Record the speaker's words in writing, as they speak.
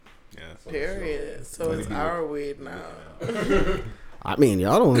Period. So it's our weed now. I mean,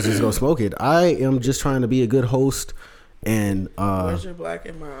 y'all don't want to just go smoke it. I am just trying to be a good host. And where's your black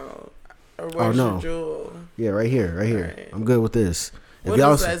and mild? Or where's your jewel? Yeah, right here. Right. I'm good with this. What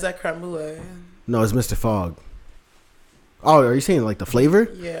is that? Is that creme brulee? No, it's Mr. Fogg. Oh, are you saying like the flavor?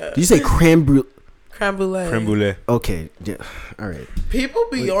 Yeah. Did you say creme brulee? Creme brulee. Creme brulee. Okay. Yeah. All right. People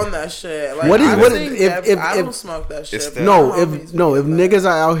be on that shit. Like, if I don't smoke that shit. If niggas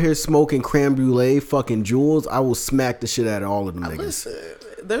are out here smoking creme brulee, fucking jewels, I will smack the shit out of all of them niggas. Listen,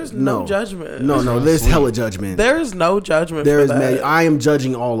 there's no judgment. No, there's hella judgment. There is no judgment. There is. I am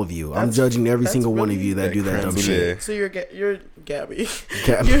judging all of you. I'm judging every single one of you that do that dumb shit. So you're Gabby.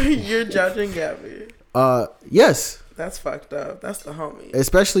 You're judging Gabby. Yes. That's fucked up. That's the homie.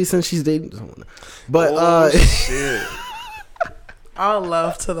 Especially since she's dating someone. But shit. All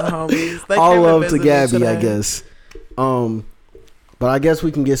love to the homies. All love to Gabby, I guess. But I guess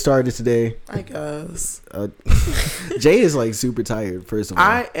we can get started today. I guess. Jay is like super tired, first of all.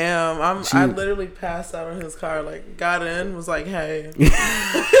 I am. I literally passed out in his car, like got in, was like, hey.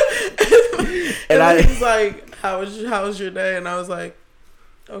 and I was like, how was your day? And I was like,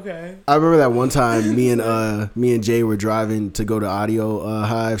 okay. I remember that one time me and Jay were driving to go to Audio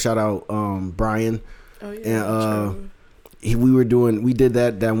Hive. Shout out Brian. Oh yeah. And we did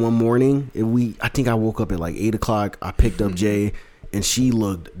that one morning. I think I woke up at like 8:00. I picked up Jay, and she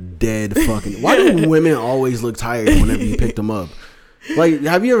looked dead fucking. Why do women always look tired whenever you pick them up? Like,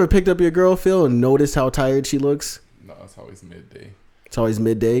 have you ever picked up your girl, Phil, and noticed how tired she looks? No, it's always midday. It's always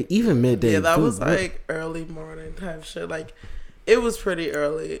midday, even midday. Yeah, that was like early morning type shit. Like, it was pretty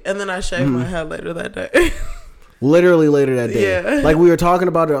early, and then I shaved my head later that day. Literally later that day. Yeah. Like, we were talking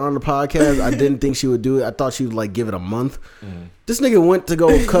about it on the podcast. I didn't think she would do it. I thought she would like give it a month. This nigga went to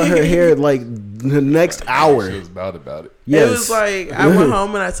go cut her hair like the next hour. She was about it. Yes. It was like I went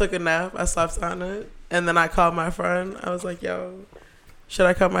home and I took a nap. I slept on it, and then I called my friend. I was like, yo, should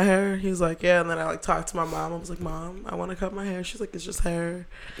I cut my hair? He was like, yeah. And then I like talked to my mom. I was like, Mom, I want to cut my hair. She's like, it's just hair.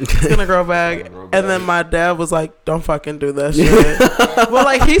 It's gonna grow back. And then my dad was like, don't fucking do that shit. Well,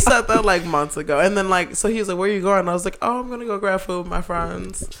 like, he said that like months ago. And then like, so he was like, where you going? And I was like, oh, I'm gonna go grab food with my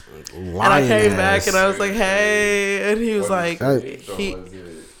friends. And I came back and I was like, hey. And he was like,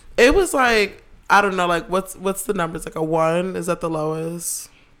 it was like, I don't know, like what's the numbers? Like a 1 is that the lowest?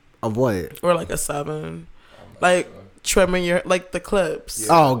 Of what? Or like a 7? Like trimming your like the clips.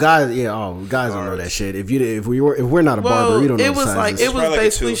 Oh, guys, guys don't know that shit. If we're not a barber, you don't know. It was sizes. like it was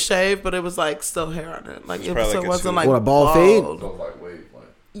basically shaved, but it was like still hair on it. Like it wasn't like what, a bald fade.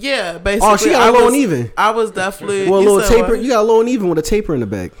 Yeah, basically. Oh, she got a low and even. I was definitely a little taper. You got a low and even with a taper in the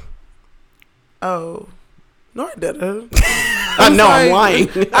back. Oh, no, I didn't. I know, I'm lying.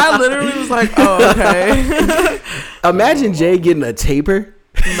 I literally was like, oh, okay. Imagine Jay getting a taper.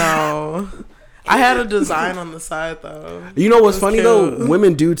 No. I had a design on the side though. You know what's funny though?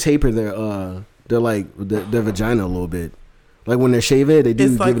 Women do taper their their vagina a little bit. Like when they're shaving, they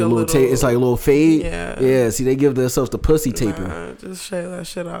do give it a little taper. It's like a little fade. Yeah. See, they give themselves the pussy taper. Nah, just shave that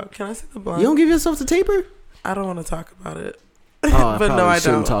shit out. Can I see the blunt? You don't give yourself the taper? I don't want to talk about it. Oh, but no, I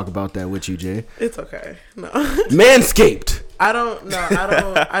shouldn't talk about that with you, Jay. It's okay. No. Manscaped. I don't.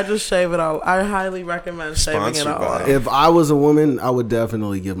 I just shave it all. I highly recommend shaving it all. If I was a woman, I would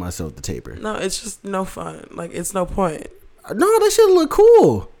definitely give myself the taper. No, it's just no fun. Like, it's no point. No, that shit look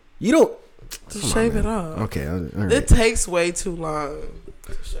cool. You don't just shave it off. Okay, all right. It takes way too long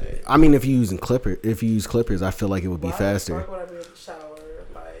to shave. I mean, if you use clippers, I feel like it would be faster. Why would I be in the shower?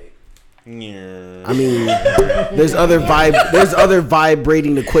 Like, I mean, there's other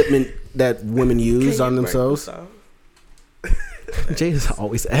vibrating equipment that women use on themselves. Jay is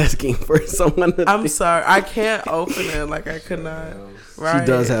always asking for someone to I'm sorry, I can't open it. Like, I could not. Right. She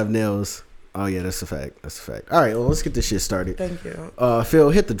does have nails. Oh yeah, that's a fact. All right, well, let's get this shit started. Thank you. Phil,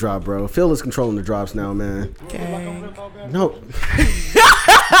 hit the drop, bro. Phil is controlling the drops now, man. Gang. No.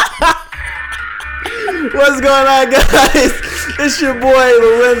 What's going on, guys? It's your boy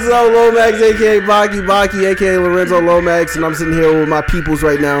Lorenzo Lomax, aka Baki, aka Lorenzo Lomax, and I'm sitting here with my peoples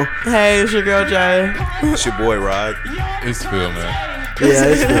right now. Hey, it's your girl Jay. It's your boy Rod. It's Phil, man. Yeah,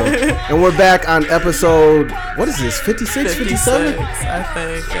 it's Phil. And we're back on episode, what is this, 56, 57? I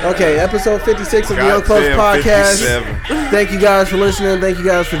think. Yeah. Okay, episode 56 of the Young Close Podcast. 57. Thank you guys for listening. Thank you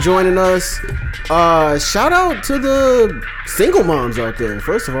guys for joining us. Shout out to the single moms out there,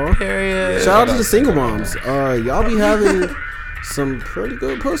 first of all. Period. Shout out to the single moms. Y'all be having some pretty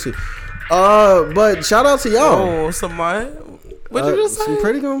good pussy. But shout out to y'all. Oh, some what? What'd you just say? Some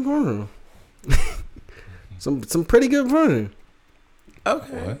pretty good porn. some pretty good porn.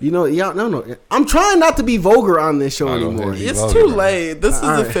 Okay. What? You know, y'all no. I'm trying not to be vulgar on this show I don't anymore. think It's Vulgar, too bro. late. This is the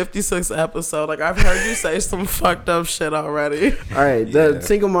Alright. 56th episode. Like, I've heard you say some fucked up shit already. All right, the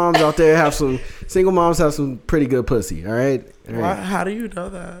single moms out there have some pretty good pussy. All right. Why, how do you know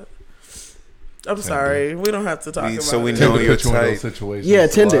that? I'm sorry. We don't have to talk about so we it. know Tinder your put you in those type. situations. Yeah,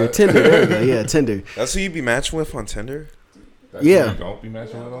 Tinder. What? There you go. Yeah, Tinder. That's who you be matching with on Tinder? That's Yeah. who you don't be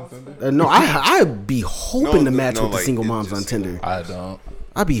matching with on Tinder? No, I'd be hoping to match no, with the like, single it's moms just on Tinder. I don't.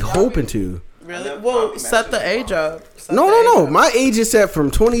 I'd be hoping to. Really? Well, set the age up. Set No, the no, age no. up. My age is set from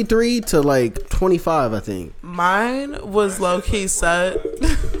 23 to like 25, I think. Mine was low key set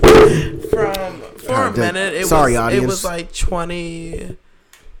from for a minute. It Sorry, was audience. it was like 20.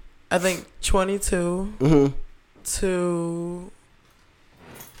 I think 22 Mm-hmm. to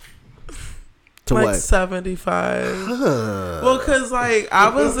To like what? 75. Well, cause like I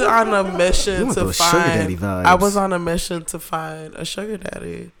was on a You mission want to those sugar daddy find. vibes. I was on a mission to find a sugar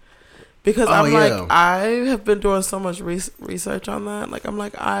daddy. Because Oh, I'm yeah. like, I have been doing so much research on that. Like, I'm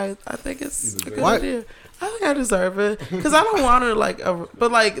like, I think it's a good What? idea. I think I deserve it. Because I don't want to, like,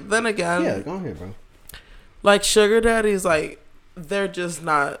 but, like, then again, Yeah, go ahead, bro. like, sugar daddies, like, they're just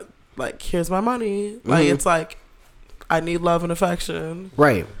not, like, here's my money. Like, Mhm. it's like, I need love and affection.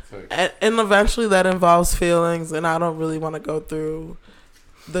 Right. And eventually that involves feelings, and I don't really want to go through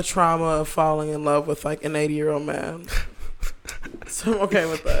the trauma of falling in love with, like, an 80-year-old man. So I'm okay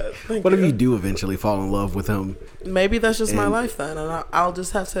with that. Thank What if you do eventually fall in love with him? Maybe that's just my And- life then, and I'll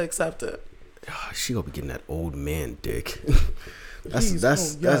just have to accept it. She gonna be getting that old man dick. Jeez,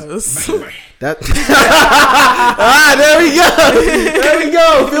 that's yes. that. There we go. There we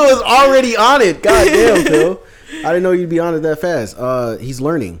go. Phil is already on it. God damn, Phil. I didn't know you'd be on it that fast. He's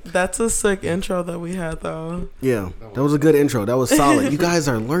learning. That's a sick intro that we had though. Yeah, that was a good intro. That was solid. You guys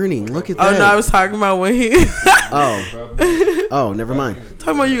are learning. Look at Oh that. no, I was talking about when he Oh, never mind.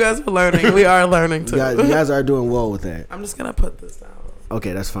 talking about you guys are learning. We are learning too. You guys are doing well with that. I'm just gonna put this down.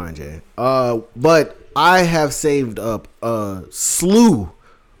 Okay, that's fine, Jay. But I have saved up a slew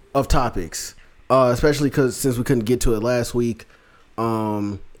of topics, especially because since we couldn't get to it last week,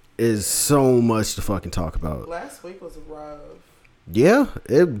 is so much to fucking talk about. Last week was rough. Yeah,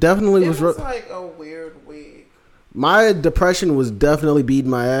 it definitely It was. was like a weird week. My depression was definitely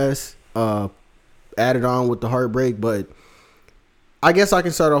beating my ass. Added on with the heartbreak, but I guess I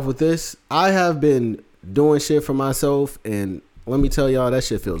can start off with this. I have been doing shit for myself, and let me tell y'all, that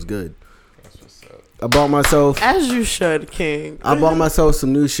shit feels good. That's what's up. I bought myself. As you should, King. I bought myself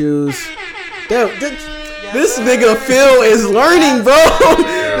some new shoes. Damn, this nigga Phil is learning, bro.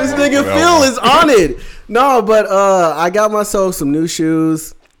 This nigga Phil is on it. No, but I got myself some new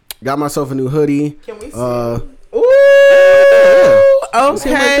shoes. Got myself a new hoodie. Can we see? Yeah. See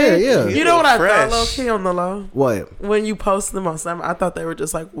 'em right there, Okay. yeah. You know what I Fresh. thought, low key on the low? What? When you posted them on Snap, I thought they were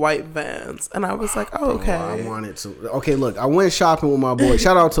just like white Vans, and I was like, oh, okay. I wanted to. Okay, look, I went shopping with my boy.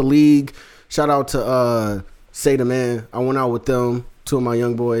 Shout out to League. Shout out to Say the Man. I went out with them, two of my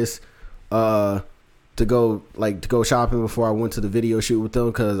young boys, to go shopping before I went to the video shoot with them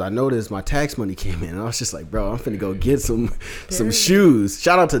because I noticed my tax money came in. And I was just like, bro, I'm finna go get some shoes.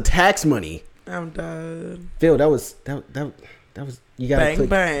 Shout out to tax money. I'm done. Phil, that was you gotta Bang, click.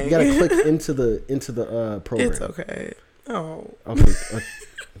 bang. You gotta click into the program. It's okay. Oh. Okay.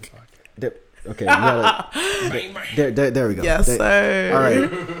 Okay. You gotta, there we go. Yes, There- sir. All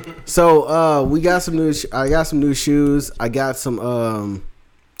right. So we got some new. I got some new shoes. I got some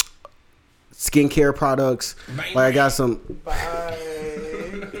skincare products. Like I got some. Bye.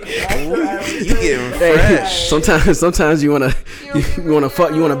 You getting fresh. Sometimes you wanna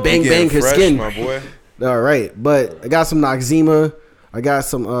bang Getting her fresh, skin. my boy. All right, but I got some Noxzema. I got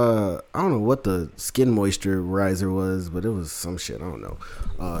some I don't know what the skin moisturizer was, but it was some shit. I don't know.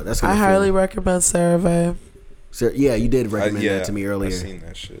 That's gonna I feel- highly recommend CeraVe. So, yeah, you did recommend Yeah, that to me earlier. I seen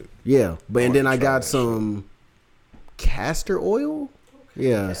that shit. Yeah, but and then I Try got that some castor oil.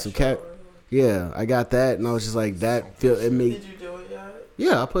 Yeah, some Yeah, I got that, and I was just like, that feel it made. Did you do it yet?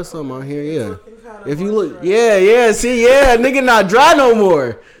 Yeah, I put some on here. Yeah, if you look, see, nigga not dry no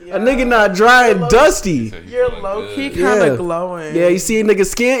more. A nigga not dry and dusty. You're low key kind Yeah. of glowing. Yeah, you see a nigga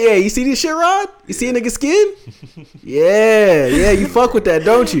skin. Yeah, you see this shit, Rod? You see a nigga skin? Yeah, you fuck with that,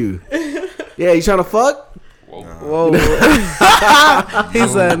 don't you? Yeah, you trying to fuck? Whoa. He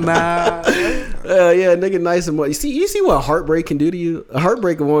said nah. Yeah, nigga, nice and much. You see what heartbreak can do to you? A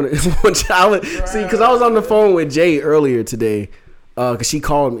heartbreak can want to see, because I was on the phone with Jay earlier today, because she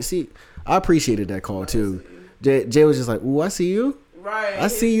called me. See, I appreciated that call too. Jay was just like, "Ooh, I see you. Right. I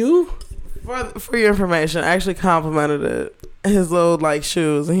see you." For your information, I actually complimented it. His little like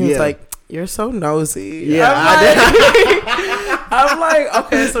shoes, and he was Yeah. like, "You're so nosy." Yeah, I'm like, I'm like,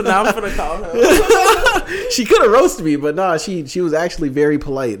 okay, so now I'm gonna call him. She could have roasted me, but nah, she was actually very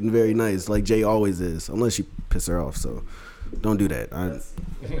polite and very nice, like Jay always is, unless you piss her off. So don't do that.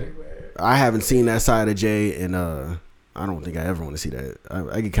 I haven't seen that side of Jay, and I don't think I ever want to see that.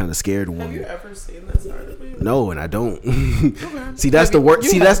 I get kind of scared when. Have you ever seen that side of me? No, and I don't. Okay. See, that's the worst.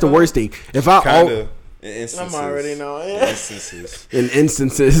 See, that's the worst thing. If I Kinda. In instances. I'm already knowing. In Yeah. instances. in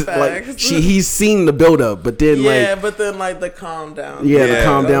instances like Facts. he's seen the build up, but then Yeah, like but then like the calm down. the Yeah,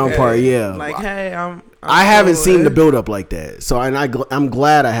 calm down okay. part, yeah. Like, hey, I'm I haven't cool seen with the it. build up like that, so I'm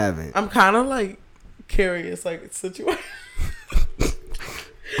glad I haven't. I'm kind of like curious, like situation.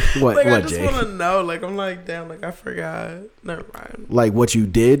 What Like I what just Jay? want to know. Like I'm like, damn, like I forgot. Never mind. Like what you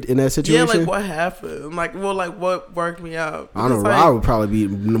did in that Yeah, situation? like what happened? Like, well, like what worked me up? I don't know. Because, I like, would probably be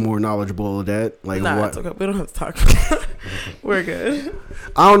more knowledgeable of that. Like nah, what? it's okay. We don't have to talk about it. We're good.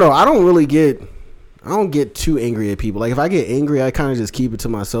 I don't know. I don't get too angry at people. Like if I get angry, I kind of just keep it to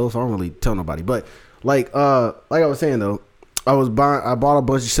myself. I don't really tell nobody. But like I was saying though, I bought a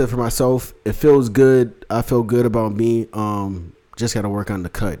bunch of shit for myself. It feels good. I feel good about me. Just got to work on the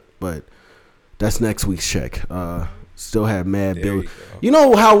cut, but that's next week's check. Still have mad There bill. you go. You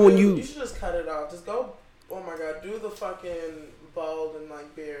know how when Dude, you should just cut it off. Just go. Oh my god, do the fucking bald and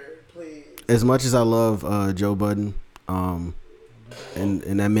like beard, please. as much as I love Joe Budden, and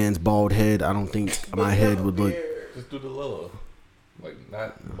that man's bald head, I don't think But my you head have a would look beard. Just do the low. Like,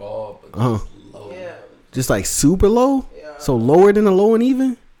 not bald, but Uh-huh. just low. Yeah. just like super low. Yeah. So lower than a low and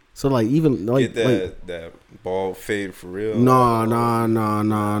even. So like even like Get like that bald fade for real. nah. I'm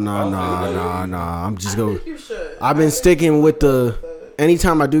just I going. think you should. I've been sticking with the.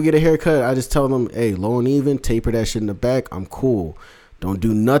 Anytime I do get a haircut, I just tell them, "Hey, low and even, taper that shit in the back. I'm cool. Don't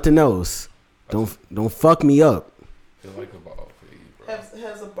do nothing else. Don't fuck me up." Feel like a bald fade, bro. Has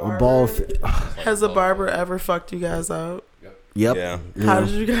a A barber bald. has a barber ever fucked you guys out? Yep. Yeah. How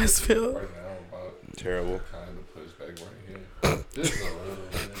did you guys feel? Right now, I'm about Terrible. kind of push back right here. Just a little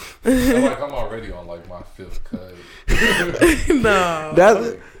bit. I feel like I'm already on like my 5th cut. No. That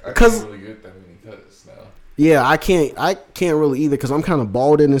Like, I 'cause- can't really get that many cuts now. yeah, I can't really either because I'm kind of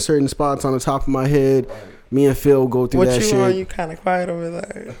balding in certain spots on the top of my head. Right. Me and Phil go through What that you shit. on? You kind of quiet over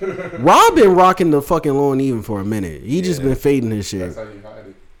there. Rob been rocking the fucking low and even for a minute. He just Yeah. been fading his shit. That's how you hide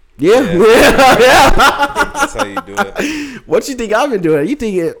it. Yeah, Yeah. yeah. That's how you do it. What you think I've been doing? You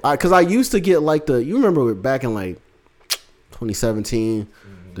think it? Because I used to get like you remember back in like 2017,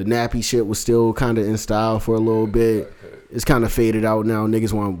 the nappy shit was still kind of in style for a little bit. It's kind of faded out now.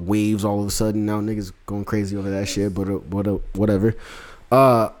 Niggas want waves all of a sudden. Now niggas going crazy over that shit. But whatever.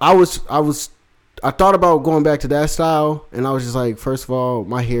 I thought about going back to that style, and I was just like, first of all,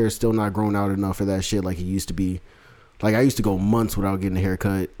 my hair is still not grown out enough for that shit like it used to be. Like I used to go months without getting a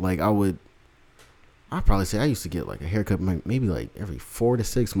haircut. Like I'd probably say I used to get like a haircut maybe like every 4 to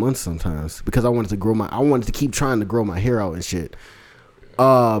 6 months sometimes because I wanted to keep trying to grow my hair out and shit.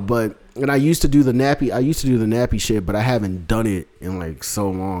 And I used to do the nappy shit, but I haven't done it in like so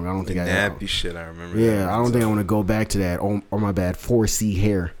long. I don't think I have. Nappy shit, I remember. Yeah, that. I don't think I want to go back to that. Or my bad, 4C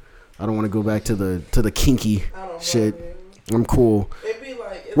hair. I don't want to go back to the kinky I don't shit. blame I'm cool. you. It'd be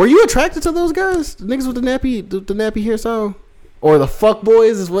like. Were you attracted to those guys? The niggas with the nappy hairstyle? Or the fuck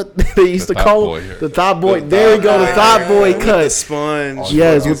boys is what they used The to thought call boy them. hair. The thought boy. The There you go, the thought thought boy With the cut. sponge.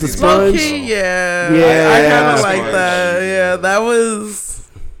 Yes, with the sponge. Low-key, yeah. Yeah, I kind of yeah. like that. Yeah, that was.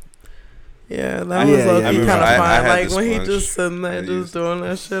 Yeah, that was Yeah, low-key yeah, kind of yeah. fun. I had Like the when he sponge. just sitting there I just used- doing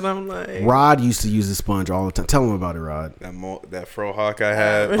that shit, I'm like. Rod used to use the sponge all the time. Tell him about it, Rod. That fro hawk I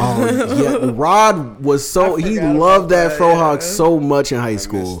had. Oh yeah, Rod was so I he forgot loved about that that, frohawk yeah. so much in I high missed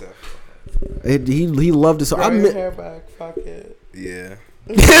school. that. He loved it so. Grow I your mi- hair back. Fuck it. Yeah.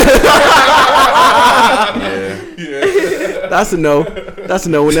 That's a no. That's a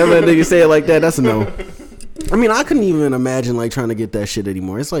no. Whenever a nigga say it like that, that's a no. I mean, I couldn't even imagine like trying to get that shit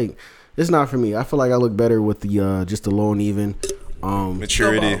anymore. It's like it's not for me. I feel like I look better with the just the low and even.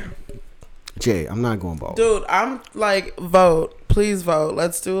 Maturity. Go Jay, I'm not going bald. Dude, I'm like, vote. Please vote.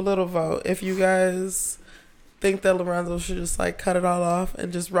 Let's do a little vote. If you guys think that Lorenzo should just like cut it all off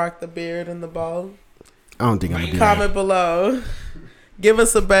and just rock the beard and the bald, I don't think I'm gonna do that. comment below. Give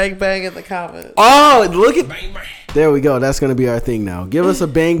us a bang bang in the comments. Oh, look at there we go. That's gonna be our thing now. Give us a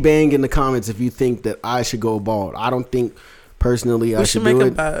bang bang in the comments if you think that I should go bald. I don't think personally I We should should make do a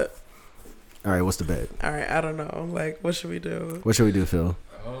it. bet. All right, what's the bet? All right, I don't know. Like, what should we do? What should we do, Phil?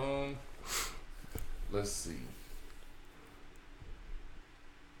 Let's see.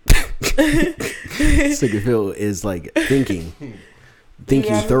 Sick Phil is like thinking You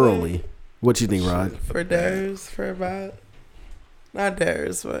got thoroughly. What you think, Rod? For dares, for a bet. Not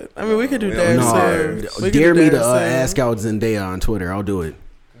dares, but I mean we could do No, dares. No, too. We could dare do me to dares, too. ask out Zendaya on Twitter. I'll do it.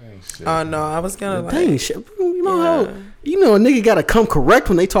 Dang, shit. Oh no, I was gonna like. Dang shit, you know Yeah. how you know a nigga gotta come correct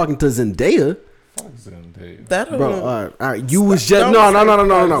when they talking to Zendaya. Fuck Zendaya. That Bro, all right. You was just Don't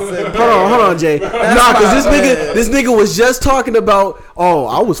no. say Hold on, Jay. Nah, cause this nigga was just talking about. Oh,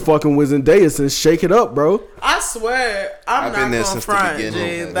 I was fucking with Zendaya since Shake It Up, bro. I swear, I'm I've been not there gonna since the front,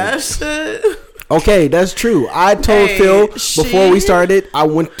 beginning. G. That shit. Okay, that's true. I told Hey, Phil before we she- started. I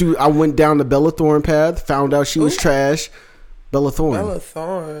went down the Bella Thorne path. Found out she was trash. Bella Thorne. Bella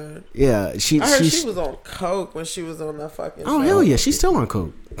Thorne. Yeah, I heard she's. she was on coke when she was on that fucking. Oh show. hell yeah, she's still on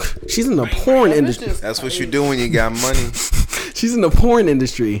coke. She's in the porn That bitch industry. is That's what you crazy. do when you got money. She's in the porn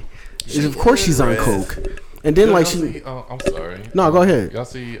industry. Of course, she's on Right. coke. And then Y'all like see, she. I'm sorry. No, go ahead. Y'all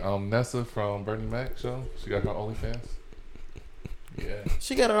see Nessa from Bernie Mac show? She got her OnlyFans. Yeah.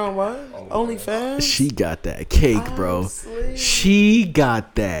 She got her own what? OnlyFans. She got that cake, bro. Honestly. She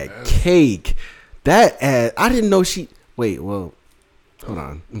got that cake. That ad. I didn't know she. Wait, well, hold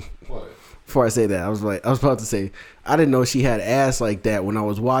on. What? Before I say that, I was about to say I didn't know she had ass like that when I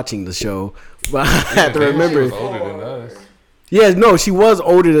was watching the show. But I had to She remember. was older than us. Yeah, no, she was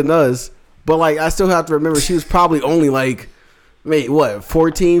older than us. But like, I still have to remember she was probably only like, wait, what,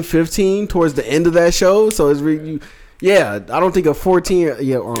 14, 15 towards the end of that show. So it's really, yeah. I don't think a 14. Yeah.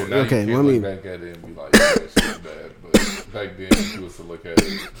 Yeah, now Okay. you Let can't me. look back at it and be like, yeah, she was bad. But back then, if you was to look at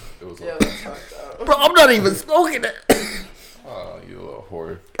it, it was Yeah, like, that's fucked up. Bro, I'm not even smoking it. oh, you little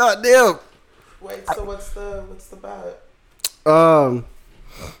whore. God damn. Wait, so what's the bet?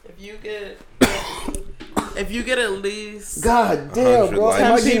 If you get at least God damn, 100 bro. Am I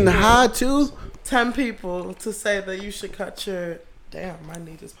likes. getting high too? 10 people to say that you should cut your my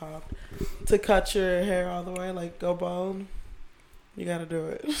knee just popped. To cut your hair all the way, like go bald. You gotta do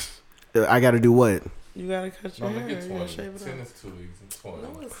it. I got to do what? You gotta cut No, your make hair. it You gotta 20. shave it 10 off. is 2 weeks. It's 20.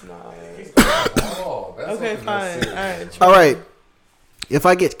 No, it's not. Oh, that's Okay, something that's fine. serious. All right. All right. If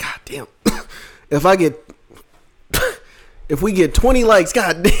I get, God damn. If we get 20 likes,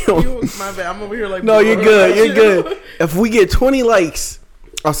 god damn. You, my bad. I'm over here like. No, you're good. You're good. If we get 20 likes,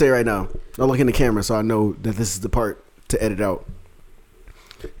 I'll say it right now. I'll look in the camera so I know that this is the part to edit out.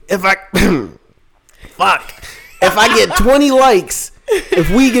 If I fuck. If I get 20 likes, if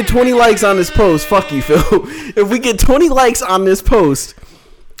we get 20 likes on this post, fuck you, Phil. If we get 20 likes on this post,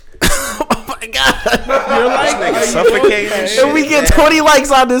 oh my god. You're like Nigga are you suffocating okay? and shit. If we get 20 likes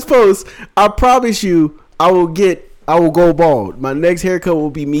on this post, I promise you, I will go bald. My next haircut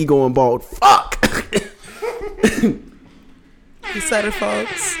will be me going bald. Fuck. You said it,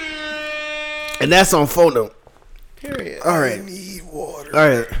 folks. And that's on photo. Period. All right. Need water. All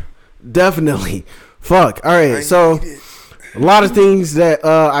right. Definitely. Fuck. All right. So a lot of things that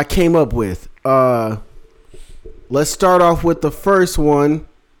I came up with. Let's start off with the first one.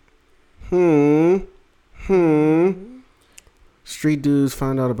 Street dudes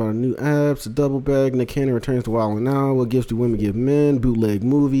find out about a new app. It's a double bag. Nick Cannon returns to Wild 'N Out. What gifts do women give men? Bootleg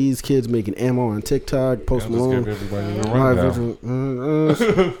movies. Kids making ammo on TikTok. Post Yeah, just Malone. give everybody a Live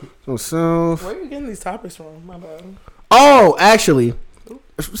rundown. self. Where are you getting these topics from? My bad. Oh, actually,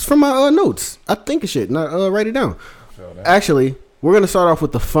 it's from my notes. I think of shit. Not write it down. Feel that. Actually, we're gonna start off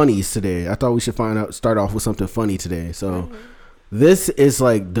with the funnies today. I thought we should start off with something funny today. So this is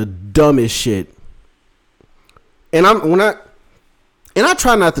like the dumbest shit. And I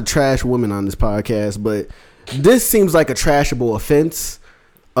try not to trash women on this podcast, but this seems like a trashable offense.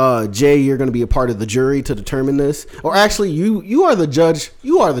 Jay, you're gonna be a part of the jury to determine this. Or actually, you are the judge.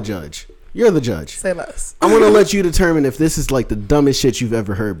 You are the judge. You're the judge. Say less. I'm gonna let you determine if this is like the dumbest shit you've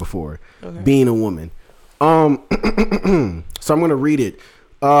ever heard before. Okay. Being a woman. So I'm gonna read it.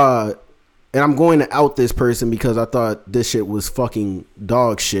 And I'm going to out this person because I thought this shit was fucking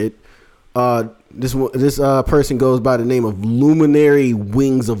dog shit. This person goes by the name of Luminary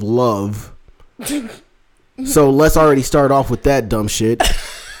Wings of Love. So let's already start off with that dumb shit.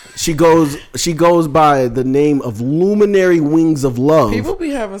 She goes by the name of Luminary Wings of Love. People be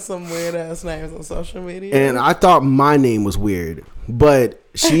having some weird ass names on social media. And I thought my name was weird, but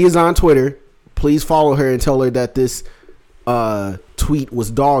she is on Twitter. Please follow her and tell her that this tweet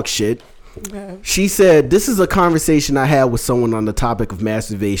was dog shit. Okay. She said, "This is a conversation I had with someone on the topic of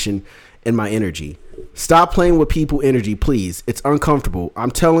masturbation and my energy. Stop playing with people energy, please. It's uncomfortable.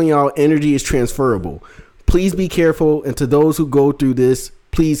 I'm telling y'all, energy is transferable. Please be careful. And to those who go through this,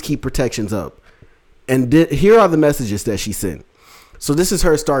 please keep protections up." And here are the messages that she sent. So this is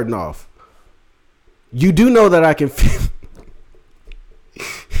her starting off. You do know that I can feel...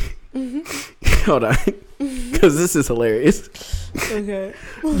 Hold on. Because this is hilarious. Okay.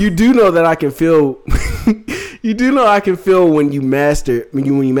 You do know that I can feel... You do know I can feel when you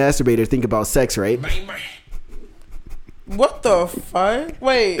masturbate or think about sex, right? What the fuck?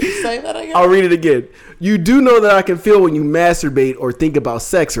 Wait, say that again. I'll read it again. You do know that I can feel when you masturbate or think about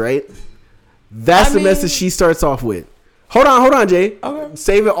sex, right? That's the message she starts off with. Hold on, Jay. Okay.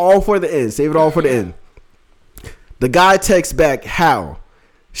 Save it all for the end. The guy texts back, how?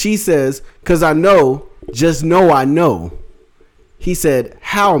 She says, because I know, just know I know. He said,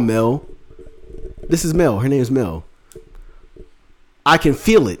 how, Mel? This is Mel. Her name is Mel. I can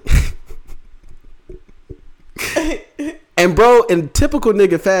feel it. And bro, in typical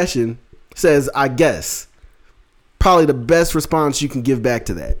nigga fashion, says, I guess. Probably the best response you can give back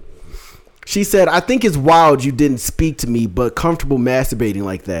to that. She said, I think it's wild you didn't speak to me, but comfortable masturbating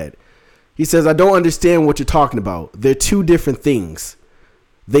like that. He says, I don't understand what you're talking about. They're two different things.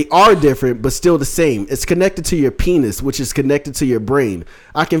 They are different, but still the same. It's connected to your penis, which is connected to your brain.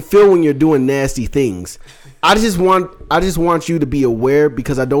 I can feel when you're doing nasty things. I just want you to be aware,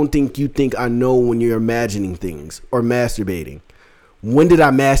 because I don't think you think I know when you're imagining things or masturbating. When did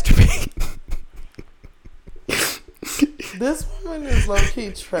I masturbate? This woman is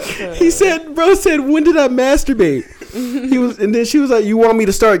low-key tripping. He said, bro said, when did I masturbate? And then she was like, you want me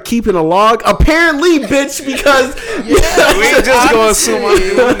to start keeping a log? Apparently, bitch, because we ain't just gonna assume I'm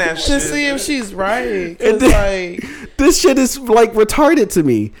doing that shit. To see if she's right. Like, this shit is like retarded to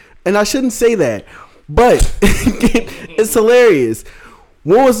me, and I shouldn't say that, but it's hilarious.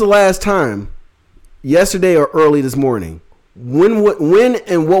 When was the last time? Yesterday or early this morning? When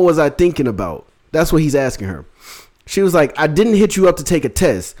and what was I thinking about? That's what he's asking her. She was like, I didn't hit you up to take a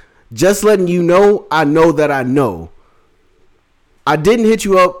test. Just letting you know, I know that I know. I didn't hit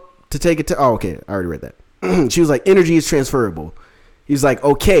you up to take a test. Oh, okay. I already read that. She was like, energy is transferable. He's like,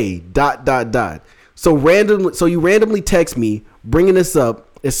 okay, ... So you randomly text me, bringing this up.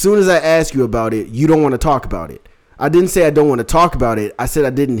 As soon as I ask you about it, you don't want to talk about it. I didn't say I don't want to talk about it. I said I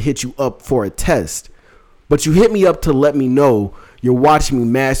didn't hit you up for a test. But you hit me up to let me know you're watching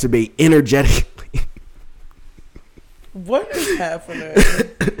me masturbate energetically. What is happening?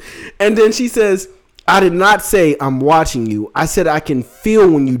 And then she says, I did not say I'm watching you. I said I can feel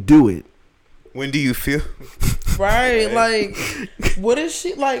when you do it. When do you feel? Right. Like, what is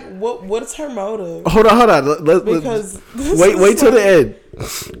she like? What's her motive? Hold on. Because wait till the end.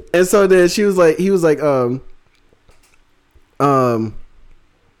 And so then he was like,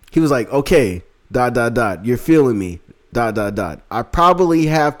 okay, ... You're feeling me, ... I probably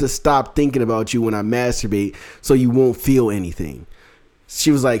have to stop thinking about you when I masturbate so you won't feel anything.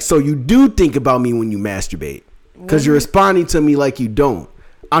 She was like, so you do think about me when you masturbate? Because you're responding to me like you don't.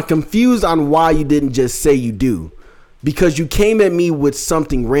 I'm confused on why you didn't just say you do. Because you came at me with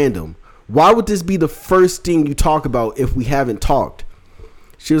something random. Why would this be the first thing you talk about if we haven't talked?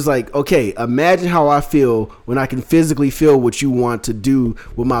 She was like, okay, imagine how I feel when I can physically feel what you want to do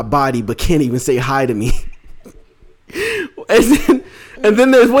with my body but can't even say hi to me. and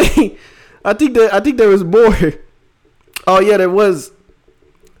then there's wait. I think there was more. Oh yeah, there was.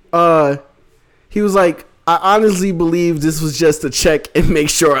 He was like, I honestly believe this was just to check and make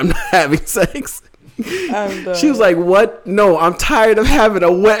sure I'm not having sex. She was like, what? No, I'm tired of having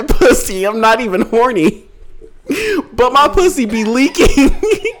a wet pussy. I'm not even horny. But my pussy be leaking.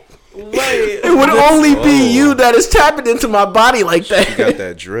 Wait, it would only be you that is tapping into my body like that. She got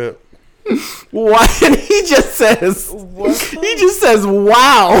that drip. Why? And he just says,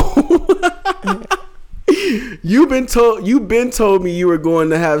 wow. You've been told me you were going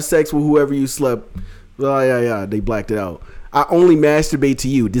to have sex with whoever you slept. Oh yeah, they blacked it out. I only masturbate to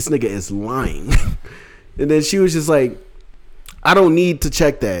you. This nigga is lying. And then she was just like, I don't need to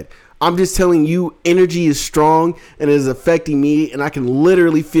check that. I'm just telling you, energy is strong and it is affecting me, and I can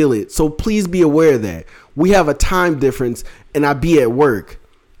literally feel it. So please be aware of that. We have a time difference, and I be at work.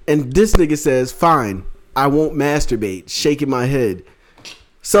 And this nigga says, fine, I won't masturbate, shaking my head.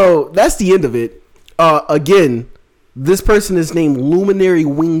 So that's the end of it. Again, this person is named Luminary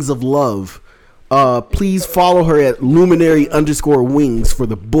Wings of Love. Please follow her at luminary_wings for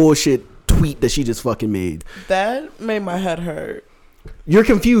the bullshit tweet that she just fucking made. That made my head hurt. You're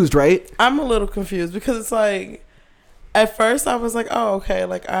confused, right? I'm a little confused because it's like, at first I was like, oh, okay,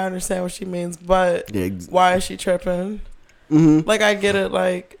 like I understand what she means, but why is she tripping? Mm-hmm. Like I get it,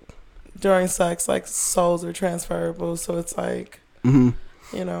 like during sex, like souls are transferable, so it's like, you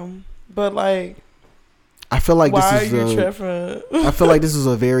know, but like, I feel like why this is are you tripping? I feel like this is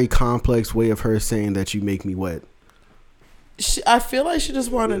a very complex way of her saying that you make me wet. I feel like she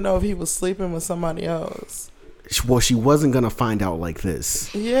just wanted to know if he was sleeping with somebody else. Well, she wasn't gonna find out like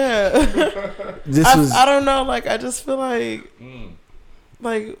this. Yeah. I don't know. Like, I just feel like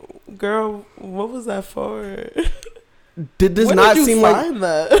Like, girl, what was that for? Did this Where not did you seem find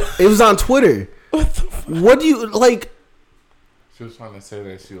like that? it was on Twitter? What the fuck? What do you like? She was trying to say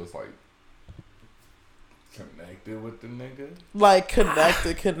that she was like connected with the nigga. Like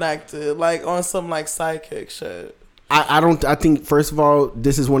connected, like on some like sidekick shit. I think first of all,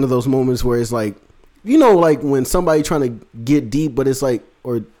 this is one of those moments where it's like, you know, like when somebody trying to get deep, but it's like,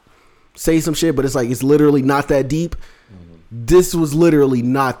 or say some shit, but it's like it's literally not that deep. This was literally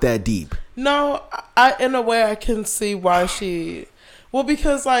not that deep. No, I in a way I can see why she. Well,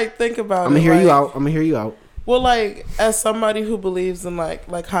 because like think about I'm it. gonna hear like, you out. I'm gonna hear you out. Well, like as somebody who believes in like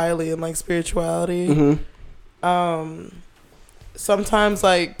highly in like spirituality, Mm-hmm. sometimes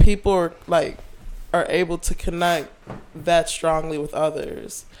like people are able to connect that strongly with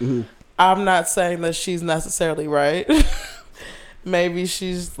others. Mm-hmm. I'm not saying that she's necessarily right. Maybe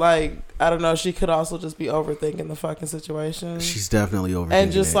she's like, I don't know, she could also just be overthinking the fucking situation. She's definitely overthinking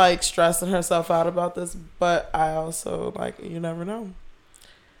and just it. like stressing herself out about this. But I also like, you never know.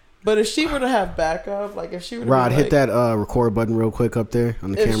 But if she were to have backup, like if she were to Rod, be hit like, that record button real quick up there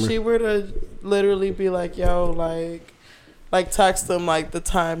on the if camera. she were to literally be like, yo, like text him like the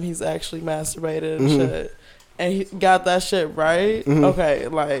time he's actually masturbated and shit, and he got that shit right, okay,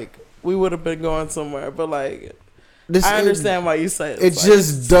 like we would have been going somewhere. But like, I understand why you say it. It like,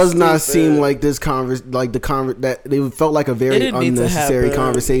 just does not stupid. seem like this that it felt like a It very didn't need to unnecessary happen.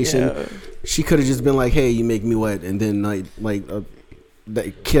 conversation. Yeah. She could have just been like, "Hey, you make me wet," and then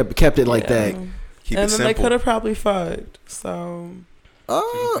that kept it like that. Keep And it then they simple. could have probably fucked. So She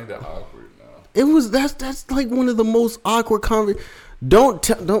just made that awkward now. It was that's like one of the most awkward Don't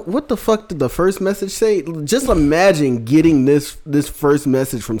what the fuck did the first message say? Just imagine getting this first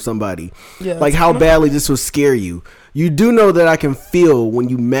message from somebody. yeah, Like how badly this will scare you. You do know that I can feel when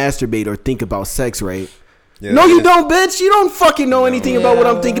you masturbate or think about sex, right? Yeah, No, that you is- don't, bitch. You don't fucking know anything about what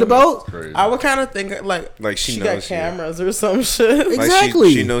I'm thinking about. Crazy. I would kind of think like she got knows you. cameras or some shit. Like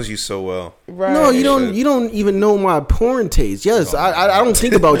Exactly. she knows you so well. Right. No, you Shit. don't even know my porn taste. Yes, I don't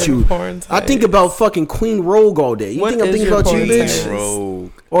think about you. Porn I think taste. about fucking Queen Rogue all day. You What think I'm is thinking your about you, porn bitch? taste?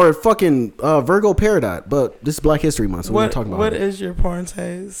 Rogue. Or fucking Virgo Peridot. But this is Black History Month, so we're not What talking about what it. is your porn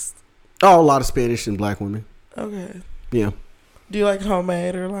taste? Oh, a lot of Spanish and black women. Okay. Yeah. Do you like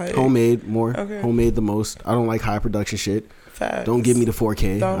homemade or like Homemade more. Okay. Homemade the most. I don't like high production shit. Facts. Don't give me the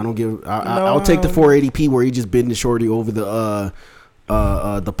 4K. Don't- I don't give. No, I'll take the 480p where you just bend the shorty over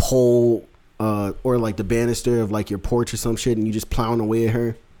the pole or like the banister of like your porch or some shit, and you just plowing away at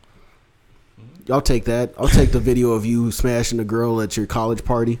her. I'll take that. I'll take the video of you smashing a girl at your college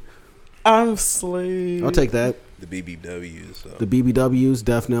party. I'm asleep. I'll take that. The BBWs. So. The BBWs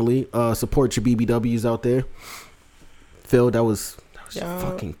definitely. Support your BBWs out there. Phil, that was Yeah.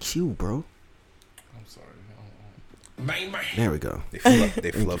 fucking cute, bro. I'm sorry. There we go.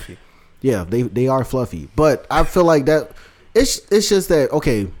 They fluffy. Yeah, they are fluffy, but I feel like that it's just that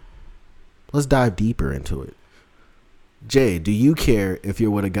okay. Let's dive deeper into it. Jay, do you care if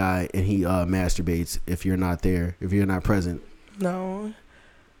you're with a guy and he masturbates if you're not there, if you're not present? No.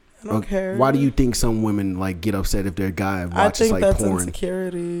 I don't care. Why do you think some women like get upset if their guy I watches think like that's porn?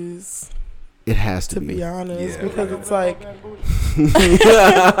 Insecurities, It has to to be honest, Yeah. because it's like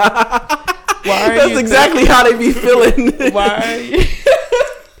Why are That's you exactly how they be feeling. why are you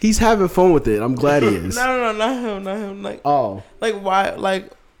He's having fun with it. I'm glad he is. no, not him. Like Oh, why,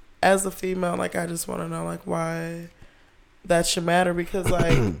 like as a female, like I just want to know like why that should matter, because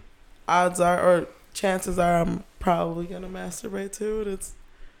like odds are or chances are I'm probably gonna masturbate too. It's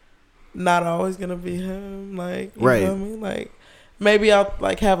not always gonna be him. Like you Right. know what I mean? Like maybe I'll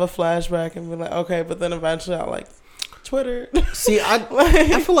like have a flashback and be like, okay, but then eventually I'll like Twitter. see, I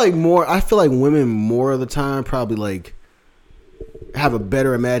feel like women more of the time probably like have a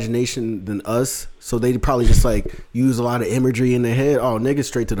better imagination than us, so they probably just like use a lot of imagery in their head. Oh, niggas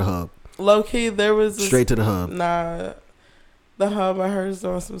straight to the hub, Low key, there was this, straight to the hub. Nah, the hub I heard is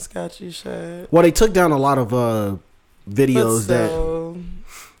doing some sketchy shit. Well, they took down a lot of videos But still,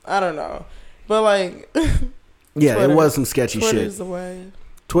 I don't know, but like yeah, Twitter. it was some sketchy Twitter's shit. the way.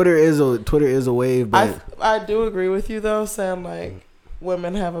 Twitter is a wave, but I do agree with you though, saying like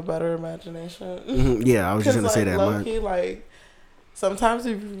women have a better imagination. mhm, yeah, I was just 'Cause, gonna say that. Low key, like sometimes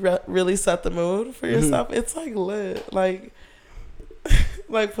if you really set the mood for yourself, it's like lit. Like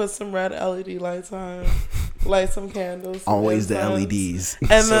like put some red LED lights on, light some candles. some Always the incense. LEDs. And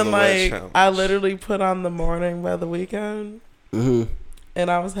then Silhouette like challenge. I literally put on The Morning by The Weeknd, hmm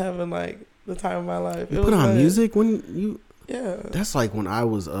and I was having like the time of my life. You It put was on lit. music when you. Yeah. That's like when I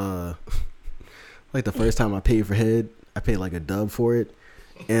was like the first time I paid for head, I paid like a dub for it,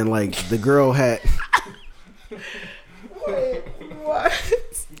 and like the girl had Wait, what?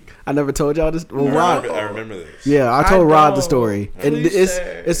 I never told y'all this. Well, No. Rod, I remember this. yeah, I told Rod the don't. story, and Please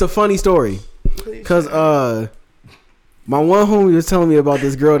share. it's a funny story. Please Cause share. my one homie was telling me about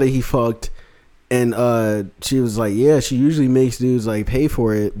this girl that he fucked, and she was like, yeah, she usually makes dudes like pay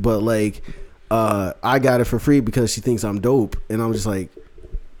for it, but like I got it for free because she thinks I'm dope, and I'm just like,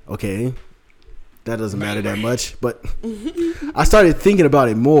 okay, that doesn't matter that much. But I started thinking about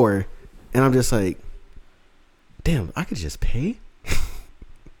it more, and I'm just like, damn, I could just pay.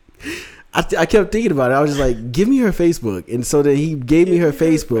 I kept thinking about it. I was just like, give me her Facebook, and so then he gave me her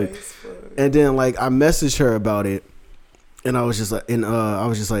Facebook. And then like I messaged her about it, and I was just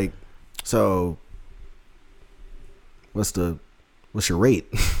like, so what's your rate?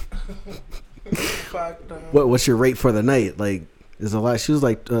 Fucked up. What's your rate for the night? Like, is a lot. She was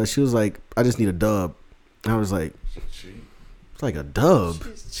like, I just need a dub. I was like, Cheap. it's like a dub.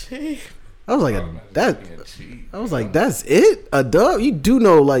 She's cheap. I was like, Being cheap. I was like, that's it? A dub? You do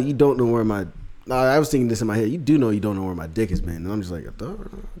know, like, you don't know where my. I was thinking this in my head. You do know you don't know where my dick has been, and I'm just like, a dub.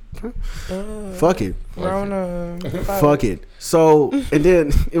 Fuck it. Rona. Fuck it. So, and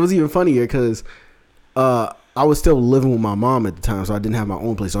then it was even funnier because I was still living with my mom at the time, so I didn't have my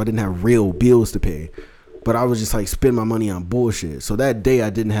own place, so I didn't have real bills to pay. But I was just like spending my money on bullshit. So that day I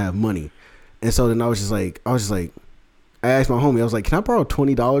didn't have money, and so then I was just like, I asked my homie, I was like, can I borrow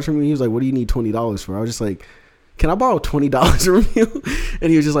 $20 from you? He was like, what do you need $20 for? I was just like, can I borrow $20 from you? And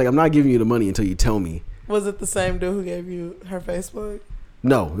he was just like, I'm not giving you the money until you tell me. Was it the same dude who gave you her Facebook?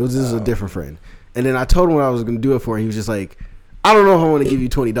 No, this is a different friend. And then I told him what I was going to do it for. And he was just like, I don't know if I want to give you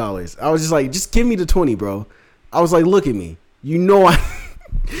 $20. I was just like, just give me the 20, bro. I was like, look at me. You know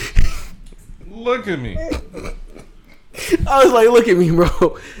Look at me. I was like, look at me,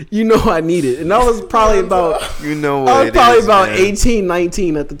 bro. You know I need it. And I was probably about You know what I was it probably is, about man. 18,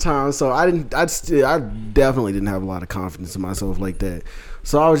 19 at the time. So I definitely didn't have a lot of confidence in myself like that.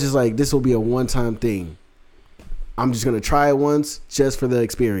 So I was just like, this will be a one-time thing. I'm just gonna try it once just for the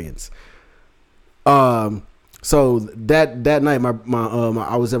experience. So that night,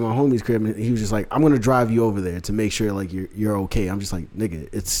 I was at my homie's crib, and he was just like, "I'm gonna drive you over there to make sure like you're okay." I'm just like, "Nigga,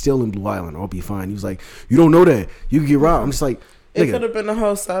 it's still in Blue Island. I'll be fine." He was like, "You don't know that. You can get robbed." I'm just like, It could "Nigga," have been the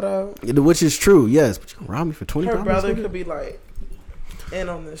whole setup. which is true, yes. But you can rob me for $20. Her brother could be like in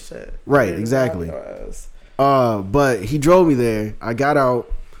on this shit. Right, Yeah, exactly. rob your ass. But he drove me there. I got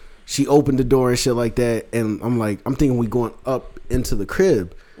out. She opened the door and shit like that, and I'm thinking we going up into the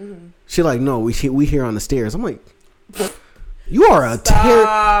crib. Mm-hmm. She like, no, we here on the stairs. I'm like, you are a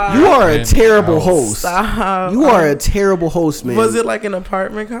Stop. terrible host. Stop. You are a terrible host, man. Was it like an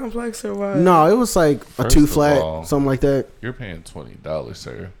apartment complex or what? No, it was like a First 2 of flat, all- something like that. You're paying $20,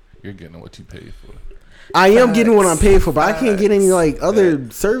 sir. You're getting what you paid for. I am getting what I'm Facts. paid for, but I can't get any like other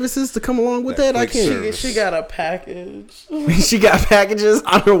That- services to come along with that that. I quick can't. service. She got a package. She got packages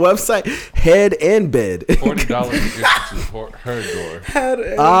on her website, head and bed. $40 gets you to her door. Had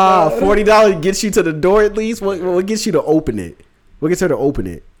it. $40 gets you to the door at least. What gets you to open it? What gets her to open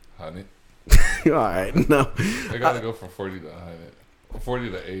it? 100. All right, no, They gotta go from 40 to 100. 40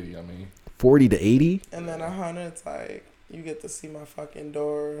 to 80, I mean. 40 to 80. And then 100, it's like you get to see my fucking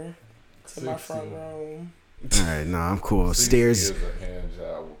door to my 60. front room. All right, nah, I'm cool. 60 Stairs, is a hand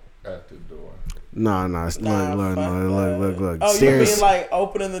job at the door. nah. Nah, Look. fuck that. Oh, Stairs. you mean like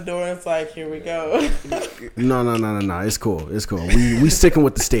opening the door and it's like, here we go. No. It's cool. We sticking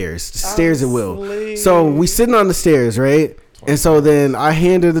with the stairs. The stairs it will. Sleep. So we sitting on the stairs, right? And so then I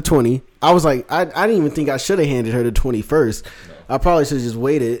hand her the 20. I was like, I didn't even think I should have handed her the 20 first. No. I probably should have just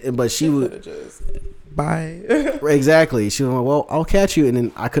waited. But she would Could've just bye. exactly. She was like, well, I'll catch you, and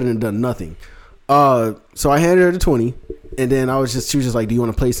then I couldn't have done nothing. So I handed her the 20, and then she was just like, do you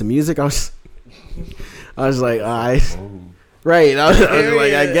want to play some music? I was like, all right. Oh. Right. I was like, I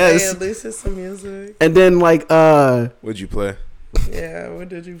Period. guess. Hey, at least it's some music. And then like What'd you play? Yeah, what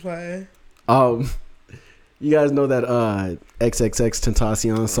did you play? you guys know that XXX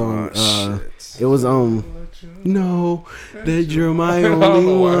Tentacion song? Oh, shit. It was no, that you're my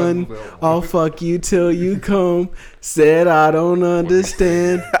only one. I'll fuck you till you come. Said I don't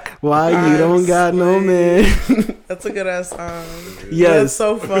understand why you don't got no man. That's a good ass song. Yes. That's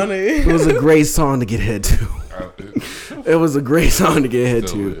so funny. It was a great song to get head to. It was a great song to get head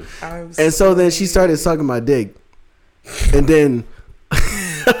to. And so then she started sucking my dick. And then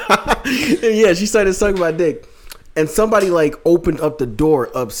yeah, she started sucking my dick. And somebody like opened up the door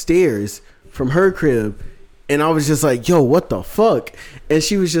upstairs from her crib, and I was just like, yo, what the fuck? And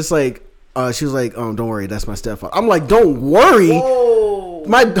she was just like, don't worry, that's my stepfather. I'm like, don't worry. Whoa.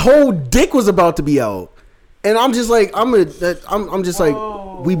 My whole dick was about to be out. And I'm just like, I'm just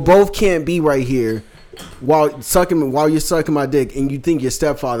like, we both can't be right here. while you're sucking my dick, and you think your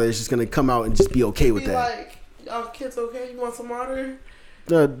stepfather is just gonna come out and just be okay with Be that. like, "Oh, kids, okay? You want some water?"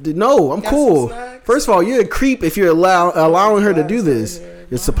 No, I'm Got cool. some snacks? First of all, you're a creep if you're allowing her to do this. Right here.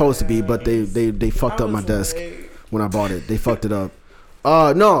 It's supposed to be, but they fucked I up my was desk late. when I bought it. They fucked it up.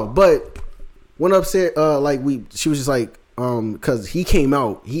 No, but went upstairs. She was just like, cause he came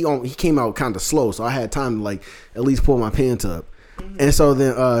out. He came out kind of slow, so I had time to like at least pull my pants up. And so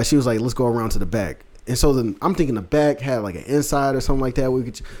then she was like, let's go around to the back. And so then I'm thinking the back had like an inside or something like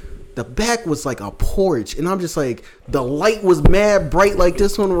that. The back was like a porch, and I'm just like, the light was mad bright like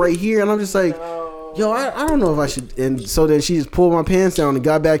this one right here, and I'm just like, yo, I don't know if I should. And so then she just pulled my pants down and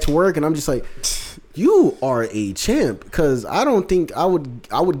got back to work, and I'm just like, you are a champ, because I don't think I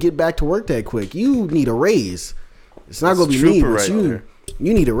would get back to work that quick. You need a raise. It's not gonna be me, but you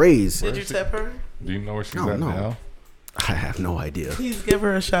need a raise. Did you tip her? Do you know where she's No, at no. now? I have no idea. Please give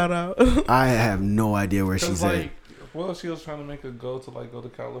her a shout out. I have no idea where she's at. Well, she was trying to make a go to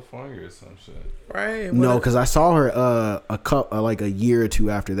California or some shit. Right? No, What- because I saw her like a year or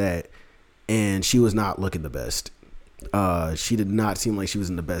two after that, and she was not looking the best. She did not seem like she was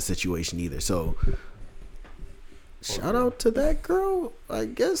in the best situation either. So, shout out to that girl, I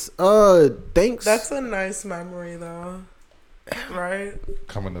guess. Thanks. That's a nice memory, though. Right?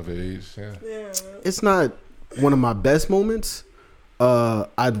 Coming of age, yeah. Yeah. It's not one of my best moments.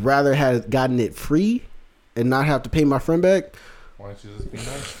 I'd rather have gotten it free and not have to pay my friend back. Why don't you just be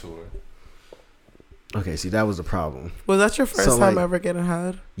nice to her? Okay, see, that was the problem. Was that your first So, time like- ever getting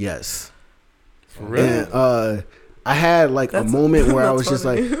head? Yes. For real? And I had like That's- a moment where I that's was just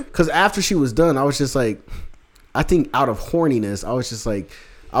funny. like, because after she was done, I was just like, I think out of horniness, I was just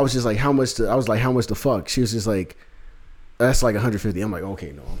like, how much to fuck? She was just like, that's like 150. I'm like,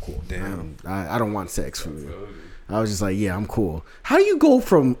 okay, no, I'm cool. Damn. I don't want sex from I you. told you. I was just like, yeah, I'm cool. How do you go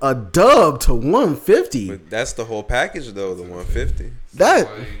from a dub to 150? But that's the whole package, though. The 150. That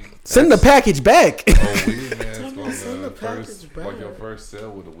Like, send the package back. oh, weed man's Tell me gonna send the first, package like your back. first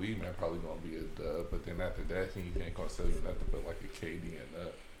sale with a weed man probably gonna be a dub, but then after that, he ain't gonna sell you nothing but like a KD and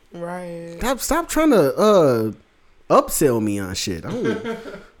up. Right. Stop trying to upsell me on shit. I don't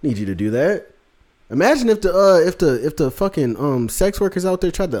need you to do that. Imagine if the fucking sex workers out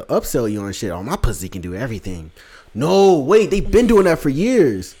there tried to upsell you on shit. Oh, my pussy can do everything. No, wait, they've been doing that for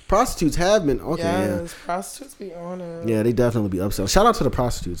years. Prostitutes have been. Okay, Yes, prostitutes be on it. yeah, they definitely be upselling. Shout out to the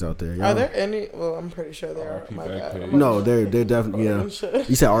prostitutes out there. Are y'all. there any? Well, I'm pretty sure there are. RIP My back bad. page. I'm No, not they're sure. definitely yeah. Shit.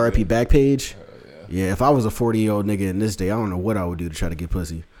 You said RIP Backpage. Yeah. Yeah, if I was a 40-year-old nigga in this day, I don't know what I would do to try to get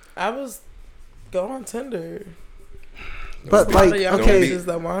pussy. I was go on Tinder. But A lot like, of young okay, bitches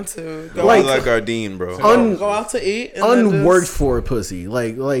that want to Don't Like- be like Gardine, bro. go out to eat. And then unworked just- for pussy.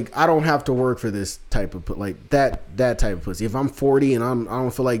 Like I don't have to work for this type of like that type of pussy. If I'm 40 and I don't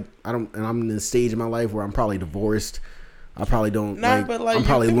feel like and I'm in the stage of my life where I'm probably divorced, I probably don't Nah, like, but like I'm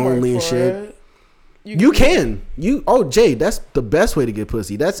probably you can work lonely and for shit. it. You can. Jay, that's the best way to get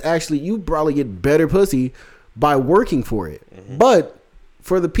pussy. That's actually, you probably get better pussy by working for it. Mm-hmm. But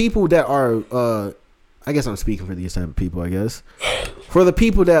for the people that are I guess I'm speaking for these type of people, I guess. For the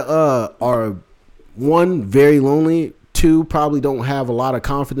people that are one, very lonely, two, probably don't have a lot of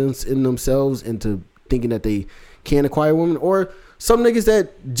confidence in themselves into thinking that they can acquire women, or some niggas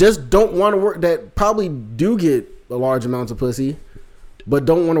that just don't want to work, that probably do get a large amounts of pussy but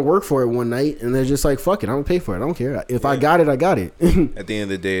don't want to work for it one night, and they're just like, fuck it, I'm gonna pay for it, I don't care. If I got it, I got it. At the end of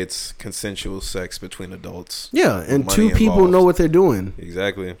the day, it's consensual sex between adults. Yeah, and Money two people involved. know what they're doing.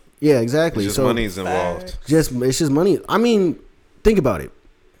 Exactly. Yeah, exactly. It's just So money's involved. Facts. it's just money. I mean, think about it.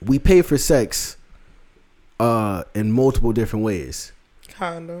 We pay for sex in multiple different ways.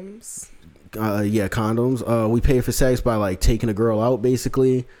 Condoms. Yeah, condoms. We pay for sex by like taking a girl out,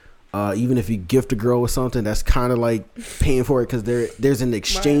 basically. Even if you gift a girl with something, that's kind of like paying for it, because there's an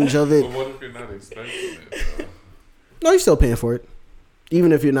exchange of it. But what if you're not expecting it? Though? No, you're still paying for it,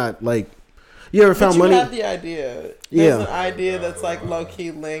 even if you're not like. You ever But found you money? have the idea. Yeah. There's an idea that's like low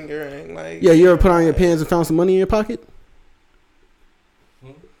key lingering. Like Yeah, you ever put on your pants and found some money in your pocket?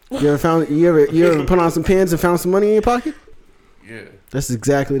 You ever put on some pants and found some money in your pocket? Yeah. That's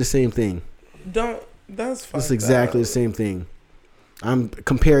exactly the same thing. Don't. That's fucked That's exactly up. the same thing. I'm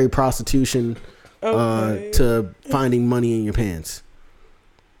comparing prostitution Okay. to finding money in your pants.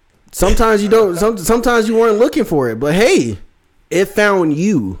 Sometimes you don't. Sometimes you weren't looking for it, but hey, it found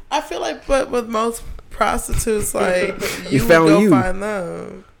you. I feel like, but with most prostitutes, like You would found go you. find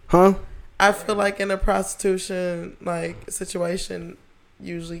them. Huh? I feel like in a prostitution like situation,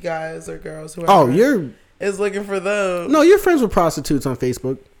 usually guys or girls whoever Oh, you're is looking for them. no, you're friends with prostitutes on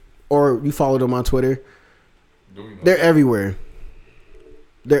Facebook, or you follow them on Twitter. Do we know They're that? everywhere.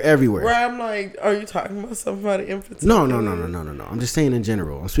 They're everywhere. Where I'm like, are you talking about somebody in particular? No. I'm just saying in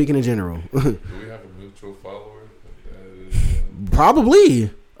general. I'm speaking in general. Do we have a mutual follower?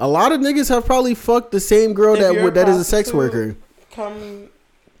 Probably. A lot of niggas have probably fucked the same girl If you're that is a sex prostitute, worker. Come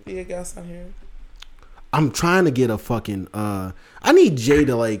be a guest on here. I'm trying to get a fucking I need Jay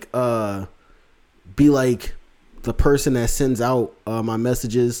to like be like the person that sends out my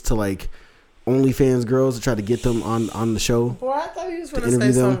messages to like OnlyFans girls to try to get them on the show. Well, I thought you was going to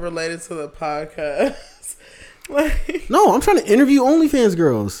interview say them. something related to the podcast. Like, No, I'm trying to interview OnlyFans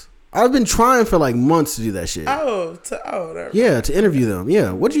girls. I've been trying for like months to do that shit. never Yeah, to interview them.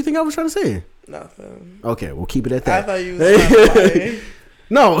 Yeah. What do you think I was trying to say? Nothing. Okay, we'll keep it at I that. thought you was trying to play.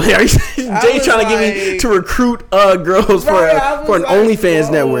 No, Jay was trying to get me like- to recruit girls Right, I for an was like, OnlyFans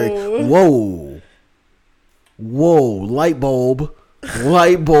whoa. network. Whoa, light bulb.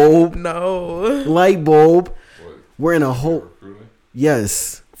 No. What? We're in a whole Recruiting?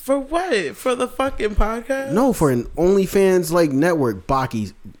 yes. For what? For the fucking podcast? No, for an OnlyFans like network,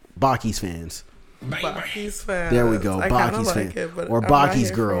 Baki's fans. Baki's fans. There we go, I kinda Baki's like fan. it, but Or I'm not Baki's here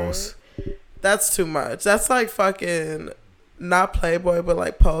for girls. it. That's too much. That's like fucking not Playboy, but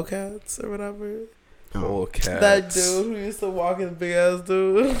like Polecats or whatever. Oh, cats. That dude who used to walk in big ass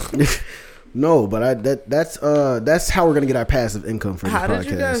dude. No, but that's how we're gonna get our passive income from How this podcast.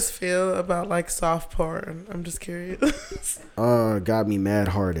 did you guys feel about like soft porn? I'm just curious. Got me mad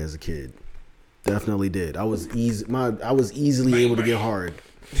hard as a kid. Definitely did. I was easily able to get hard.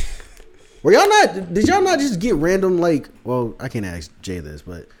 Were y'all not? Did y'all not just get random like? Well, I can't ask Jay this,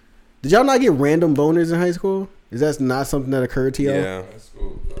 but did y'all not get random boners in high school? Is that not something that occurred to y'all? Yeah. High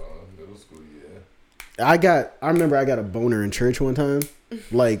school, middle school, yeah. I remember I got a boner in church one time.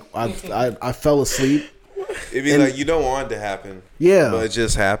 Like I fell asleep. It'd be And- like, you don't want it to happen. Yeah. But it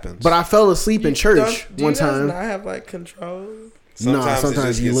just happens. But I fell asleep in church Do one you guys time. not have like control? Sometimes it Sometimes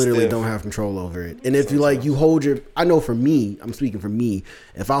just you gets literally stiff. don't have control over it. And if you like, you hold your, I know for me, I'm speaking for me,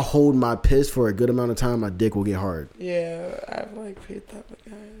 if I hold my piss for a good amount of time, my dick will get hard. Yeah, I've like picked up with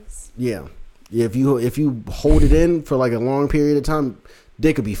guys. Yeah. If you hold it in for like a long period of time,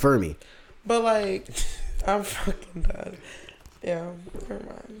 dick could be firmy. But like, I'm fucking done. Yeah, never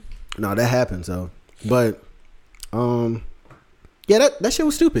mind. No, that happens though. But, yeah, that shit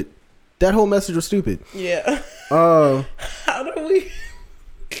was stupid. That whole message was stupid. Yeah. How do we?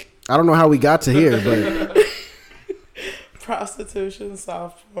 I don't know how we got to here, but Prostitution,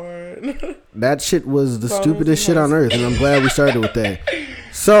 soft porn. that shit was the Boners stupidest and shit on hoes. earth, and I'm glad we started with that.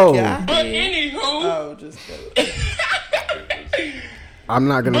 So, Yeah. Oh, just kidding. I'm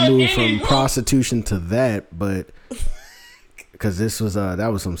not gonna move from prostitution to that, but because this was that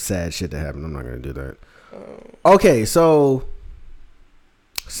was some sad shit that happened. I'm not gonna do that. Okay, so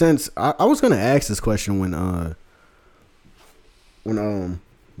since I was gonna ask this question when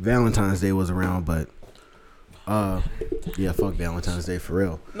Valentine's Day was around, but yeah, fuck Valentine's Day for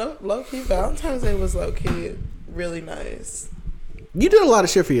real. No, low key. Valentine's Day was low key really nice. You did a lot of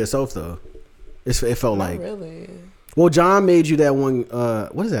shit for yourself though. It felt Not like. really. Well, John made you that one.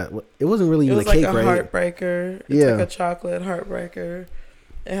 What is that? It wasn't really It even was a like cake, a right? heartbreaker. It's Yeah. like a chocolate heartbreaker.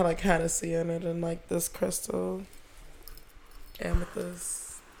 It had like Hennessy in it and like this crystal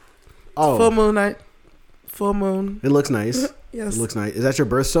amethyst. Oh, Full moon night. Full moon. it looks nice. Yes. It looks nice. Is that your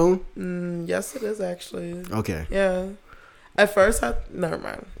birthstone? Yes, it is actually. Okay. Yeah. At first, never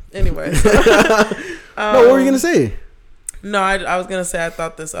mind. Anyway. No, what were you gonna say? No, I was gonna say I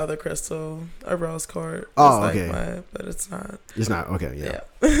thought this other crystal, a rose quartz, Oh, was like okay. mine, but it's not. It's not okay. Yeah.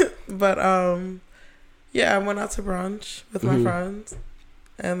 Yeah. But yeah, I went out to brunch with my friends,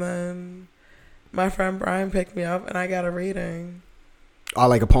 and then my friend Brian picked me up, and I got a reading. Oh,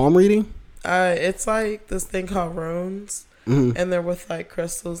 like a palm reading? It's like this thing called runes, Mm-hmm. and they're with like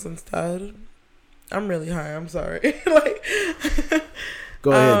crystals instead. I'm really high. I'm sorry. Like,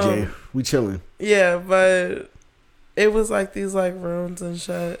 Go ahead, Jay. We chilling. yeah, but it was like these like runes and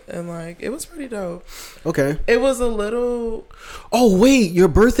shit, and like it was pretty dope. Okay. It was a little, Oh wait, your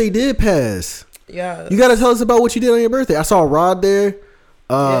birthday did pass. yeah. You gotta tell us about what you did on your birthday. I saw Rod there.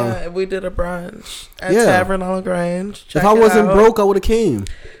 Yeah, we did a brunch at yeah. Tavern on Lagrange. Check If I it wasn't out. broke, I would have came.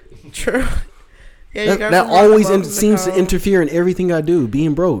 True. Yeah, you That, guys that are more than always welcome seems to come. interfere in everything I do.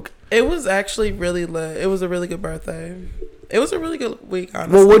 Being broke. It was actually really lit. It was a really good birthday. It was a really good week,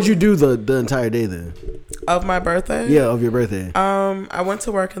 honestly. Well, what'd you do the entire day then? Of my birthday? Yeah, of your birthday. I went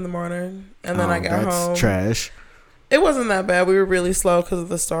to work in the morning, and then I got that's home. trash. It wasn't that bad. We were really slow because of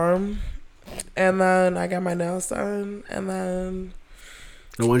the storm. And then I got my nails done, and then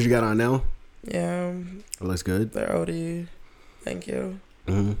The ones you got on now? yeah, It looks good. they're OD. Thank you.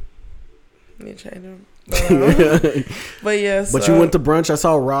 Mm-hmm. Need to change them. But yeah, But you went to brunch. I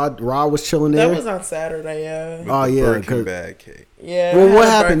saw Rod was chilling there. That was on Saturday, yeah. Oh yeah, Birkin bag cake. Yeah. Well, I what had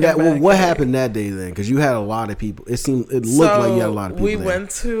a happened Birkin bag what cake. happened that day then? Because you had a lot of people. It looked like you had a lot of people. We there. went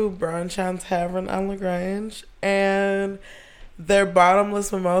to Brunch on Tavern on LaGrange, and their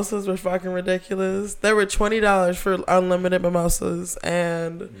bottomless mimosas were fucking ridiculous. They were $20 for unlimited mimosas,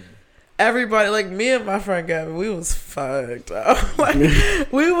 and everybody, like me and my friend Gabby, we was fucked up. Like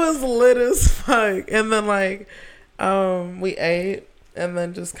we was lit as fuck, and then like we ate and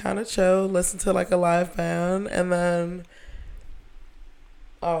then just kind of chilled, listened to like a live band, and then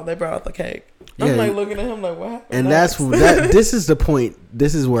they brought out the cake. I'm Yeah. like looking at him like, what happened? And next? this is the point.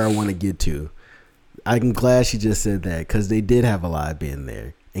 This is where I want to get to. I'm glad she just said that because they did have a live band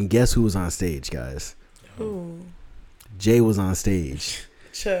there. And guess who was on stage, guys? Ooh, Jay was on stage.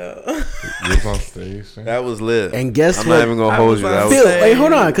 chill. You was on stage. Man. That was lit. And guess I'm what? not even gonna I hold was you. on That was Phil, stage. wait,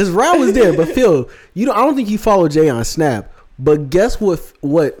 hold on, because Rod was there. But Phil, I don't think you follow Jay on Snap. But guess what?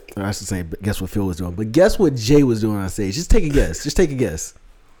 I should say, guess what Phil was doing. But guess what Jay was doing on stage? Just take a guess. Just take a guess.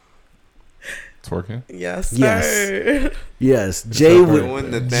 Twerking. Yes, sir. Yes. Yes,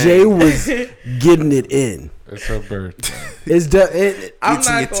 doing the thing. Jay was getting it in. It's her birthday. It's I'm It's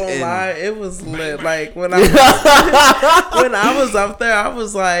not its gonna end. lie, it was lit. Like when I when I was up there, I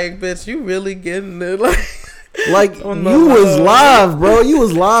was like, "Bitch, you really getting it?" Like, like Oh, you no. was live, bro. You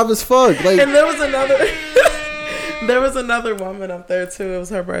was live as fuck. Like, and there was another woman up there too. It was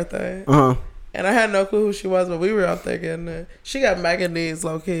her birthday, and I had no clue who she was, but we were up there getting it. She got Megan Needs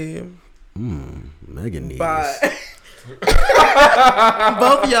low key, Megan needs. but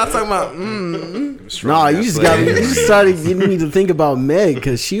both of y'all talking about. Nah, you just started getting me to think about Meg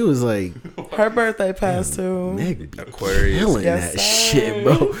because she was like, Her birthday passed too. Meg be Aquarius. killing Yes, that sir. shit,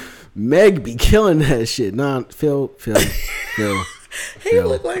 bro. Meg be killing that shit. Nah, Phil. He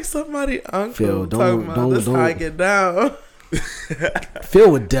looked like somebody uncle. Phil, talking about this how I get down.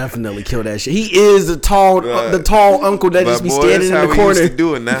 Phil would definitely kill that shit. He is the tall uncle that just be standing in the We corner. used to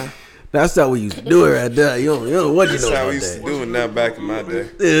do it now. That's how we used to do it right there. You don't know what you That's know how about we used to that. do it now back in my day.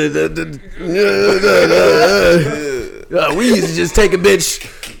 We used to just take a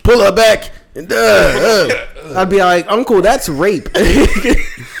bitch, pull her back, and I'd be like, Uncle, that's rape.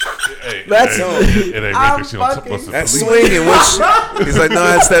 That's It ain't I'm making she don't fucking- supposed to That's police. swinging. He's like,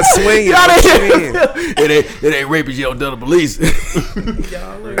 no, it's that swinging. What you mean? it ain't rape if you don't tell the police.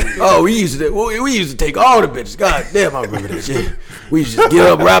 Y'all are Oh, we used to take all the bitches. God damn, I remember that shit. We used to just get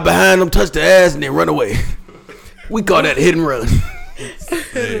up right behind them, touch the ass, and then run away. We call that hit and run.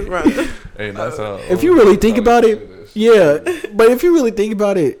 right. Hey, that's how. If you really think about it, yeah. But if you really think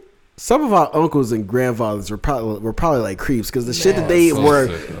about it, some of our uncles and grandfathers were probably like creeps because the shit that they so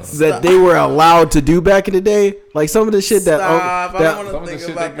were sick, they were allowed to do back in the day, like some of the shit Stop. that I that don't Some want of the to shit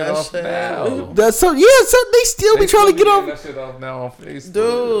think they about get that off shit. now. that's so they still be trying to get off. that shit off now on Facebook.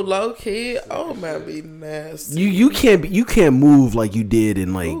 Dude, low key. Oh man, be nasty. You can't move like you did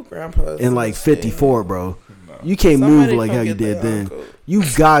in like Ooh, grandpa's in like nasty. 54, bro. You can't Somebody move like come how you get did their then. uncle. You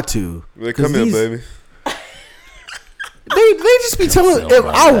got to. Like, 'Cause come here, these- baby. They just be telling. If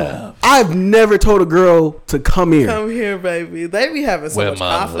I've never told a girl to come here. Come here, baby. They be having so Where much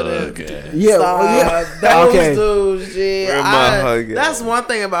my confidence. hug at? Yeah, Stop. yeah. Those Okay. dudes, yeah. Where my hug at? That's one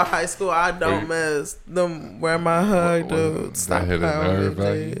thing about high school I don't miss. Them where my hug dudes. Stop That hit a playing nerve, with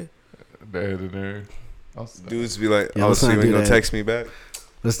me, like- G. That hit a nerve. Dudes be like, Yeah, oh, let's so not you ain't do gonna that. text me back?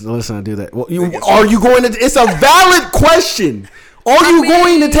 Let's not do that. Well, are you going to? It's a valid question. Are you mean-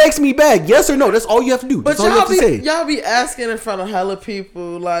 going to text me back? Yes or no? That's all you have to do. But That's all you have to say. y'all be asking in front of hella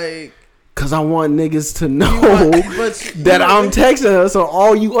people like Cause I want niggas to know but that I'm texting her, so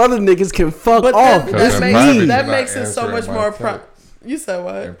all you other niggas can fuck But off. that, Because that in makes private, that you're makes not it so answering much my more. text. You said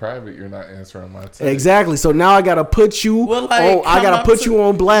what? In private, you're not answering my text. Exactly. So now I gotta put you. Well, like, I come gotta up put to- you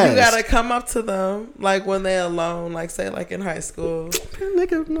on blast. You gotta come up to them like when they alone, like say like in high school.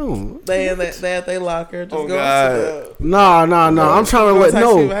 Nigga, no. They at their locker. Just Oh, go God. up to them. Nah. I'm trying to let Text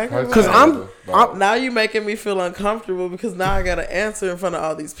me no. back? Cause I'm Now you making me feel uncomfortable because now I gotta answer in front of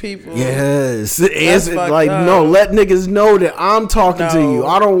all these people. Yes, answer, fucked like up. no. Let niggas know that I'm talking to No. you.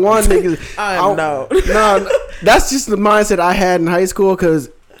 I don't want niggas. I know. No, that's just the mindset I had in high school because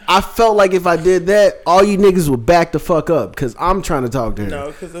I felt like if I did that, all you niggas would back the fuck up because I'm trying to talk to her. No,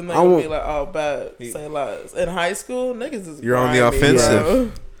 because then they I would won't- be like, "Oh, bad, say lies." In high school, niggas is You're on the grimy, offensive.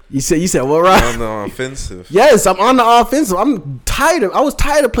 bro. You said what, right? On the offensive. Yes, I'm on the offensive. I was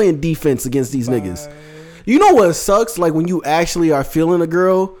tired of playing defense against these niggas. You know what sucks? Like when you actually are feeling a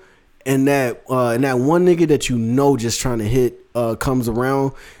girl, and that one nigga that you know just trying to hit comes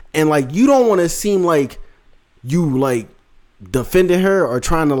around, and like you don't want to seem like you like defending her or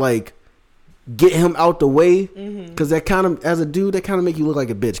trying to like get him out the way, because that kind of, as a dude, that kind of make you look like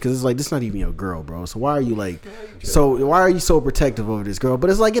a bitch, because it's like, this not even your girl, bro. So why are you like, why are you so protective over this girl? But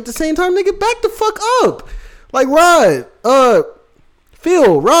it's like, at the same time, nigga, back the fuck up. Like, Rod,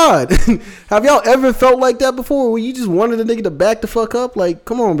 Phil, Rod, have y'all ever felt like that before, where you just wanted a nigga to back the fuck up? Like,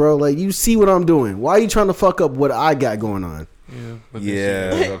 come on, bro. Like, you see what I'm doing. Why are you trying to fuck up what I got going on? Yeah.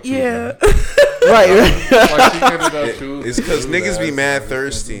 But Yeah. Right. Like, she ended up choosing. It's because Choosing niggas be ass, mad so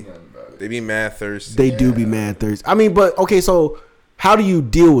thirsty. they can't do nothing about it. They be mad thirsty. They do be mad thirsty. I mean, but okay, so how do you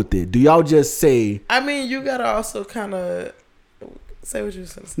deal with it? Do y'all just say I mean, you gotta also kind of say what you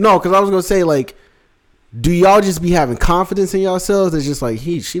said. no? Because I was gonna say, like, do y'all just be having confidence in yourselves? It's just like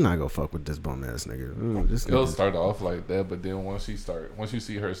she not gonna fuck with this bum ass nigga. This It'll nigga. start off like that, but then once you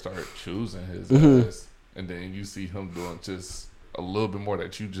see her start choosing his Mhm. ass, and then you see him doing just a little bit more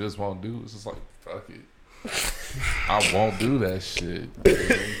that you just won't do, it's just like, fuck it. I won't do that shit.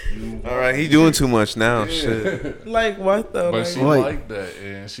 All right, he doing too much now. Yeah. Shit. Like what though? But Like, she Like- like that,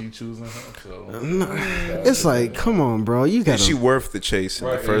 and she choosing him. So No, it's like, come on, bro. You Is gotta. she worth the chase in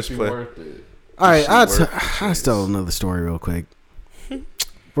right, the and first she place? worth it. All right, she I'll worth the chase? tell another story real quick.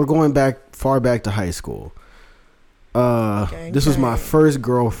 We're going far back to high school. Gang, This was my gang. first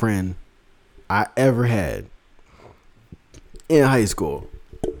girlfriend I ever had in high school.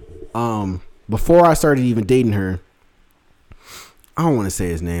 Before I started even dating her, I don't want to say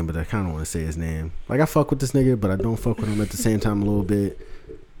his name, but I kind of want to say his name. Like, I fuck with this nigga, but I don't fuck with him at the same time a little bit.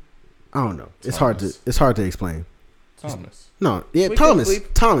 I don't know. It's hard to explain. Thomas. No, yeah, We Thomas. can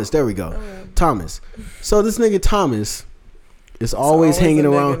bleep- Thomas, there we go. Okay. Thomas. So this nigga Thomas is It's always hanging a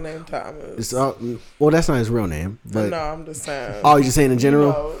nigga around. named Thomas. It's well, that's not his real name, but no, I'm just saying. oh, you just saying in general.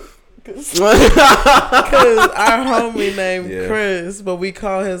 No, Cause our homie named Yeah. Chris, but we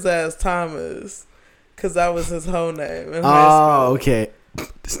call his ass Thomas, cause that was his whole name. In Oh, high okay.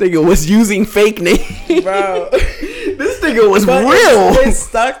 This nigga was using fake names. school, bro. This nigga was But real. it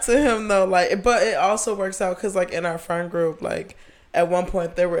stuck to him though. Like, but it also works out because like in our friend group, like at one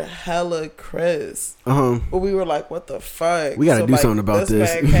point there were hella Chris, but we were like, what the fuck? We gotta do something about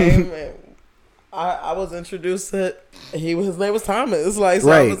this. Man came and I was introduced to his name was Thomas. Like, so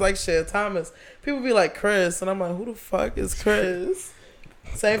Right. I was like, shit, Thomas. People be like Chris, and I'm like, who the fuck is Chris?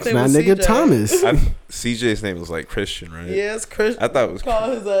 Same It's thing not with nigga CJ. Thomas. CJ's name was like Christian, right? Yeah, it's Christian. I thought it was.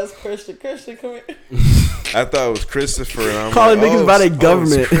 Call his ass Christian. Christian, come here. I thought it was Christopher. And I'm Calling like, niggas by their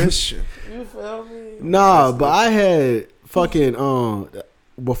government. it's Christian. You feel me? Nah, but I had fucking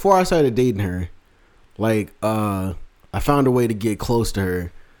before I started dating her, like I found a way to get close to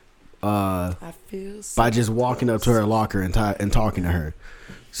her I feel so by just walking up to her locker and talking to her.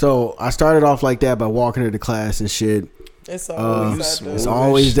 So I started off like that by walking her to class and shit. It's always that smooth. dude. It's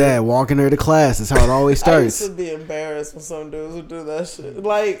always that, walking her to class. That's how it always I used starts. to be embarrassed when some dudes would do that shit.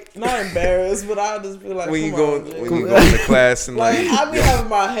 Like, not embarrassed, but I'll just be like, When you come go on, Jay. when you go into class and Like, like, I be having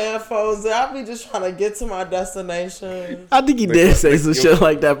my headphones in. I be just trying to get to my destination. I think he did say some shit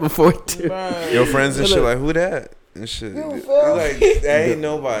like that before too. Right. your friends and shit like, who that and shit. You You're feel like, me? that ain't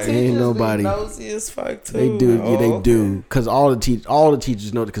nobody. Ain't Teachers be nobody. nosy as fuck too. They do, yeah, they Oh, do, because all the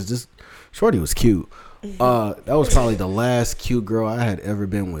teachers know, because this shorty was cute. That was probably the last cute girl I had ever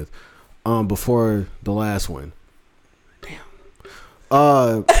been with, before the last one.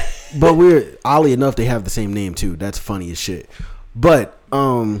 Damn. But we're oddly enough they have the same name too. That's funny as shit. But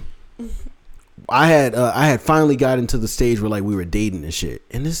I had finally got into the stage where like we were dating and shit,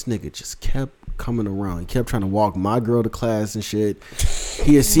 and this nigga just kept coming around. He kept trying to walk my girl to class and shit.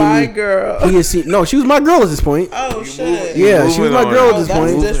 He had seen My me. girl. He had seen. No, she was my girl at this point. Oh You shit. moving- Yeah, she was my moving girl on. at this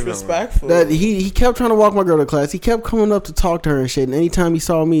That's point. disrespectful. That he kept trying to walk my girl to class. He kept coming up to talk to her and shit. And anytime he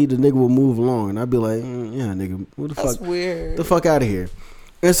saw me, the nigga would move along, and I'd be like, "Yeah, nigga, who the That's fuck, weird. the fuck out of here."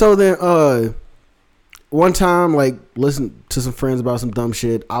 And so then, one time, like, listened to some friends about some dumb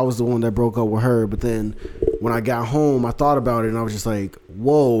shit. I was the one that broke up with her. But then, when I got home, I thought about it, and I was just like,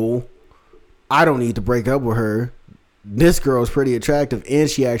 "Whoa, I don't need to break up with her. This girl is pretty attractive, and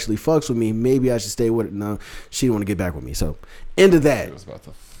she actually fucks with me. Maybe I should stay with her." No, she didn't want to get back with me. So, end of She that. was about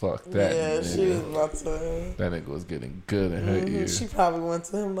to fuck that Yeah, nigga. she was about to. That nigga was getting good in her ear. She probably went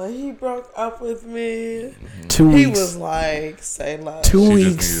to him like, he broke up with me. 2 He weeks. was like, say less. 2 She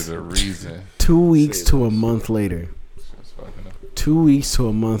weeks. just needed a reason. 2 weeks to a month later. She was fucking up. 2 weeks to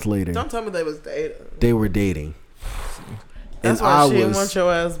a month later, Don't tell me they was dating. they were dating. That's And why I she didn't was- want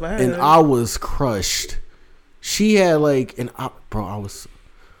your ass back. And I was crushed. She had like, I was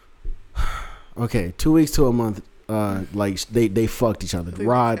okay. 2 weeks to a month. Like they fucked each other.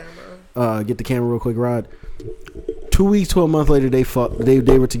 Rod, get the camera real quick, Rod. 2 weeks to a month later,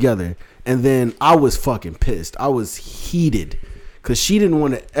 they were together, and then I was fucking pissed. I was heated because she didn't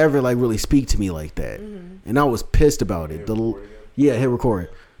want to ever like really speak to me like that, and I was pissed about it. Hit record.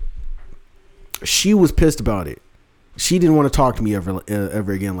 She was pissed about it. She didn't want to talk to me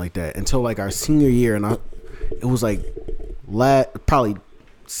ever again like that until like our senior year, and it was like probably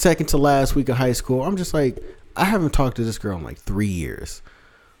second to last week of high school. I'm just like, I haven't talked to this girl in like 3 years.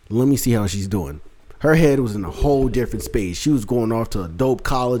 Let me see how she's doing. Her head was in a whole different space. She was going off to a dope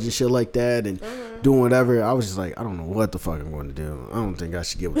college and shit like that and doing whatever. I was just like, I don't know what the fuck I'm going to do. I don't think I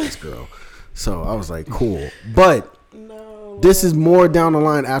should get with this girl. So I was like, cool. But this is more down the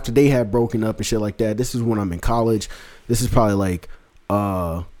line after they had broken up and shit like that. This is when I'm in college. This is probably like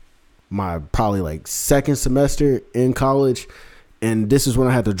my probably like second semester in college. And this is when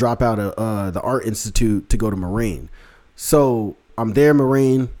I had to drop out of the art institute to go to Moraine. So I'm there,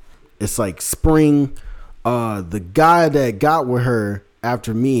 Moraine. It's like spring. The guy that got with her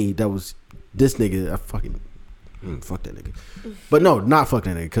after me, that was this nigga. I fucking fuck that nigga. But no, not fuck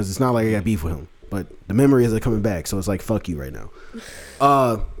that nigga, because it's not like I got beef with him. But the memories are coming back, so it's like fuck you right now.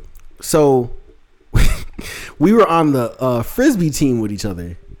 So we were on the frisbee team with each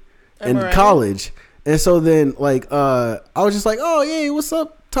other in college. And so then, like, I was just like, "Oh, yeah, what's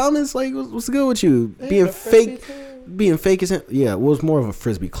up, Thomas? Like, what's good with you? Being fake as yeah." It was more of a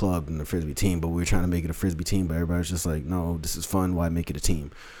frisbee club than a frisbee team, but we were trying to make it a frisbee team. But everybody was just like, "No, this is fun. Why make it a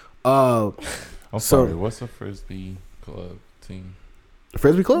team?" I'm sorry. What's a frisbee club team? A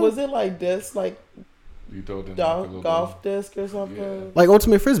frisbee club? Was it like this, like you golf disc or something? Yeah. Like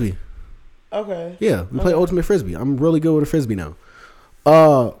ultimate frisbee. Okay. Yeah, we play ultimate frisbee. I'm really good with a frisbee now.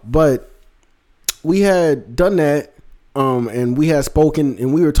 But we had done that, and we had spoken,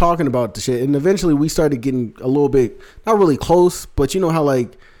 and we were talking about the shit, and eventually we started getting a little bit, not really close, but you know how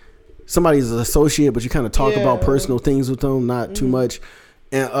like somebody's an associate, but you kind of talk about personal things with them, not too much,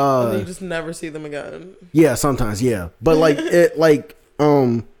 and then you just never see them again. Yeah, sometimes, yeah, but like it, like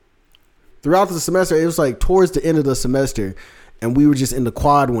throughout the semester, it was like towards the end of the semester, and we were just in the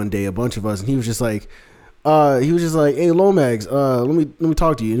quad one day, a bunch of us, and he was just like, "Hey, Lomax, let me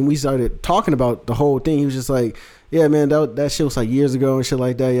talk to you." And we started talking about the whole thing. He was just like, "Yeah, man, that shit was like years ago and shit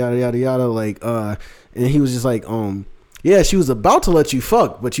like that, yada yada yada." Like, and he was just like, "Yeah, she was about to let you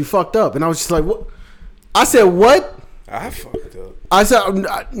fuck, but you fucked up." And I was just like, "What?" I said, "What?" I fucked up. I said,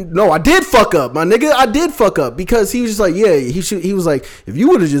 "No, I did fuck up, my nigga. I did fuck up," because he was just like, "Yeah, he was like, if you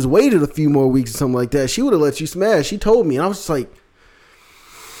would have just waited a few more weeks or something like that, she would have let you smash." He told me, and I was just like,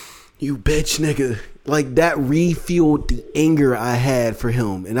 "You bitch, nigga." Like that refueled the anger I had for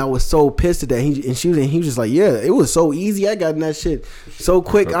him, and I was so pissed at that. He was just like, "Yeah, it was so easy. I got in that shit so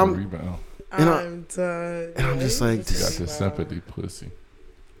quick." I'm done. And I'm just like, "You got the sympathy pussy."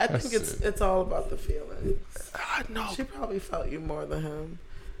 I think it's all about the feelings. I know. She probably felt you more than him.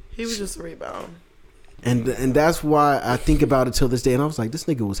 He was just a rebound. And that's why I think about it till this day. And I was like, this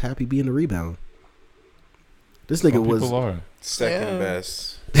nigga was happy being a rebound. This nigga was second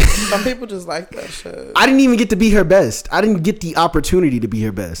best. Some people just like that shit. I didn't even get to be her best. I didn't get the opportunity to be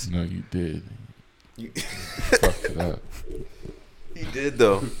her best. No, you did. You fucked it up. He did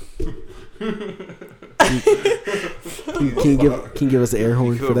though. Can you give us an air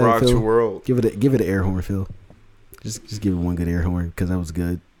horn for that, Phil? Your world. Give it an air horn, Phil. Just give it one good air horn, because that was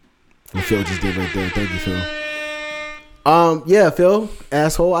good. And Phil just did right there. Thank you, Phil. Yeah, Phil,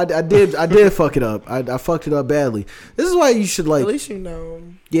 asshole. I did fuck it up. I fucked it up badly. This is why you should like. At least you know.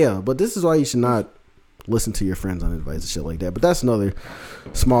 Yeah, but this is why you should not listen to your friends on advice and shit like that. But that's another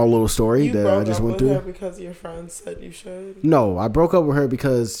small little story that I just went through. You broke up with her because your friends said you should? No, I broke up with her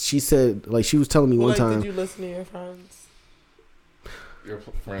because she said, like, she was telling me one time. Did you listen to your friends? Your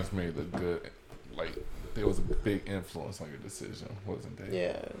friends made a good, like, there was a big influence on your decision, wasn't there?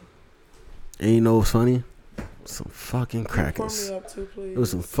 Yeah. And you know what's funny? Some fucking crackers. Pour me up too, please. It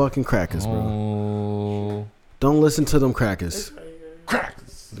was some fucking crackers, bro. Oh. Don't listen to them crackers.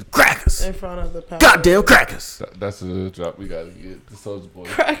 Crackers. In front of the power. Goddamn crackers. That's the drop we gotta get. The Soulja Boy.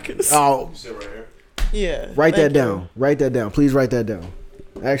 Crackers. Oh. You sit right here. Yeah. Write that down. Write that down. Please write that down.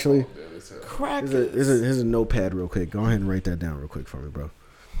 Actually, crackers. Here's a notepad real quick. Go ahead and write that down real quick for me, bro.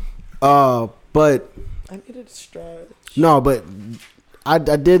 But I needed to stretch. No, but I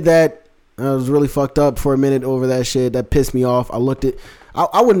did that. I was really fucked up for a minute over that shit. That pissed me off. I looked at.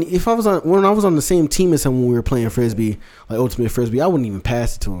 I wouldn't, if I was when I was on the same team as him when we were playing frisbee, like ultimate frisbee, I wouldn't even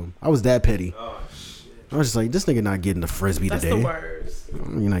pass it to him. I was that petty. Oh shit! I was just like, this nigga not getting the frisbee today. That's the worst.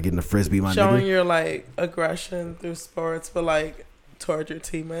 You're not getting the frisbee, my nigga. Showing your like aggression through sports, but like toward your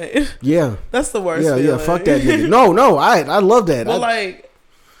teammate. Yeah, that's the worst. Yeah, feeling. yeah. Fuck that nigga. No, I love that.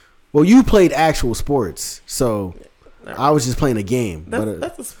 Well, you played actual sports, so I was just playing a game.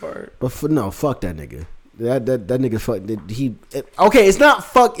 That's a sport. But fuck that nigga. That nigga fuck. Okay, it's not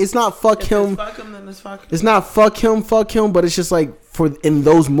fuck. It's not fuck If him. it's fuck him, then it's fuck him. It's not fuck him. But it's just like in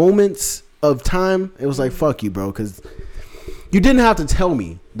those moments of time, it was like fuck you, bro, because you didn't have to tell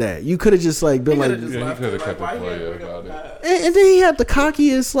me that. You could have just like been like, he could have kept it player about it. and then he had the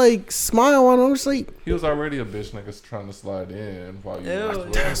cockiest like smile on him. Just like He was already a bitch nigga trying to slide in while you. Ew,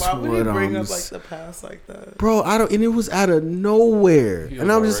 was yeah, why would you what, bring um, up like the past like that? bro, I don't, and it was out of nowhere, He and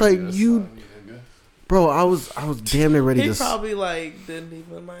was I'm just like, already a you, slimy nigga. bro, I was damn near ready He to. probably like didn't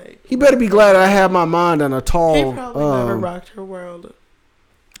even like. He better be glad I had my mind on a tall. He probably never rocked her world.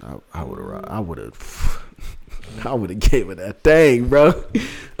 I would have gave her that thing, bro.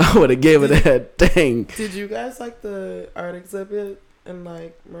 I would have gave her that thing. Did you guys like the art exhibit in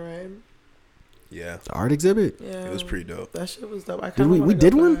like Moraine? Yeah, The art exhibit. Yeah, it was pretty dope. That shit was dope. I Did we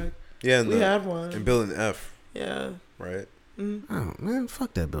did one? back. Yeah, We had one. in Building F, Yeah. right? Oh man,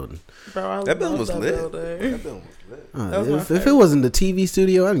 fuck that building. Bro, I That building love was that lit. building. That building was lit. That was my If it favorite. wasn't the TV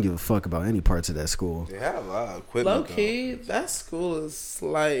studio, I didn't give a fuck about any parts of that school. They had a lot of Low equipment. key, that school is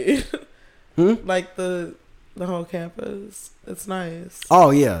like, Hmm? like the whole campus. It's nice. Oh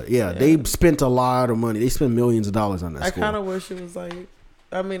yeah. Yeah. They spent a lot of money. They spent millions of dollars on that I school. kind of wish it was like,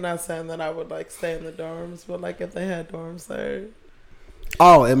 I mean, not saying that I would like stay in the dorms, but like if they had dorms there.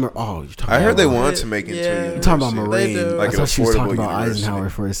 Oh, you talking? I heard they about, wanted to make it into Yeah. a you university. talking about They Moraine. do. Like I an thought she was talking affordable about university. Eisenhower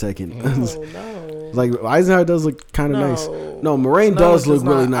for a second. Oh no. Like Eisenhower does look kind of nice. No, Moraine No, does it's look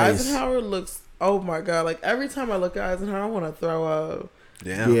really not. nice. Eisenhower looks. Oh my god! Like every time I look at Eisenhower, I want to throw up.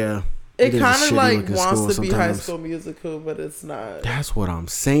 Yeah. Yeah. It is a kind of shitty like looking wants school to be High sometimes. School Musical, but it's not. That's what I'm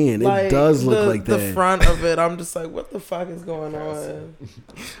saying. It Like, does look the, like that. The front of it, I'm just like, what the fuck is going on?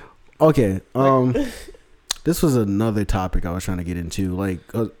 Okay. This was another topic I was trying to get into, like,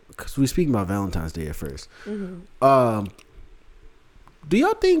 because we speaking about Valentine's Day at first. Mm-hmm. Do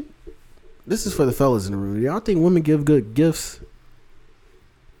y'all think this is for the fellas in the room? Do y'all think women give good gifts?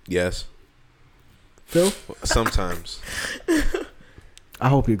 Yes. Phil, Sometimes. I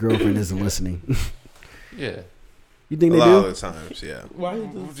hope your girlfriend isn't listening. Yeah. You think A they lot do? of the times, yeah. Why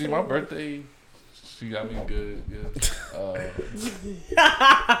you just Gee, my birthday, she got me good. Oh,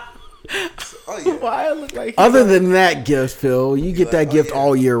 yeah. Why I look like? Other than that gift, Phil, you get that like, oh, gift yeah.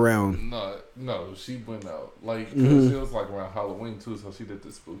 all year round. No, she went out. Like, 'cause Mhm. it was like around Halloween too, so she did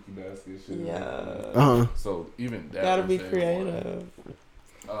the spooky basket shit. Yeah. Uh huh. So even that Gotta was be day creative.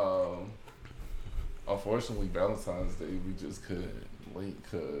 one. Unfortunately, Valentine's Day we just couldn't link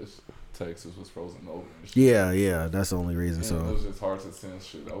because Texas was frozen over. And shit. Yeah, that's the only reason. And it So, was just hard to send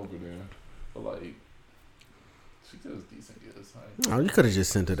shit over there. But like, she does decent gifts. Like, oh, you could have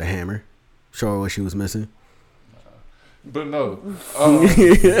just sent her the hammer, show her what she was missing. but no,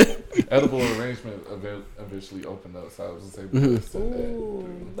 edible arrangement eventually opened up, so I was just able to Mhm. send that. Ooh,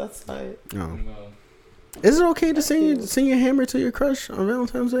 through. that's tight, No. You know, Is it okay to send your hammer to your crush on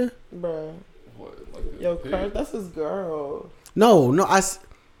Valentine's Day? bro. what, like a Yo, pig? crush, that's his girl. No.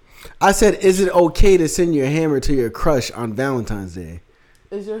 I said, is it okay to send your hammer to your crush on Valentine's Day?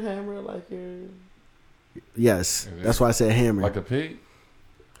 Is your hammer like your? Yes. It is. That's why I said hammer. Like a pig?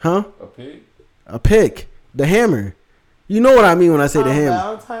 Huh? A pig? A pick. The hammer. You know what I mean when I say the on hammer.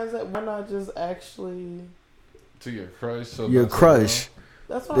 Valentine's Day, why not just actually? To your crush? So Your that's crush.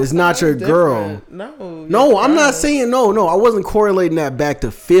 That's what It's I'm not saying, your girl. different. No. No, your I'm not crush. saying no. I wasn't correlating that back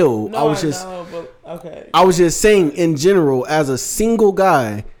to Phil. No, I was just know, but okay. I was just saying in general, as a single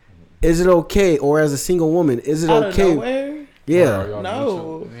guy, is it okay, or as a single woman, is it Out okay? of nowhere? Yeah. Are y'all No.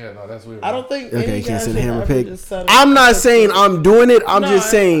 mutual? Yeah, no, that's weird. I don't think. Okay, any you can't guy send should hammer ever pick. just set I'm up not a saying picture. I'm doing it. I'm No, just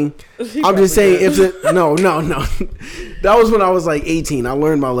saying. He I'm just probably saying if did. it no. That was when I was like 18. I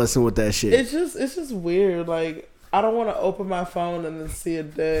learned my lesson with that shit. It's just weird. Like I don't want to open my phone and then see a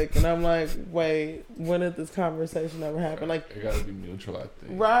dick, and I'm like, wait, when did this conversation ever happen? Like, It gotta be mutual, I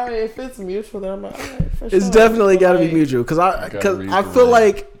think. right? If it's mutual, then I'm like, all right, for It's sure. definitely But, got to be like, mutual because I read I the feel room.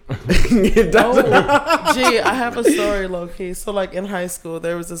 like it doesn't. Oh, gee, I have a story, low key. So like in high school,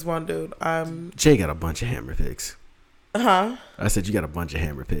 there was this one dude. Jay got a bunch of hammer picks. Huh? I said you got a bunch of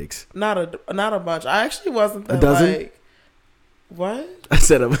hammer picks. Not a bunch. I actually wasn't that A dozen? like. What? I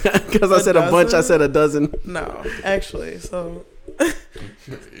said because I A said a bunch. I dozen? said a dozen. No, actually. So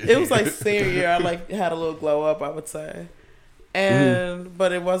it was like senior year. I like had a little glow up, I would say, and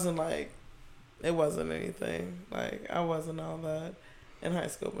but it wasn't anything. Like I wasn't all that in high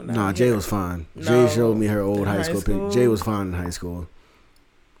school. But now Nah, I'm Jay here. was fine. No. Jay showed me her old In high high school school? pic. Jay was fine in high school.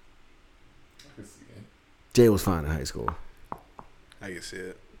 I can see it. Jay was fine in high school. I can see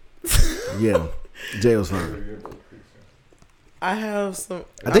it. Yeah, Jay was fine. I have some.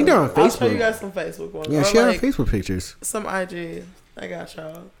 I think they're on I'll show Facebook. you guys some Facebook ones. Yeah, Or she had her like Facebook pictures. some IG. I got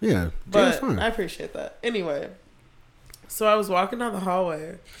y'all. Yeah, But fine. I appreciate that. Anyway, so I was walking down the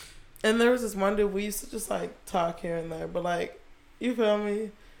hallway, and there was this one dude. We used to just like talk here and there, but like, you feel me?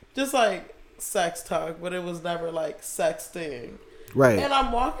 Just like sex talk, but it was never like sexting. Right. And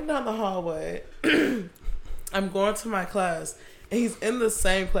I'm walking down the hallway. I'm going to my class, and he's in the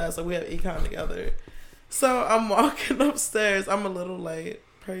same class. Like we have econ together. So I'm walking upstairs. I'm a little late,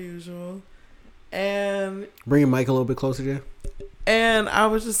 per usual. And Bring your mic a little bit closer, Jay. And I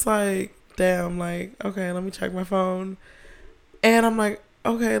was just like, damn, like, okay, let me check my phone. And I'm like,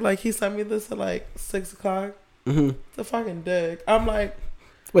 okay, like, he sent me this at like 6 o'clock. Mm-hmm. It's a fucking dick. I'm like,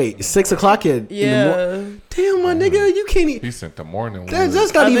 wait, 6 o'clock in the morning? Damn, my nigga, you can't even. He sent the morning one. That's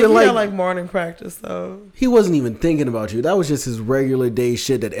not I think even he like. had like morning practice, though. He wasn't even thinking about you. That was just his regular day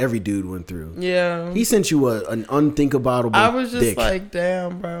shit that every dude went through. Yeah. He sent you an unthinkable I was just dick. like,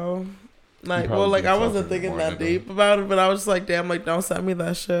 damn, bro. Like, probably well, like, I did wasn't something thinking more that than deep about it, but I was just like, damn, like, don't send me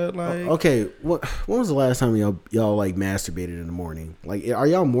that shit. Like, Okay, when was the last time y'all like masturbated in the morning? Like, are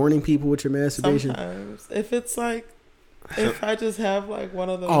y'all morning people with your masturbation? sometimes. If it's like, if I just have like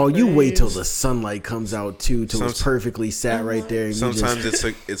one of those. Oh, you wait till days- the sunlight comes out too, till it's perfectly sat right there. And Sometimes you just,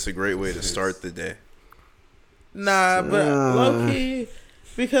 it's a great way to start the day. Nah, but low key,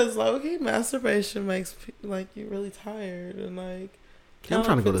 because low key masturbation makes like you really tired and like. I'm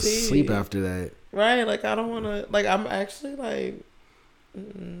trying to go to fatigued. sleep after that. Right, like I don't want to. Like I'm actually like.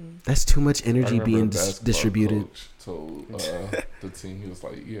 That's too much I energy remember being a basketball distributed. coach told the team, he was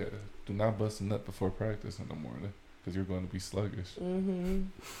like, "Yeah, do not bust a nut before practice in the morning because you're going to be sluggish." Mm-hmm.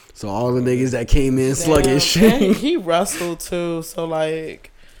 So all the niggas that came in sluggish. And he wrestled too, so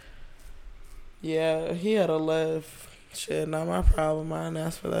like. Yeah, he had a lift. Shit, not my problem. I didn't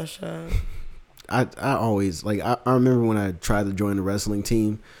ask for that shit. I always like I remember when I tried to join the wrestling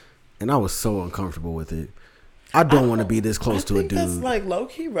team, and I was so uncomfortable with it. I don't want to be this close to a dude. That's like low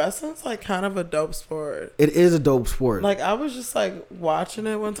key wrestling's like kind of a dope sport. It is a dope sport. Like I was just like watching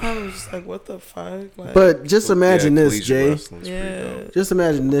it one time and was just like, what the fuck? Like, But just imagine Yeah, this, collegiate Jay. wrestling's pretty yeah. dope. Just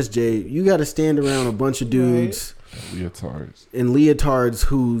imagine this, Jay. You got to stand around a bunch of dudes Leotards. in leotards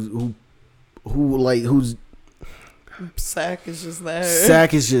whose Sack is just there.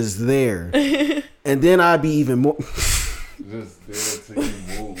 sack is just there, and then I'd be even more. Just there till you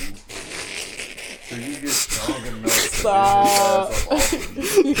move. Till you get strong enough Stop.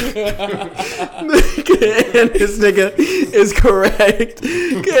 to get your ass up off of you. And this nigga is correct.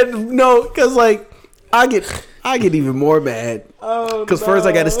 No, because like I get even more mad. Oh, Because first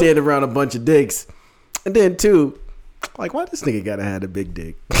I got to stand around a bunch of dicks, and then two, like why this nigga gotta have a big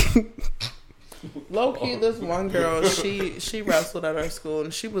dick? Low key, this one girl, she wrestled at our school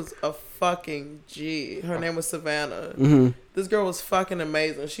and she was a fucking G. Her name was Savannah. Mm-hmm. This girl was fucking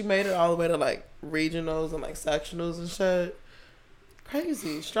amazing. She made it all the way to like regionals and like sectionals and shit.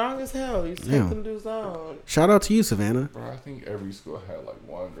 Crazy, strong as hell. You take Yeah. them dudes on. Shout out to you, Savannah. Bro, I think every school had like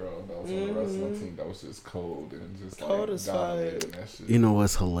one girl that was on the wrestling team that was just cold and just Cold like as dominating that shit. You know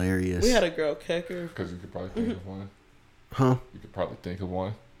what's hilarious? We had a girl kicker. Because you could probably think of one. Huh? You could probably think of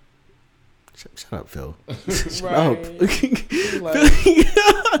one. Shut up, Phil. Shut Right. up.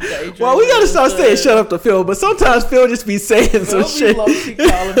 Like, Well, we gotta stop saying shut up to Phil, but sometimes Phil just be saying some Phil shit. be low-key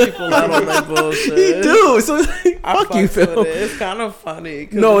calling people out on that bullshit. He do. So it's like, I fuck you, fucks with Phil. it. It's kind of funny.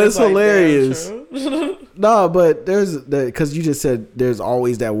 'cause No, it's like, damn hilarious. true. No, but there's that because you just said there's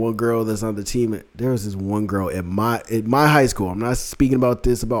always that one girl that's on the team. There was this one girl at my high school. I'm not speaking about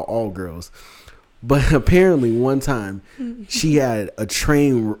this about all girls, but apparently one time she had a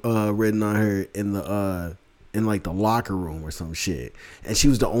train ridden on her in the in like the locker room or some shit, and she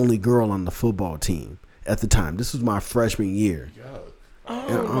was the only girl on the football team at the time. This was my freshman year. Yeah.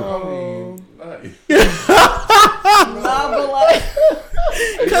 Oh, no. Nice. Nah, but like,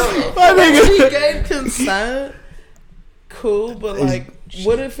 My nigga. she gave consent. Cool, but like,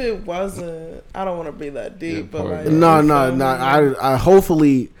 what if it wasn't? I don't want to be that deep, but like, No. you feel me? I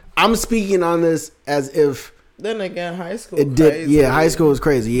hopefully I'm speaking on this as if Then again, high school. it did. crazy. Yeah, high school was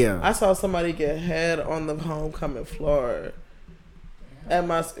crazy. Yeah. I saw somebody get head on the homecoming floor. And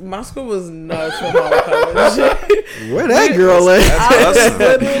my school was nuts for homecoming. Where that girl at? I was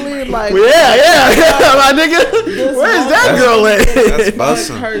literally like, Yeah, my nigga. This Where's that one- girl at? That's like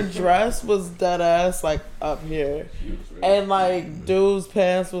busting. her dress was dead ass like up here, and like dude's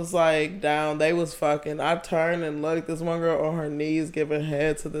pants was like down. They was fucking. I turned and looked. This one girl on her knees giving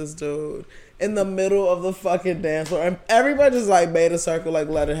head to this dude in the middle of the fucking dance floor, and everybody just like made a circle, like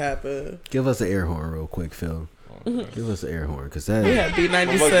let it happen. Give us an air horn real quick, Phil. Give us an air horn, cause that. We had Motherfuckers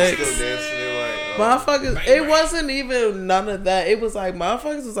B96. still dancing. They're like, Motherfuckers, it wasn't even none of that. It was like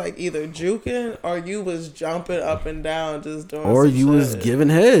motherfuckers was like either juking or you was jumping up and down just doing Or some you shit. was giving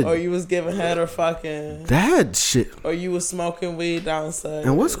head. Or you was giving head or fucking. That shit. Or you was smoking weed downstairs.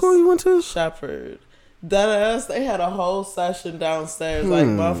 And what school you went to? Shepherd. That ass, they had a whole session downstairs. Like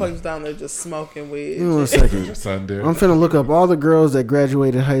motherfuckers down there just smoking weed. Give me 1 second. Sunday. I'm finna look up all the girls that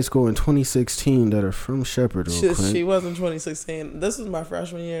graduated high school in 2016 that are from Shepherd real quick. She was in 2016. This was my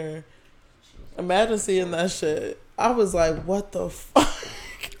freshman year. Imagine seeing that shit. I was like, what the fuck?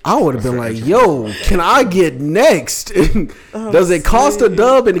 I would have been like, yo, can I get next? Does it cost a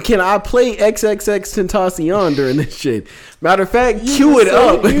dub? And can I play XXX Tentacion during this shit? Matter of fact, cue it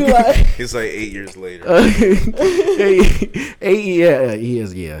up. He's like 8 years later. He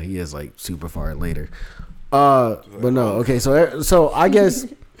is like super far later. But no, okay, so I guess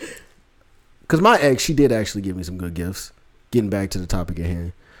because my ex, she did actually give me some good gifts. Getting back to the topic at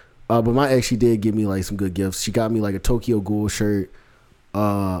hand, but my ex, she did give me like some good gifts. She got me like a Tokyo Ghoul shirt.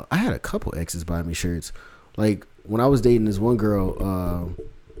 I had a couple exes buy me shirts. Like when I was dating this one girl,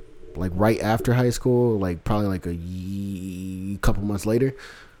 like right after high school, like probably like a couple months later,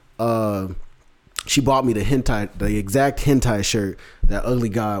 she bought me the exact hentai shirt that Ugly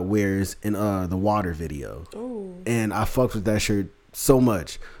God wears in the Water video. Ooh. And I fucked with that shirt so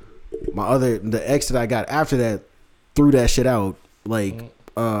much. The ex that I got after that threw that shit out like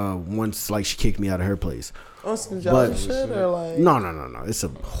once like she kicked me out of her place. Oh, some jealous shit or like no. It's a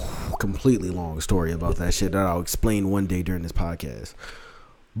completely long story about that shit that I'll explain one day during this podcast.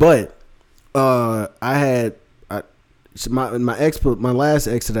 But my last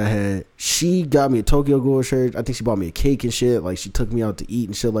ex that I had, she got me a Tokyo Ghoul shirt. I think she bought me a cake and shit. Like she took me out to eat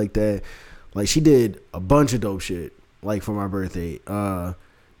and shit like that. Like she did a bunch of dope shit like for my birthday.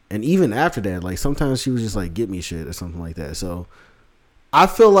 And even after that, like sometimes she was just like get me shit or something like that. So I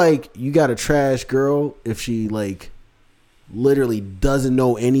feel like you got a trash girl if she like literally doesn't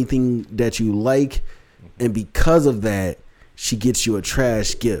know anything that you like, and because of that, she gets you a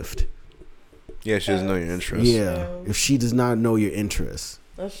trash gift. Yeah, she doesn't know your interests. Yeah, if she does not know your interests.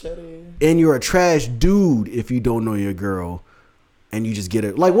 That's shitty. And you're a trash dude if you don't know your girl, and you just get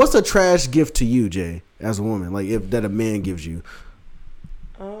it. Like, what's a trash gift to you, Jay, as a woman? Like, if that a man gives you.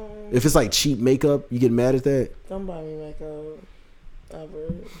 If it's like cheap makeup, you get mad at that? Don't buy me makeup.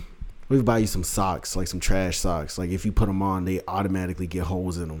 Ever. We buy you some socks, like some trash socks. Like if you put them on, they automatically get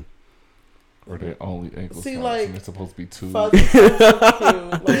holes in them. Or they only ankle socks, like, and they're supposed to be two. Like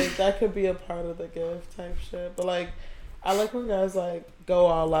that could be a part of the gift type shit. But like, I like when guys like go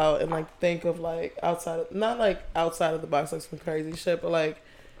all out and like think of like not like outside of the box, like some crazy shit. But like,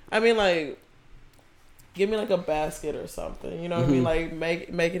 I mean like, give me like a basket or something, you know what I mean? Like make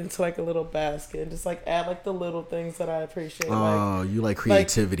it into like a little basket and just like add like the little things that I appreciate. Oh, you like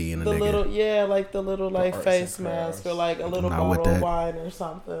creativity in a the nigga. Little, yeah, like the little like face mask or like a little bottle of wine or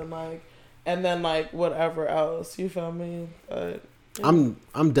something like, and then like whatever else. You feel me? But yeah.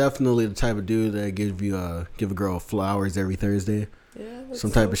 I'm definitely the type of dude that give a girl flowers every Thursday. Yeah,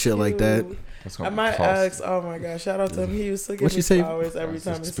 some type of shit like that. I might ask. Oh my gosh! Shout out to him. He used to give me flowers every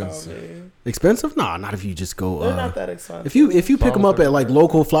time he saw me. Expensive? Nah, not if you just go. They're not that expensive. If you pick them up at like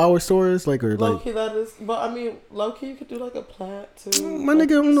local flower stores, like or low like. Key that is, but I mean, low key you could do like a plant too. My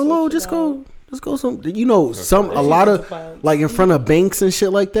nigga on the low, just go some. You know, a lot of like in front of banks and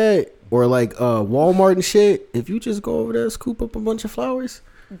shit like that, or like Walmart and shit. If you just go over there, scoop up a bunch of flowers.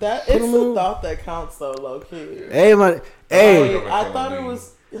 That it's the thought that counts though, low key. Hey, I thought it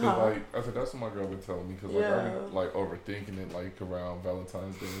was. Like I said, that's what my girl been telling me because like I be like overthinking it like around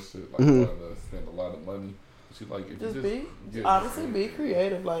Valentine's Day and shit, like wanting to spend a lot of money. She like if just honestly be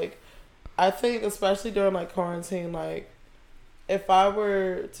creative. Like I think especially during like quarantine, like if I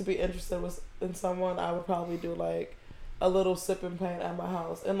were to be interested in someone, I would probably do like a little sip and paint at my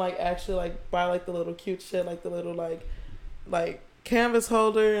house and like actually like buy like the little cute shit, like the little like canvas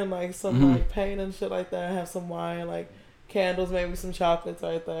holder and like some like paint and shit like that. Have some wine, like candles, maybe some chocolates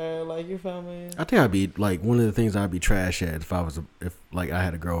right there. Like, you feel me? I think I'd be like one of the things I'd be trash at if I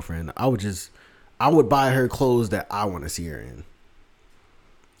had a girlfriend. I would buy her clothes that I want to see her in.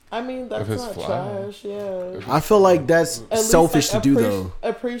 I mean, that's not trash. Yeah. I feel like that's selfish to do though.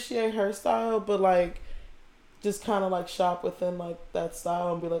 Appreciate her style, but like just kind of like shop within like that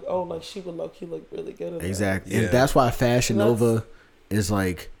style and be like, oh, like she would low key look really good in that. Exactly. And that's why Fashion Nova is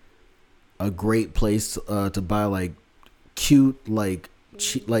like a great place to buy like cute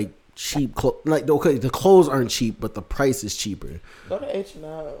cheap clothes. Like, okay, the clothes aren't cheap, but the price is cheaper. Go to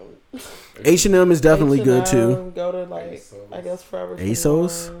H&M. H&M is definitely good too. Go to like ASOS. I guess Forever 21.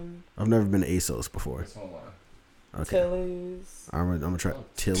 ASOS. I've never been to ASOS before. It's online. Okay. Tilly's. I'm gonna try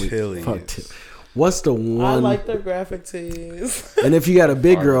Tilly. Tilly's. Fuck What's the I one? like their graphic tees. And if you got a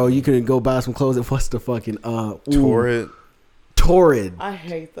big girl, you can go buy some clothes. And what's the fucking Torrid. Torrid. I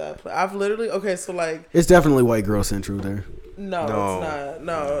hate that place. I've literally so like It's definitely white girl central there. no, No. it's not.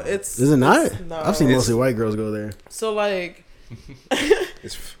 No, it's Is it not? no. I've seen mostly white girls go there. So like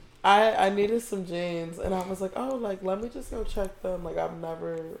It's I needed some jeans and I was like, oh, like let me just go check them. Like I've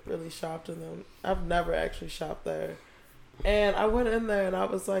never really shopped in them. I've never actually shopped there. And I went in there and I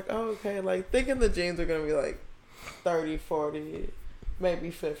was like, oh, okay, like thinking the jeans are gonna be like 30, 40,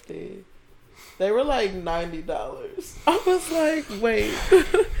 maybe 50. They were like $90. I was like, wait,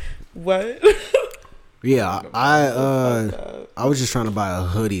 what? Yeah, I was just trying to buy a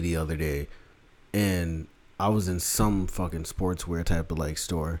hoodie the other day, and I was in some fucking sportswear type of like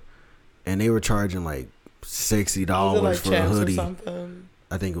store, and they were charging like $60 Was it like for a Champs or hoodie. something?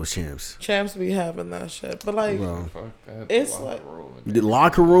 I think it was Champs. Champs be having that shit, but like, Bro. Fuck that. It's Locker like- room. The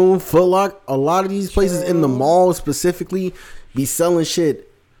Locker Room, Foot Locker, a lot of these places in the True. mall specifically be selling shit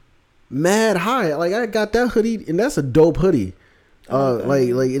mad high. Like I got that hoodie, and that's a dope hoodie.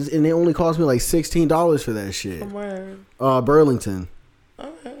 Okay. Like it's, and it only cost me like $16 for that shit. from where? Burlington.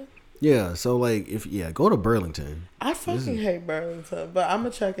 Okay. Yeah, so like go to Burlington. I fucking hate Burlington, but I'm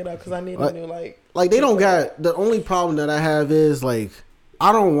gonna check it out because I need Like- a new Like they don't got the only problem that I have is like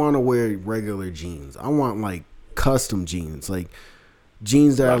I don't want to wear regular jeans. I want like custom jeans, like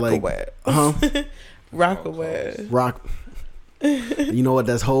jeans that are like Rockaway. rock. You know what?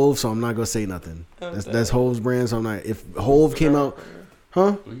 That's Hove, so I'm not gonna say nothing. That's Hove's brand, so I'm not. If Hove came out,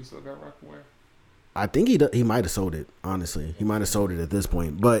 huh? Do you still got Rockaway? I think he might have sold it. Honestly, he might have sold it at this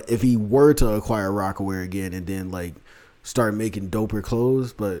point. But if he were to acquire Rockaway again and then like start making doper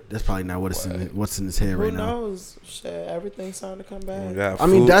clothes, but that's probably not what's in his head Who right now. knows? Shit, everything's starting to come back. got I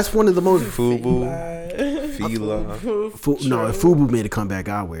mean, that's one of the most. Fubu, Like, Fila. No, if Fubu made a comeback,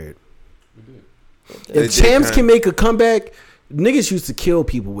 I'd wear it. We did. They If did Champs kinda- can make a comeback, niggas used to kill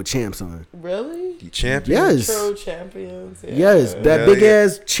people with Champs on. Really? The champion. Yes. True champions. Yeah. Yes, that Hell big yeah.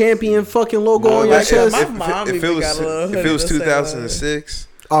 ass champion fucking logo No, on your like, chest. my mom if even it was got a little if it hoodie was that say, 2006,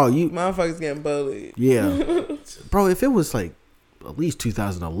 Oh, you, Motherfuckers getting bullied. yeah, bro. If it was like at least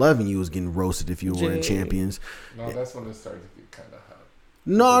 2011, you was getting roasted if you were wearing Jay. champions. No, that's when it started to get kind of hot.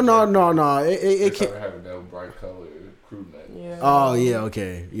 No. They It can't. started having that bright color crew neck. Yeah. Oh yeah,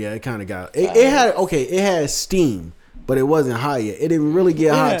 okay, yeah. It kind of got. It had okay. It had steam, but it wasn't hot yet. It didn't really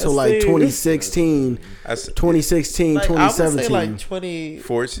get hot Yeah, till like steam. 2016, that's 2016, Like, I would say 2017. like 20,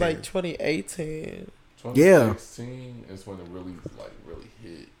 14. like 2018. 2016 is when it really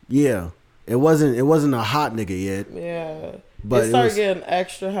hit. Yeah, it wasn't a hot nigga yet, Yeah. but it it started was, getting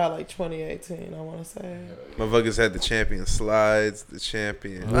extra hot like 2018, I want to say. motherfuckers had the champion slides, the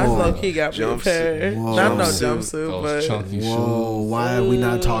champion. Whoa. That's low key got me a Jumpsuit. pair. Whoa. Not no Jumpsuit. jumpsuit, Those but chunky whoa. shoes. Why have we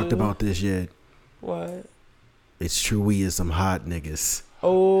not talked about this yet? what? It's true, we is some hot niggas.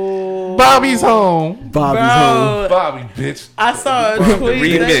 Oh, Bobby's home. Bobby's home. Bro, Bobby, bitch. I saw a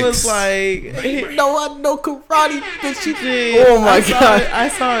tweet that remix. was like, No, I know karate, bitch. Gee, Oh my God. I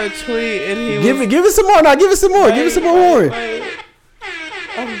saw a tweet and he was Give it some more. Now give it some more. Give it some more. wait.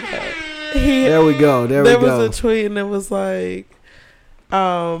 Okay. He, There we go. There we there go. was a tweet and it was like,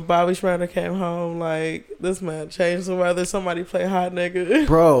 Bobby Schmurder came home like this man changed the weather. Somebody play hot nigga.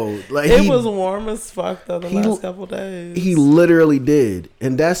 Bro, like It was warm as fuck though the he- last couple days. he literally did,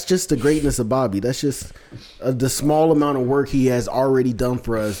 and that's just the greatness of Bobby. That's just the small amount of work he has already done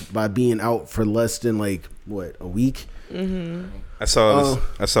for us by being out for less than like what, a week. I saw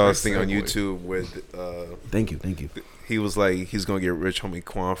this thing on segue. YouTube where Thank you. he was like he's gonna get Rich Homie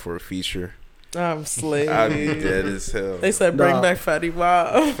Quan for a feature. I'm slave. I'd be dead as hell. They said bring Nah. back Fatty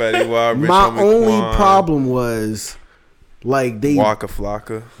Wap. Fatty Wap, Rich My Homie only Quan, problem was like Waka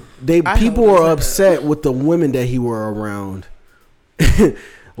Flocka. I people hope were it's upset with the women that he were around.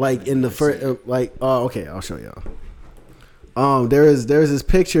 Like in the first, okay, I'll show y'all. There's this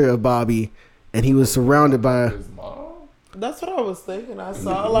picture of Bobby, and he was surrounded by. His mom? That's what I was thinking. I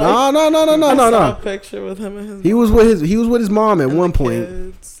saw like No. I saw a picture with him and his. He was with his mom at and one the point.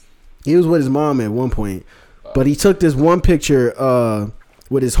 kids. He was with his mom at one point, but he took this one picture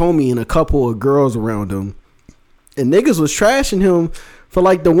with his homie and a couple of girls around him, and niggas was trashing him for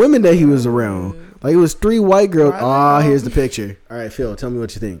like the women that he was around. Like it was 3 white girls. Wow. Here's the picture. All right, Phil, tell me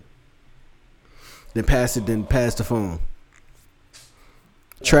what you think. Then pass the phone.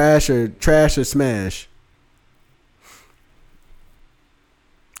 Trash or smash.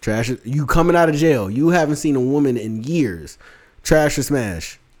 Trash. You coming out of jail. You haven't seen a woman in years. Trash or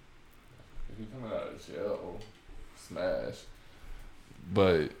smash. If you coming out of jail, smash.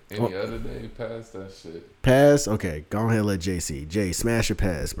 But any other day, pass that shit. Pass? Okay, go ahead and let Jay see. Jay, smash or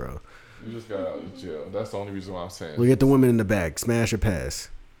pass, bro. You just got out of jail. That's the only reason why I'm saying. Look at the women in the back. Smash or pass?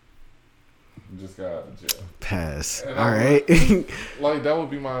 You just got out of jail. Pass. And All right. Like, that would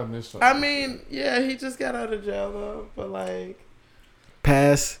be my initial. I mean, yeah, he just got out of jail though, but like,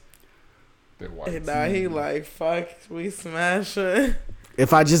 Pass. nah, he like, fuck, we smashing.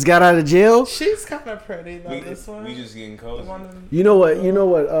 If I just got out of jail, She's kind of pretty though. This one, We just getting the cozy. one in- you know what?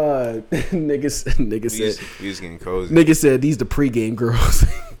 Nigga We said. just getting cozy. Nigga said these the pregame girls.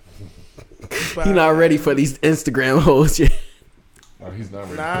 He not ready for these Instagram hoes yet. No, he's not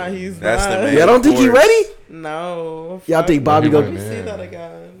ready. Nah, he's That's not. the man. Y'all don't think he Of course. ready? No. Y'all fuck think no. Bobby When he go? Let me went see in- that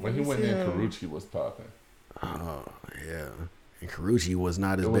again. When he Let me went see in, him. Karuchi was popping. Oh yeah, and Karuchi was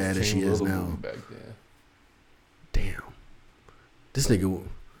not as It was bad as King she is Little now. Movie back then. Damn, this nigga.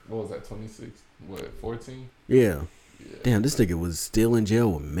 What was that? 26? What? 14? Yeah, Yeah. damn, this nigga was still in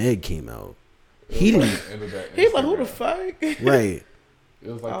jail when Meg came out. It He was didn't. like the end of that He like, who the Instagram. fuck? Right.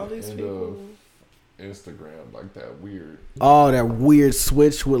 It was like All the these end people. of Instagram, like that weird. Oh, that weird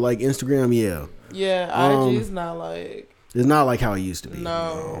switch with like Instagram. Yeah, Yeah, IG's not like it's not like how it used to be.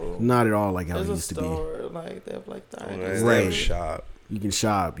 no. Not at all like how There's it a used to be. store like they have like the IG Right. Right. Shop. You can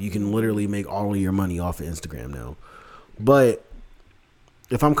shop. You can literally make all of your money off of Instagram now. But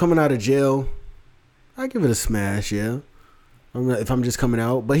if I'm coming out of jail, I give it a smash. Yeah, if I'm just coming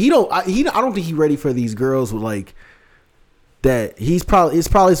out, but he don't. I don't think he's ready for these girls with like that. It's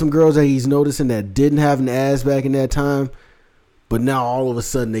probably some girls that he's noticing that didn't have an ass back in that time, but now all of a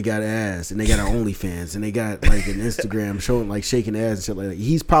sudden they got ass and they got an OnlyFans and they got like an Instagram showing like shaking ass and shit like that.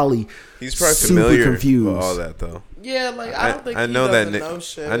 He's probably super familiar confused. with all that though. Yeah, like I don't think I he know that doesn't know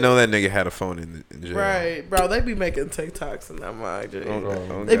shit. I know that nigga had a phone in jail. Right, bro. They be making TikToks in that mug.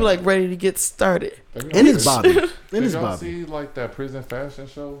 Oh, They be like ready to get started. And it's Bobby. And Did it's y'all Bobby. see like that prison fashion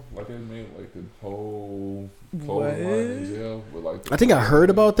show? Like they made like the whole What? line in jail with like. The I think I heard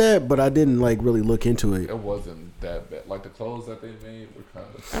about that, but I didn't like really look into it. It wasn't that bad. Like the clothes that they made were kind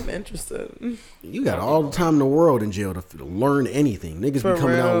of. I'm interested. You got all the time in the world in jail to learn anything. Niggas For be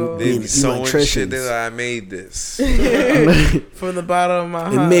coming real. out They being be sewing shit. electricians. They're like, I made this. From the bottom of my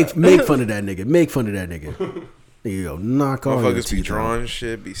heart. And make fun of that nigga. Make fun of that nigga. Nigga go knock all your Motherfuckers be teeth out. drawing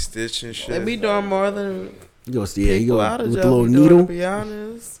shit, be stitching They shit. be doing more than You go, yeah, you people go out of with the jail little be doing, needle. to be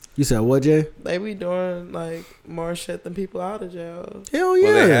honest. You said what, Jay? They be doing like more shit than people out of jail. Hell yeah.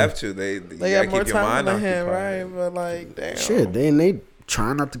 Well, they have to. They They gotta got more keep your time mind on their hand, right? occupied. But like, damn. Shit, they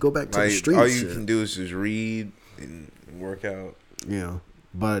try not to go back to the Like streets. all you shit. can do is just read and work out. Yeah,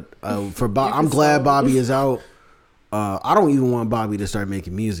 but for You Bob, can I'm glad sell. Bobby is out. I don't even want Bobby to start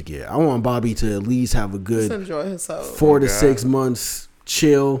making music yet. I want Bobby to at least have a Just good enjoy himself. 4 to God. 6 months,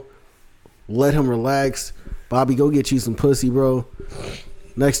 chill, let him relax. Bobby, go get you some pussy, bro.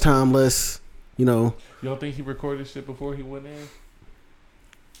 Next time, let's, You don't think he recorded shit before he went in?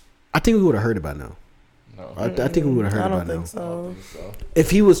 I think we would have heard it by now. No. I think we would have heard I it by don't now. think I don't so. think so.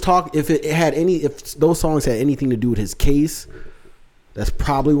 If he was if those songs had anything to do with his case, that's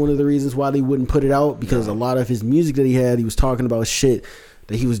probably one of the reasons why they wouldn't put it out, because a lot of his music that he was talking about shit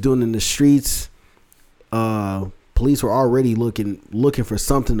that he was doing in the streets. Police were already looking for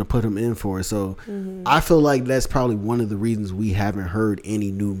something to put him in for. So I feel like that's probably one of the reasons we haven't heard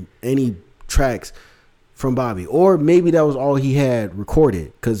any tracks from Bobby, or maybe that was all he had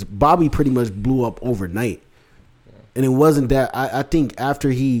recorded, because Bobby pretty much blew up overnight. And it wasn't that. I think after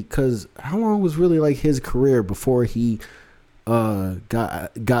because how long was really like his career before he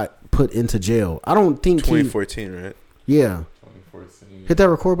got put into jail? I don't think 2014, right? Yeah. 2014. Hit that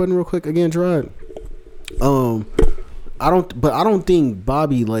record button real quick again, Gerard. I don't think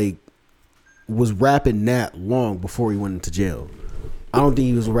Bobby like was rapping that long before he went into jail. I don't think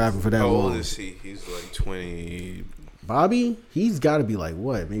he was rapping for that How long. old is he? He's like 20. Bobby, he's got to be like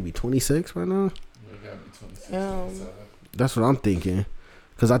what, maybe 26 right now. It gotta be 26, Yeah. 27. That's what I'm thinking.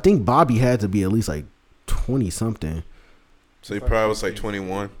 Because I think Bobby had to be at least like 20 something. So he probably was like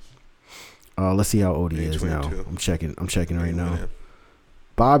 21. Let's see how old he Maybe is now. 22. I'm checking right now. Yeah.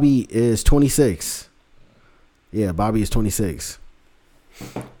 Bobby is 26. Yeah, Bobby is 26.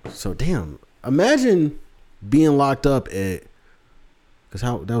 So damn, imagine being locked up at, because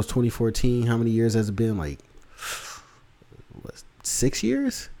that was 2014. How many years has it been? Like, what, 6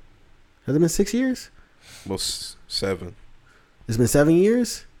 years? Has it been 6 years? Well, 7. It's been 7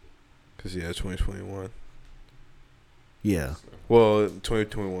 years. Because, 2021. Yeah, Well,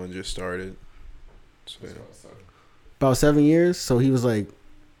 2021 just started. So, yeah. about 7 years. So he was like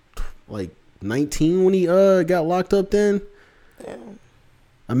 19 when he got locked up. Then Damn.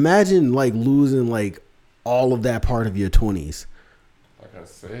 imagine like losing like all of that part of your 20s. Like I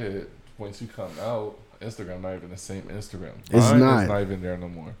said, once you come out, Instagram not even the same Instagram. It's Vine not. is not even there no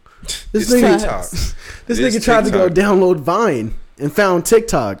more. This It's nigga, TikTok. this It is nigga tried to go TikTok. download Vine and found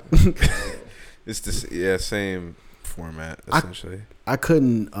TikTok. It's same format essentially. I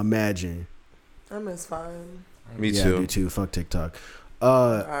couldn't imagine. I miss Vine. Me Yeah, I too. do too. Fuck TikTok.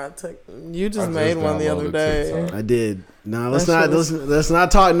 You just I made just one the other downloaded day. TikTok. I did. No, That let's shit not. was- Let's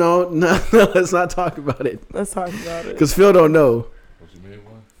not talk. No, let's not talk about it. Let's talk about it. Cause Phil don't know. What, you made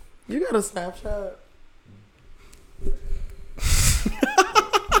one? You got a Snapchat.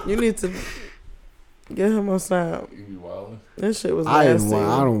 You need to get him on Snap. You be wildin'? That shit was I nasty.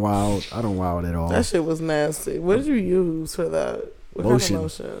 don't wild at all. That shit was nasty. What did you use for that? What Lotion. kind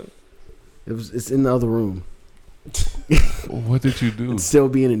of lotion? It's in the other room. What did you do? It's still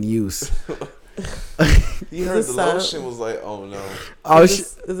being in use. You Is heard this the sad? lotion was like, oh no. Oh,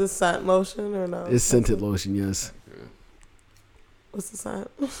 Is this scent lotion or no? it's scented lotion. Yes, What's the scent?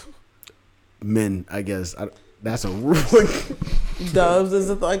 men. I guess that's a Doves. Is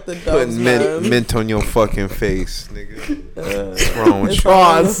it like the Doves? Putting man? mint on your fucking face, nigga. What's Uh, wrong with it's you?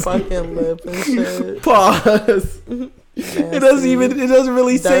 on your Pause. fucking lip and shit. pause. It doesn't even. It doesn't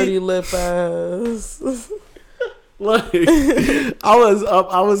really say. Dirty lip ass. Like, I was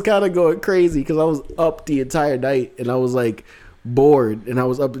up. I was kind of going crazy because I was up the entire night and I was like bored and I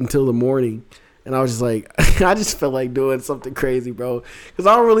was up until the morning and I was just like, I just felt like doing something crazy, bro. Because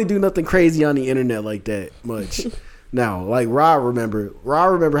I don't really do nothing crazy on the internet like that much. Now, like Rod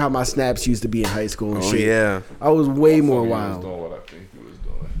remember how my snaps used to be in high school and Oh shit. yeah. I was way I more thought you was wild. doing what I think you was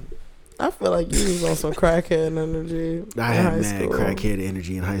doing. I feel like you was on some crackhead energy. I in had high mad school. I think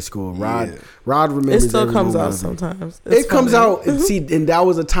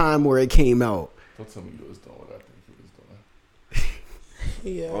you was doing.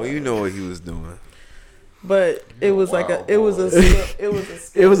 Yeah. Oh, you know what he was doing. But it was like Wow, it was a boy. it was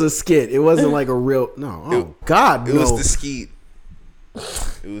a It was a skit. It wasn't like a real. No. Oh God, It no. was the skeet.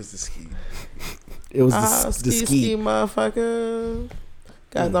 It was the skeet. It was the ski ski. motherfucker.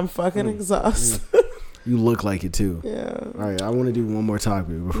 Guys, I'm fucking exhausted. You look like it too. Yeah. All right, I want to do one more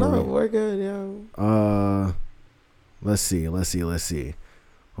topic before No, we. we're good, yo. Let's see.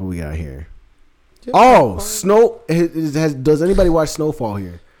 What we got here? Just Oh, have fun. snow. Does anybody watch Snowfall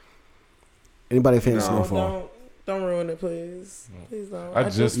here? Anybody a fan of No. Snowfall? Don't ruin it, please. No. Please don't. I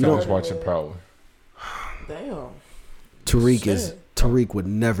just you don't- finished watching Power. Damn. Tariq Shit. would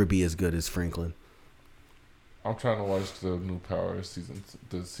never be as good as Franklin. I'm trying to watch the new Power season,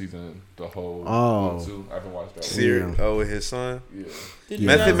 the whole Oh. 1, 2. I haven't watched that one. Siri, Yeah. oh, with his son. Yeah. Did Yeah.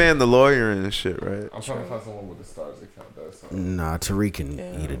 Method guys- Man, the lawyer and shit, right? I'm trying to find someone with the stars account. That's Nah, Tariq can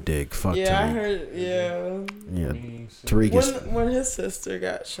Yeah. eat a dick. Fuck Yeah, I Tariq. heard. Yeah. Yeah, mean shit. Tariq is. When his sister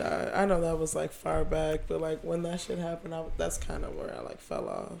got shot, I know that was like far back, but like when that shit happened, that's kind of where I like fell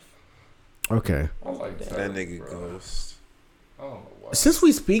off. Okay. I like That That Tariq, nigga bro. Ghost. I don't know why. Since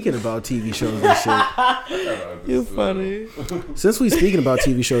we speaking about TV shows and shit, You funny. since we speaking about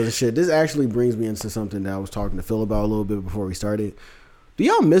TV shows and shit, this actually brings me into something that I was talking to Phil about a little bit before we started. Do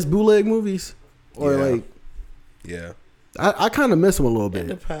y'all miss bootleg movies? Or Yeah. like, Yeah. I kind of miss them a little It bit.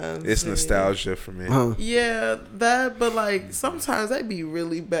 depends. It's yeah. nostalgia for me. Huh? Yeah, that, but like sometimes they be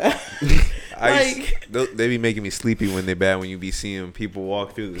really bad. They be making me sleepy when they bad when you be seeing people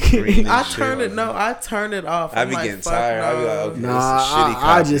walk through the screen. and I shit. turn it off. I I'm be like, getting fuck tired. I be no. like, okay. Nah, It's a shitty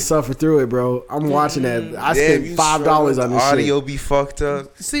I copy. just suffer through it, bro. I'm watching that. I Damn, spent you $5 on the this audio shit. be fucked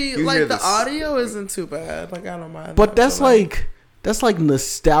up. See, You hear like the this- audio isn't too bad. Like I don't mind. But that, that's like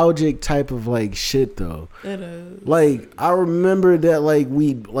nostalgic type of like shit though. it is. Like I remember that like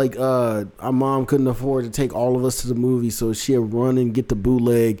our mom couldn't afford to take all of us to the movie, so she'd run and get the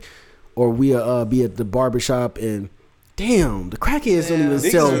bootleg, or we be at the barbershop and damn, the crackheads don't even Yeah.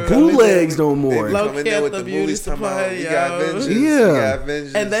 sell Niggas bootlegs no They be more. Low coming key there at with the the beauty movies talking about, supply, we got yo. vengeance. Yeah. We got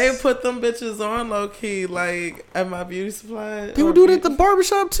vengeance. And they put them bitches on low key, like at my beauty supply. People or do it at the beauty-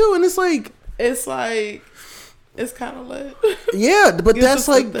 barbershop too, and it's like, It's like, it's kind of lit. yeah, but You that's just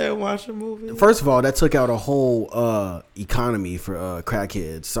sit like, there and watch a movie. first of all, that took out a whole economy for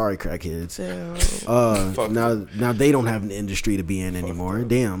crackheads. Sorry, crackheads. Damn. Fuck Now they don't have an industry to be in anymore.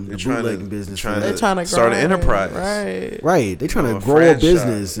 Damn, They're the trying to- bootlegging business. trying They're to trying to start an grind, enterprise. right? Right, they trying Oh, to grow a franchise.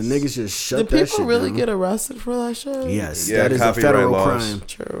 business, and niggas just shut Did that people shit really down. get arrested for that shit? Yes, Yeah, that is a copyright federal laws. crime.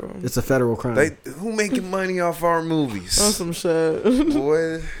 True. It's a federal crime. Who making money off our movies? On some shit.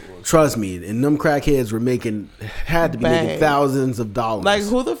 Boy, Trust me, and them crackheads had to be Bang. making thousands of dollars. Like,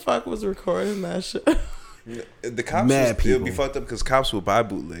 who the fuck was recording that shit? the cops Mad it would be people. fucked up because cops will buy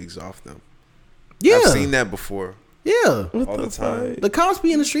bootlegs off them. yeah, I've seen that before yeah. What all the time. The cops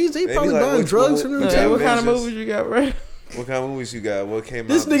be in the streets. They They be probably like, buying which drugs one- from them Yeah, Hey, too. what kind of vengeance. movies you got, right? What kind of movies you got? What came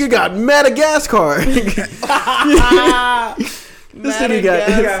This out? nigga got Madagascar. This nigga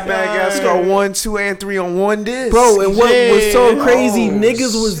got Madagascar 1, 2, and 3 on one disc. Bro, and what was so crazy, Oh,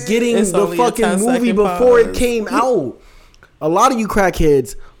 niggas was getting It's the only a fucking 10-second movie before it pause. came out. A lot of you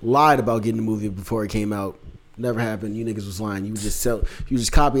crackheads lied about getting the movie before it came out. Never happened. You niggas was lying. You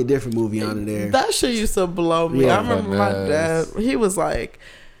just copy a different movie onto there. That shit used to blow me. Yeah. I remember my dad. He was like,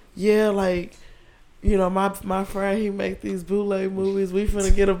 "Yeah, like, you know, my friend, he make these bootleg movies. We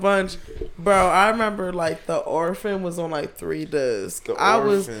finna get a bunch, bro." I remember like The Orphan was on like 3 discs. I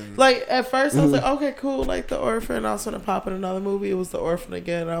was like, at first I was like, okay, cool, like The Orphan. I was gonna pop in another movie. It was The Orphan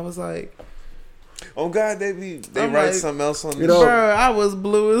again. I was like, oh God, they I'm write like, something else on you this. know, bro, I was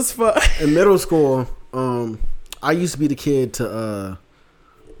blue as fuck. In middle school, I used to be the kid to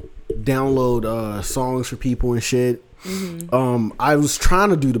download songs for people and shit. I was trying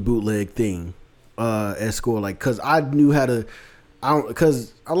to do the bootleg thing at school, like, cause I knew how to.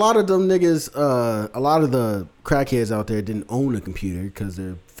 Cause a lot of them niggas, a lot of the crackheads out there didn't own a computer because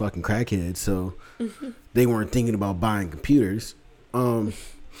they're fucking crackheads, so they weren't thinking about buying computers.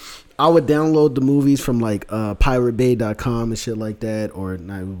 I would download the movies from like piratebay.com and shit like that, or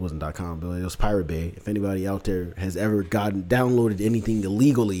no, it wasn't .com, but it was Pirate Bay. If anybody out there has ever downloaded anything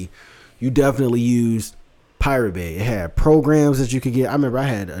illegally, you definitely used Pirate Bay. It had programs that you could get. I remember I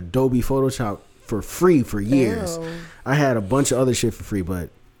had Adobe Photoshop for free for years. Ew. I had a bunch of other shit for free, but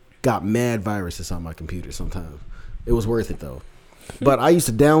got mad viruses on my computer sometimes. It was worth it though. But I used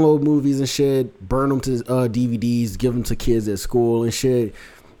to download movies and shit, burn them to DVDs, give them to kids at school and shit.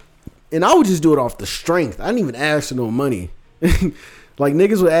 And I would just do it off the strength. I didn't even ask for no money. Like,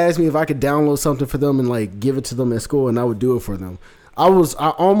 niggas would ask me if I could download something for them and like give it to them at school, and I would do it for them. I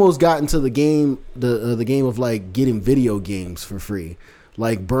almost got into the game, the game of like getting video games for free,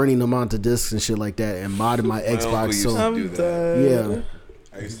 like burning them onto discs and shit like that, and modding my Xbox. used So to do I'm that. dead.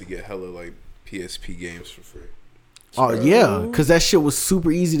 yeah. I used to get hella like PSP games for free. Oh yeah, because that shit was super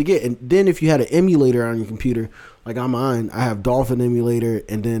easy to get. And then if you had an emulator on your computer, like on mine, I have Dolphin emulator,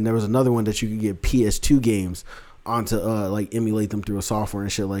 and then there was another one that you could get PS2 games onto, like emulate them through a software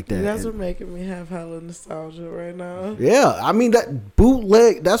and shit like that. You guys And- are making me have hella nostalgia right now. yeah, I mean that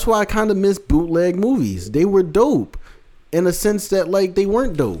bootleg. That's why I kind of miss bootleg movies. They were dope, in a sense that like they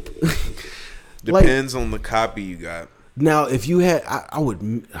weren't dope. Like, Depends on the copy you got. now, if you had,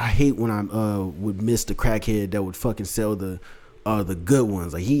 I hate when I would miss the crackhead that would fucking sell the good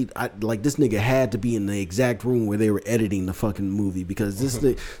ones. Like this nigga had to be in the exact room where they were editing the fucking movie, because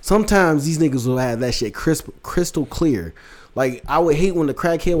sometimes these niggas will have that shit crystal clear. Like, I would hate when the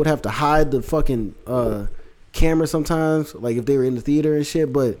crackhead would have to hide the fucking camera sometimes, like if they were in the theater and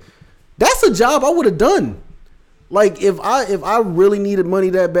shit. But that's a job I would have done. Like, if I really needed money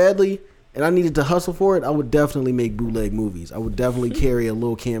that badly and I needed to hustle for it, I would definitely make bootleg movies. I would definitely carry a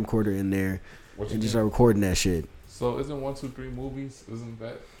little camcorder in there and just start recording that shit. So isn't 1, 2, 3 movies? Isn't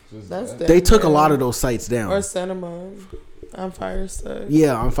that just That's that? They took a lot of those sites down. Or Cinema on Fire Stick.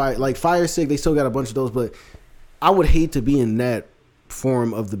 Yeah, on Fire Stick, they still got a bunch of those, but I would hate to be in that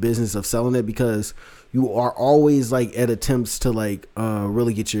form of the business of selling it, because you are always like at attempts to like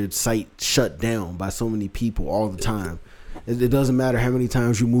really get your site shut down by so many people all the time. It doesn't matter how many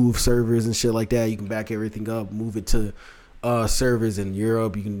times you move servers and shit like that. You can back everything up, move it to servers in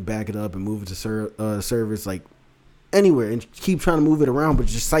Europe. You can back it up and move it to servers like anywhere, and keep trying to move it around, but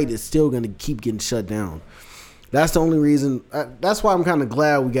your site is still going to keep getting shut down. That's the only reason. That's why I'm kind of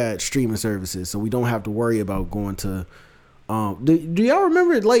glad we got streaming services, so we don't have to worry about going to. Do y'all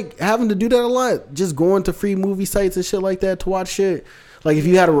remember like having to do that a lot? Just going to free movie sites and shit like that to watch shit. Like, if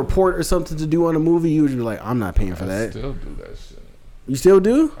you had a report or something to do on a movie, you would be like, I'm not paying for I that. still do that shit. You still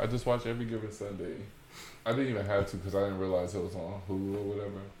do? I just watch every given Sunday. I didn't even have to because I didn't realize it was on Hulu or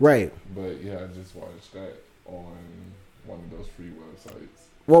whatever. Right. But yeah, I just watched that on one of those free websites.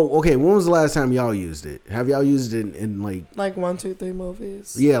 Well, okay. When was the last time y'all used it? Have y'all used it in Like 1, 2, 3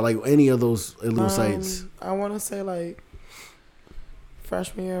 movies. yeah, like any of those little sites? I want to say like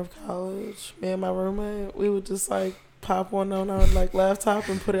freshman year of college. Me and my roommate, we would just like pop one on our like laptop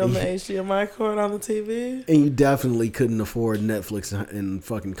and put it on the HDMI cord on the TV. And you definitely couldn't afford Netflix in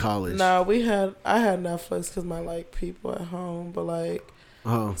fucking college. Nah, I had Netflix because my like people at home, but like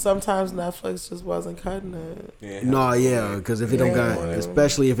sometimes Netflix just wasn't cutting it. Yeah, No, yeah, because if it don't got, Yeah.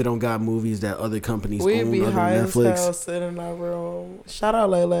 especially if it don't got movies that other companies We'd own be other high than as hell Netflix. sitting in our room. Shout out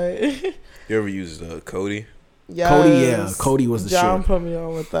Lele. You ever used Cody? Yes. Cody, yeah, Cody was the John shit. put me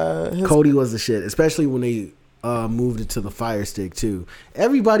on with that. Cody was the shit, especially when they moved it to the Fire Stick too.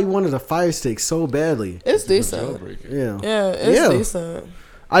 Everybody wanted a Fire Stick so badly. It's decent. Jailbreak it. Yeah, Yeah, it's Yeah. decent.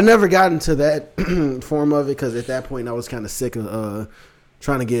 I never got into that form of it because at that point I was kind of sick of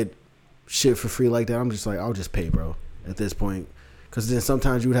trying to get shit for free like that. I'm just like, I'll just pay, bro, at this point. Because then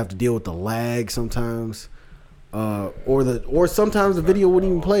sometimes you would have to deal with the lag sometimes. Or sometimes the video wouldn't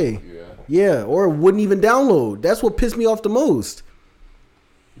even play. Yeah, or it wouldn't even download. That's what pissed me off the most.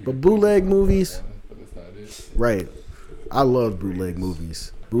 But bootleg movies, right? I love bootleg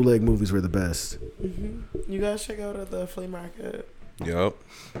movies. Bootleg movies were the best. You guys should go to the flea market. Yup.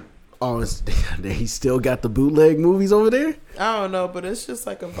 Oh, they still got the bootleg movies over there? I don't know, but it's just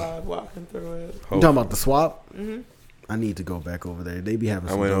like a vibe walking through it. You talking about the swap? I need to go back over there. They be having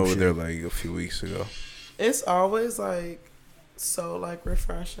some I went over shit. there like a few weeks ago. It's always like so like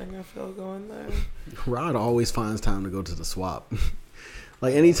refreshing. I feel going there. Rod always finds time to go to the swap.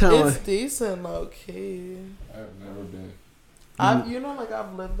 Like anytime. It's decent, low key. I've never been.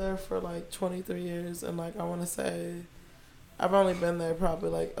 I've lived there for like 23 years, and like I want to say, I've only been there probably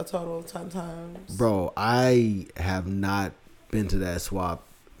like a total of 10 times. Bro, I have not been to that swap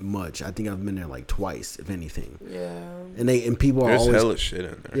much. I think I've been there like twice, if anything. Yeah. And people There's are always hella shit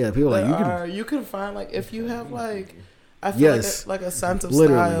in there. Yeah, people are like you can find like if you have like I feel like a sense of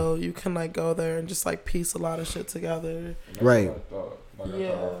style, you can like go there and just like piece a lot of shit together. Right.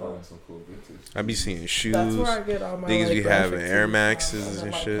 I be seeing shoes. That's where I get all my niggas like, be having graphic Air tees Maxes from,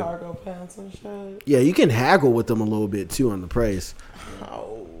 and like, shit. Cargo pants and shit. Yeah, you can haggle with them a little bit too on the price.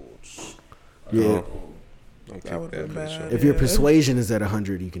 Ouch. Yeah. Don't That would kick be that bitch bad. up. If your persuasion is at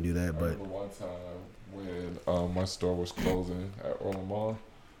 100, you can do that. I But remember one time when my store was closing at Orland Mall,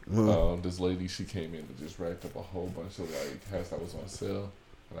 this lady, she came in and just racked up a whole bunch of like hats that was on sale.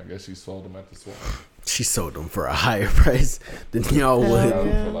 And I guess she sold them at the swap. she sold them for a higher price than y'all Hell would. Got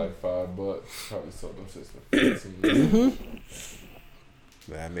yeah. them for like $5. Probably sold them since for 15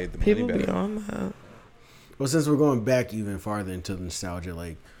 That made the money People back. be on that. Well, since we're going back even farther into the nostalgia,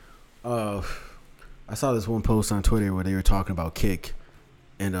 like, I saw this one post on Twitter where they were talking about Kick,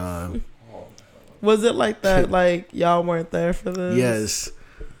 and Was it like that? Like y'all weren't there for this? yes,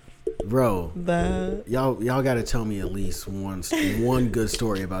 bro, That y'all got to tell me at least one good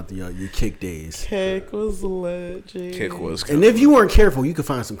story about your Kick days. Kick was lit. G. Kick was. And if you weren't careful, you could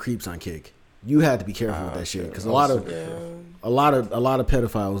find some creeps on Kick. You had to be careful with that shit because a lot of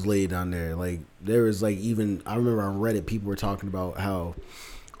pedophiles laid down there. Like there was like even I remember on Reddit people were talking about how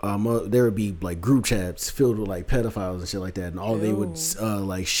there would be like group chats filled with like pedophiles and shit like that, and all they would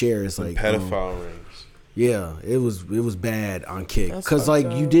like share is like pedophile rings. Yeah, it was bad on Kick That's because like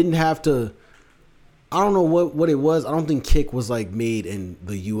fucked you up. didn't have to. I don't know what it was. I don't think Kick was like made in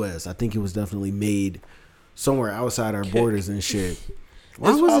the U.S. I think it was definitely made somewhere outside our borders and shit.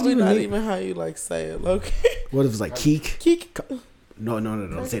 Why It's was it probably even not made? even how you like say it, Loki. What if it was like Keek? Keek. No,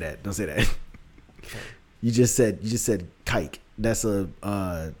 don't say that. Don't say that. You just said kike. That's a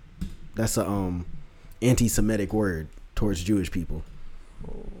anti-Semitic word towards Jewish people.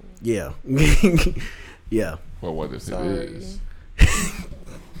 Yeah. Yeah. Well, what if Sorry. it is?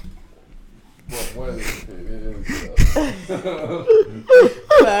 What if it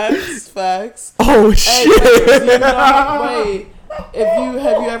is? Facts. Oh Hey, shit. wait.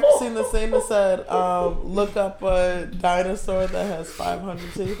 Have you ever seen the scene that said, look up a dinosaur that has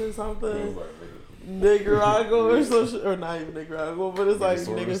 500 teeth or something? Nicaragua or some shit, or not even Nicaragua, but it's like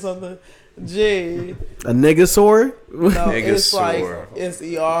nigga something. G. A niggasaur? No, it's like Niggasaur. it's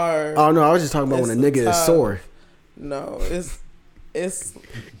ER. Oh no, I was just talking about It's when a nigga the is top. sore. No, it's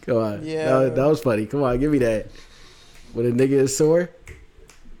Come on. Yeah. That was funny. Come on, give me that. When a nigga is sore?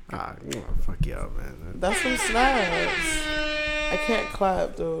 Ah, fuck y'all, man. that's some snaps. I can't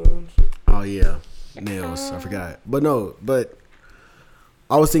clap, dude. Oh yeah, nails. I forgot. But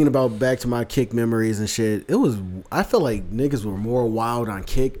I was thinking about back to my Kick memories and shit. I feel like niggas were more wild on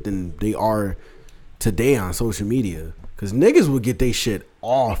Kick than they are today on social media. Cause niggas would get they shit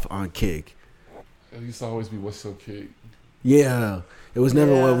off on Kick. It used to always be what's so Kick. Yeah, it was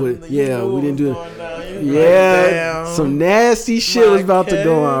never what would. Yeah, we didn't do it. Yeah, Yeah, some nasty shit was about to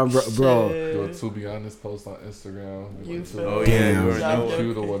go on, bro. Yo, to be honest, post on Instagram. You feel Oh me? yeah, Damn. you already know.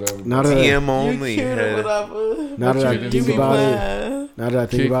 Cute or whatever. Not a- TM You only. cute or had- whatever. Now that I You think be about it, playing. now that I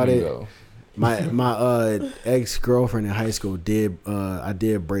think Kick about me, it, though. my ex girlfriend in high school I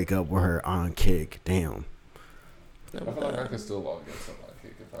did break up with her on Kick. Damn, I feel like I could still log in to my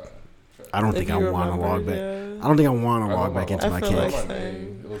Kick if I. I don't If think you I want to remember, log back. yeah. I don't think I want I to log don't back know. into I my feel Kick. like- My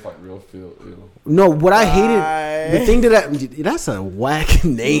name, it looks like real feel. No, what I hated, the Bye. thing that's a whack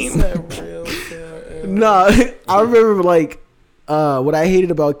name. It's a real feel. No, I remember like what I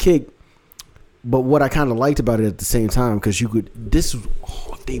hated about Kick, but what I kind of liked about it at the same time because you could.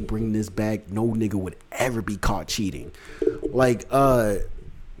 If they bring this back, no nigga would ever be caught cheating. Like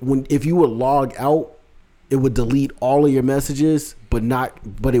if you would log out, it would delete all of your messages, but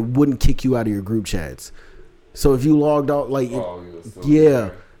it wouldn't kick you out of your group chats. So if you logged out, like,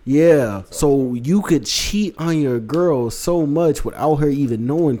 yeah. So you could cheat on your girl so much without her even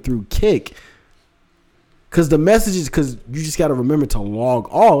knowing through Kik. Because you just got to remember to log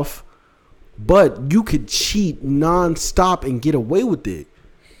off, but you could cheat nonstop and get away with it.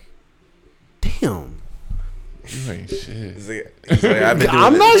 Damn. You ain't shit.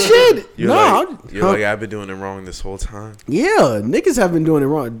 I'm not shit. I've been doing it wrong this whole time. Yeah, niggas have been doing it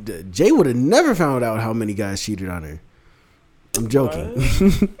wrong. Jay would have never found out how many guys cheated on her. I'm joking.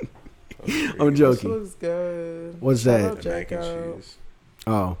 I'm joking. This looks good. What's that? Mac and cheese.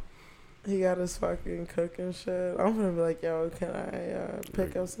 Oh. He got his fucking cooking shit. I'm gonna be like, yo, can I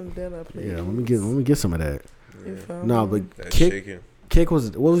pick up some dinner, please? Yeah, let me get some of that. You feel No, me? but Kik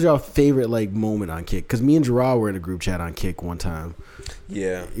was. What was your favorite like moment on Kik? Because me and Gerard were in a group chat on Kik one time.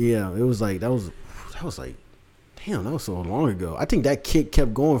 Yeah. Yeah, it was like that was like, damn, that was so long ago. I think that Kik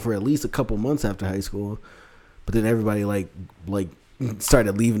kept going for at least a couple months after high school, but then everybody like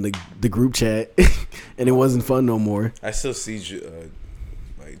started leaving the group chat, and it wasn't fun no more. I still see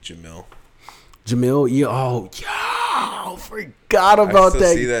Jamil. Jamil, yeah, forgot about that.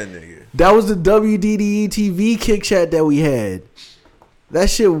 I still see that nigga. That was the WDDE TV Kik chat that we had. That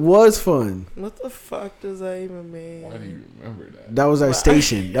shit was fun. What the fuck does that even mean? Why do you remember that? That was our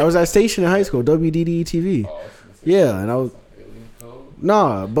station. That was our station in high school, WDDE TV. Yeah, and I was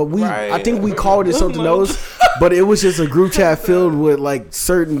but I think we called it something else, but it was just a group chat filled with like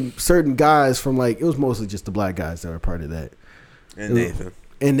certain guys from like, it was mostly just the black guys that were part of that.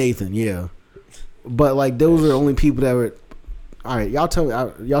 And Nathan, yeah. But like those are the only people that were. All right, y'all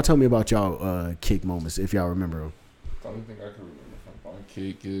tell me about y'all Kik moments if y'all remember them. The only thing I can remember from my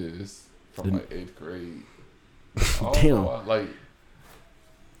Kik is from like 8th grade. Damn. Like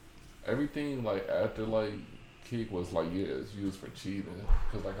everything like after like Kik was like, yeah, it's used for cheating,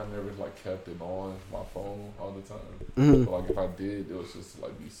 because like I never like kept it on my phone all the time. Mm-hmm. But like if I did, it was just to,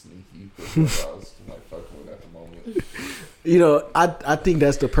 like be sneaky, because I was like fucking with at the moment. You know, I think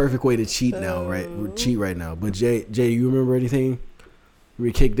that's the perfect way to cheat now, right? Cheat right now. But Jay, you remember anything?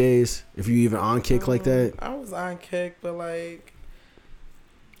 Your Kik days? If you even on Kik like that? I was on Kik, but like,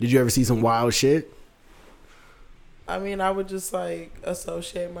 did you ever see some wild shit? I mean, I would just like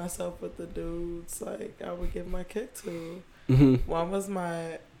associate myself with the dudes like I would give my Kik to. Mm-hmm. One was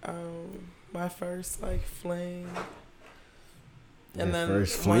my first like fling. And then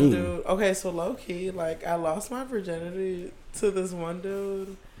first one fling. dude. Okay, so low key, like I lost my virginity to this one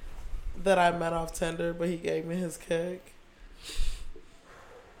dude that I met off Tinder, but he gave me his Kik.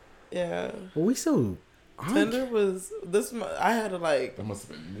 Yeah. Well, we still. Tinder was this. I had to like. That must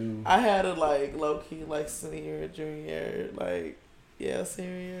have been new. I had to like low key like senior, junior, like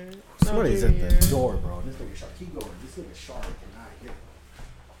senior year. Somebody's at the door, bro. This nigga sharp. Keep going. This nigga sharp.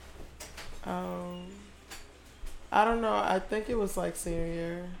 I don't know. I think it was like senior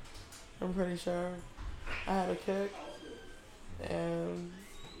year. I'm pretty sure. I had a Kik, and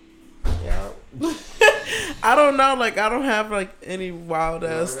yeah. I don't know. Like I don't have like any wild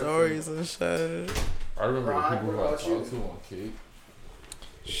ass stories and shit. I remember the people who I talked to on Kik.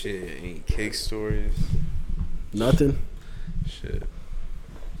 Shit, any Kik stories? Nothing. Shit.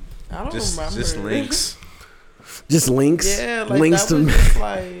 I don't remember. Just links. Just links. Yeah, like links that was just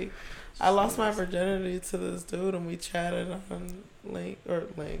like I lost my virginity to this dude, and we chatted on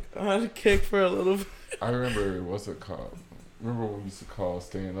on Kik for a little bit. I remember what's it called? Remember when we used to call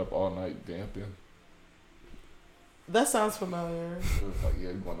staying up all night vamping? That sounds familiar. It was like,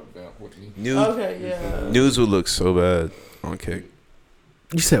 yeah, you want to vamp with me? News would look so bad on Kik.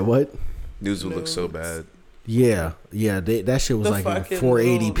 You said what? News would look so bad. Yeah. That shit was the like in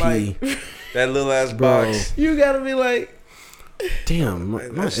 480p. Like, that little ass box. You gotta be like, damn, my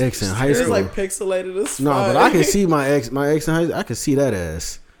ex in high school. It's like pixelated as fuck. No, but I can see my ex in high school. I could see that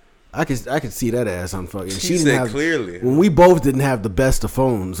ass. I could see that ass on fucking. She didn't have, clearly. When we both didn't have the best of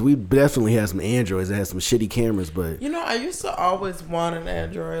phones, we definitely had some Androids that had some shitty cameras. But you know, I used to always want an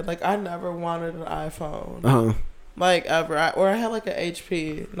Android. Like I never wanted an iPhone. Uh-huh. Like ever, I had like an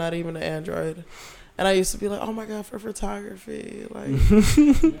HP, not even an Android. And I used to be like, oh my god, for photography, like.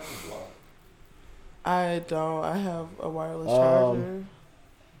 I don't. I have a wireless charger.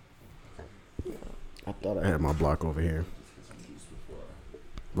 I thought I had my block over here.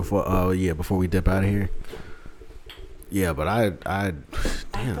 Before we dip out of here. Yeah, but I damn.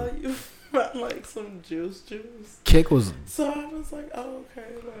 I thought you meant like some juice. Kik was. So I was like, oh okay,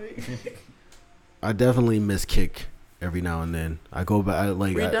 like. I definitely miss Kik every now and then. I go back.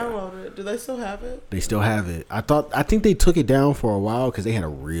 Re-download it. Do they still have it? They still have it. I think they took it down for a while because they had a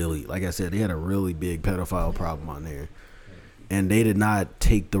really, like I said, they had a really big pedophile problem on there, and they did not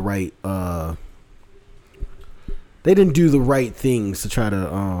take the right. They didn't do the right things to try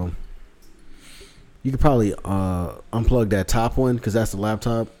to. You could probably unplug that top one because that's the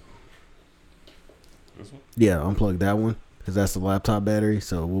laptop. This one? Yeah, unplug that one because that's the laptop battery.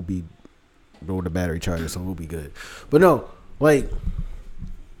 So we'll be with the battery charger, so we'll be good. But no, like I'm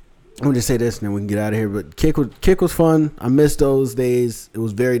gonna just say this, and then we can get out of here. But Kick was fun. I missed those days. It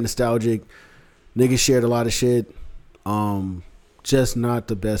was very nostalgic. Niggas shared a lot of shit. Just not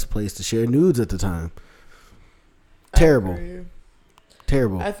the best place to share nudes at the time. Terrible.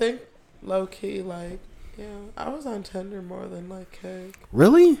 Terrible. I think low key, like, yeah, I was on Tinder more than like Kick.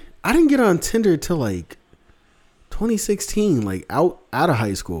 Really? I didn't get on Tinder till like 2016, like out of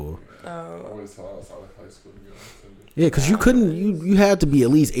high school. I always thought I was out of high school to get on Tinder. Yeah, because you couldn't. You had to be at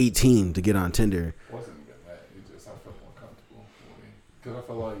least 18 to get on Tinder. It wasn't even that. It just I felt more comfortable because I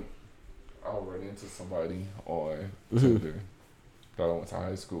felt like I'll run into somebody on Tinder that I went to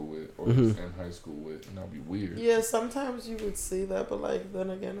high school with or just in high school with, and that'll be weird. Yeah, sometimes you would see that, but like then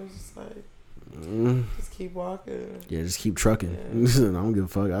again, it was just like just keep walking. Yeah, just keep trucking. Yeah. I don't give a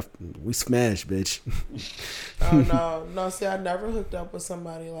fuck. We smash, bitch. Oh no. See, I never hooked up with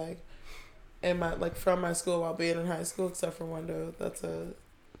somebody like in my from my school while being in high school, except for one dude. That's it.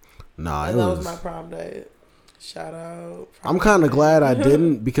 Nah, that was my prom date. Shout out. I'm kind of glad I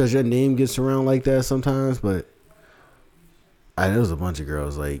didn't because your name gets around like that sometimes. But there was a bunch of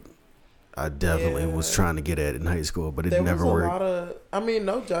girls like I definitely was trying to get at in high school, but it never worked.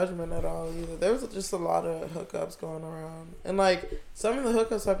 No judgment at all either. There was just a lot of hookups going around, and like some of the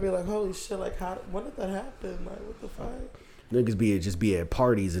hookups, I'd be like, "Holy shit! Like, when did that happen? Like, what the fuck?" Niggas be at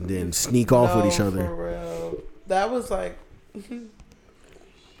parties and then sneak off with each other. For real, that was like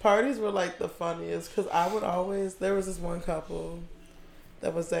parties were like the funniest because there was this one couple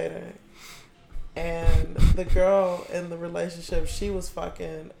that was dating. And the girl in the relationship, she was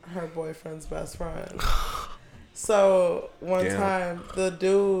fucking her boyfriend's best friend. So one time, the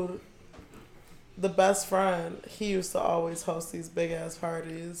dude, the best friend, he used to always host these big ass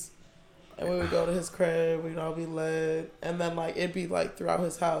parties. And we would go to his crib, we'd all be lit. And then like it'd be like throughout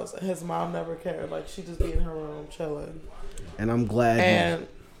his house. And his mom never cared. Like she'd just be in her room chilling. And I'm glad. And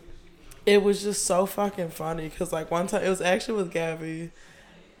it was just so fucking funny. Because like one time, it was actually with Gabby.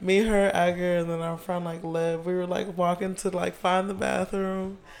 Me, her, Edgar, and then our friend like Liv. We were like walking to like find the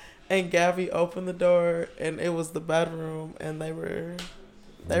bathroom, and Gabby opened the door, and it was the bedroom, and they were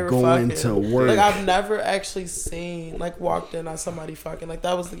going fucking. To work. Like I've never actually seen walked in on somebody fucking. Like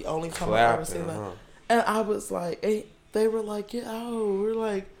that was the only time I've ever seen that. And I was like, they were like, get out. We're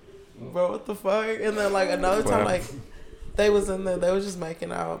like, bro, what the fuck? And then like another time, like they was in there, they was just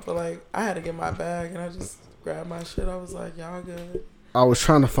making out, but like I had to get my bag, and I just grabbed my shit. I was like, y'all good. I was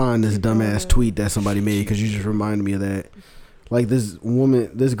trying to find this dumbass tweet that somebody made because you just reminded me of that. Like this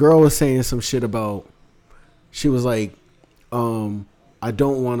girl was saying some shit about. She was like, I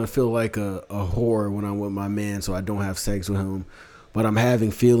don't want to feel like a whore when I'm with my man, so I don't have sex with him. But I'm having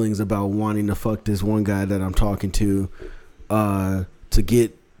feelings about wanting to fuck this one guy that I'm talking to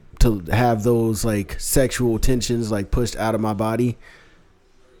have those like sexual tensions like pushed out of my body.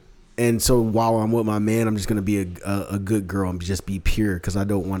 And so while I'm with my man, I'm just gonna be a good girl and just be pure because I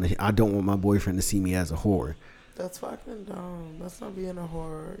don't want my boyfriend to see me as a whore. That's fucking dumb. That's not being a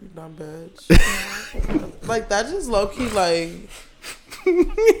whore, you dumb bitch. Like that just low key like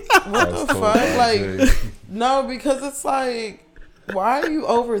what the fuck? Like no, because it's like why are you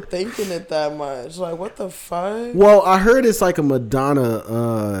overthinking it that much? Like what the fuck? Well, I heard it's like a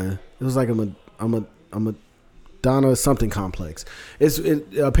Madonna. It was like a Madonna something complex.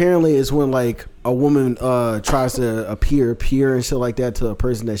 Apparently it's when like a woman tries to appear pure and shit like that to a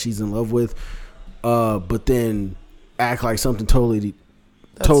person that she's in love with, but then act like something totally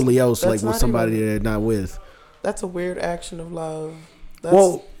else, like with somebody that they're not with. That's a weird action of love.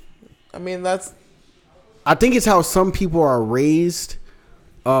 I think it's how some people are raised.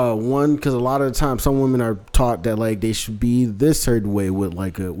 Because a lot of the time, some women are taught that like they should be this certain way with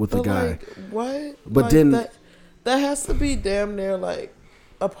a guy. Like, what? But like, then that has to be damn near like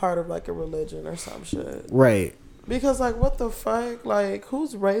a part of like a religion or some shit. Right. Because like what the fuck? Like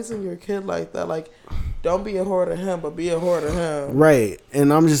who's raising your kid like that? Like don't be a whore to him, but be a whore to him. Right.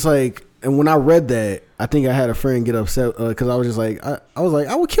 And I'm just like, and when I read that, I think I had a friend get upset because I was just like, I was like,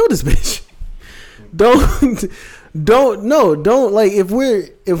 I would kill this bitch. Don't like if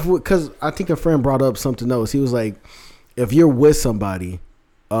because I think a friend brought up something else. He was like, if you're with somebody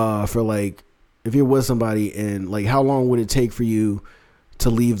for like if you're with somebody and like how long would it take for you to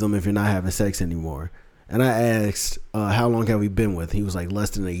leave them if you're not having sex anymore? And I asked, how long have we been with? He was like, less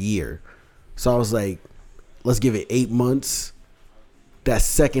than a year. So I was like, let's give it 8 months. That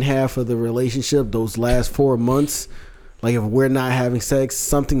second half of the relationship, those last 4 months, like if we're not having sex,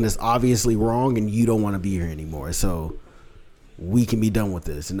 something that's obviously wrong and you don't want to be here anymore. So we can be done with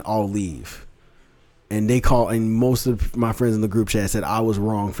this and I'll leave. And they call, and most of my friends in the group chat said I was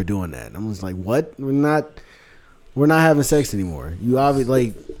wrong for doing that. And I was like, what? We're not having sex anymore. You obviously,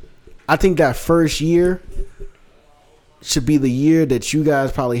 like, I think that first year should be the year that you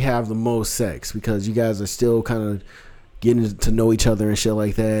guys probably have the most sex because you guys are still kind of getting to know each other and shit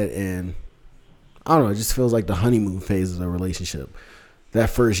like that. And I don't know, it just feels like the honeymoon phase of a relationship. That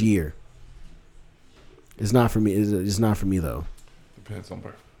first year. It's not for me. It's not for me though. Depends on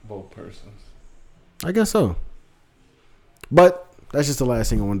both persons. I guess so. But that's just the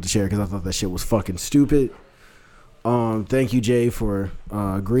last thing I wanted to share because I thought that shit was fucking stupid. Thank you, Jay, for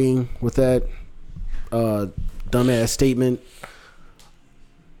agreeing with that dumbass statement.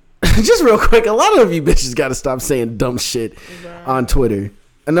 Just real quick, a lot of you bitches got to stop saying dumb shit on Twitter.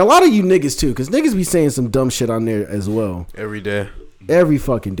 And a lot of you niggas too, because niggas be saying some dumb shit on there as well. Every day. Every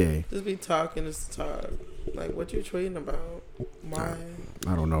fucking day. Just be talking, just talk. Like, what you tweeting about? Why?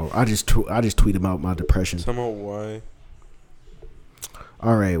 I don't know. I just tweet about my depression. Tell me why.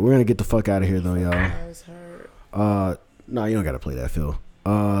 All right, we're going to get the fuck out of here, though, y'all. Eyes hurt. No, you don't got to play that, Phil.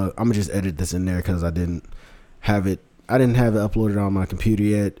 I'm going to just edit this in there because I didn't have it uploaded on my computer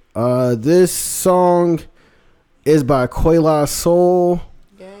yet. This song is by Quayla Soul.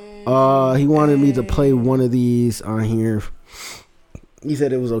 He wanted me to play one of these on here. He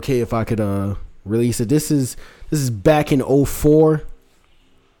said it was okay if I could release it. This is back in 2004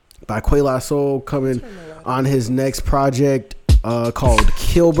 by Quayla Soul, coming on his next project called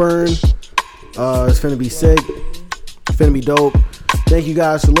Kilburn. It's finna be sick. It's finna be dope. Thank you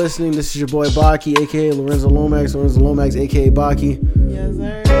guys for listening. This is your boy Baki, aka Lorenzo Lomax, aka Baki. Yes,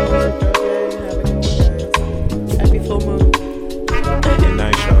 sir. Okay. Happy full moon. Good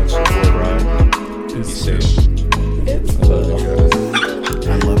night, y'all. It's your boy Rod. Be safe.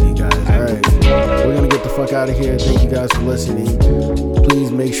 I love you guys. All right, we're gonna get the fuck out of here. Thank you guys for listening.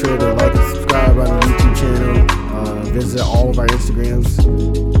 Please make sure to like and subscribe on the YouTube channel. Visit all of our Instagrams.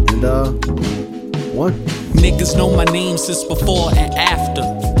 And one. Niggas know my name since before and after.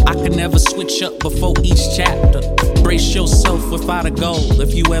 I could never switch up before each chapter. Brace yourself without a goal.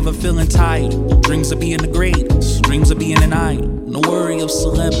 If you ever feeling tired, dreams of being the greatest, dreams of being an idol. No worry of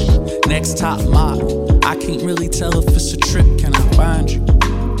celebrity, next top model. I can't really tell if it's a trip. Can I find you?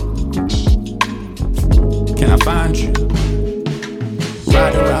 Can I find you?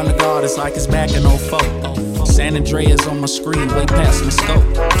 Ride around the garden, it's like it's back in 2004. San Andreas on my screen, way past my scope.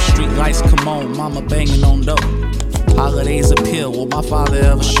 Street lights come on, mama banging on dope. Holidays appeal, will my father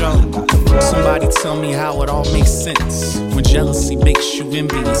ever show? Somebody tell me how it all makes sense. When jealousy makes you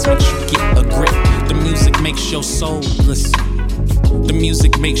envious, makes you get a grip. The music makes your soul listen. The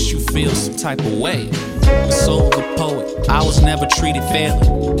music makes you feel some type of way. The soul of a poet, I was never treated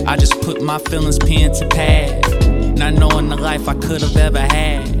fairly. I just put my feelings pen to pad, not knowing the life I could have ever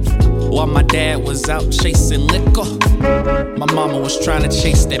had. While my dad was out chasing liquor, my mama was trying to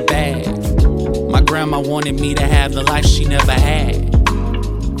chase that bag. My grandma wanted me to have the life she never had.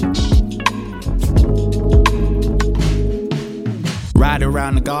 Ride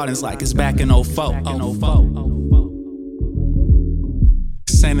around the gardens like it's back in 2004.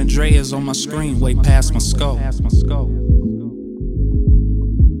 San Andreas on my screen, way past my scope.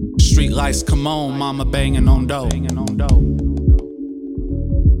 Street lights come on, mama banging on dope.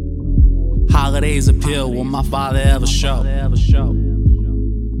 Holidays appeal, will my father ever show?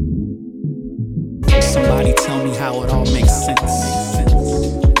 Somebody tell me how it all makes sense.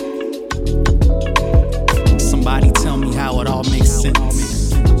 Somebody tell me how it all makes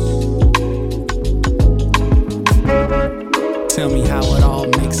sense. Tell me how it all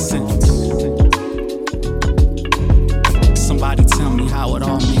makes sense. Somebody tell me how it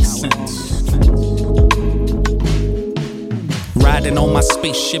all makes sense. Riding on my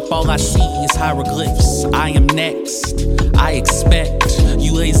spaceship, all I see is hieroglyphs. I am next, I expect.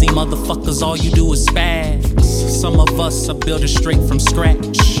 You lazy motherfuckers, all you do is spaz. Some of us are building straight from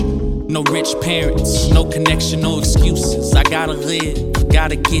scratch. No rich parents, no connection, no excuses. I gotta live,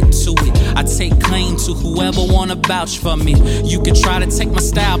 gotta get to it. I take claim to whoever wanna vouch for me. You can try to take my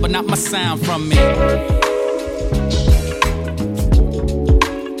style, but not my sound from me.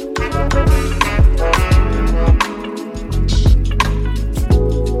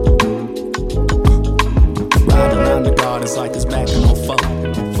 Ride around the gardens like it's back in 2004.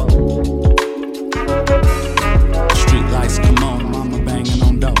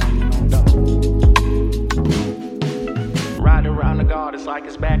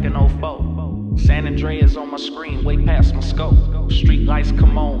 back in 04. San Andreas on my screen, way past my scope. Street lights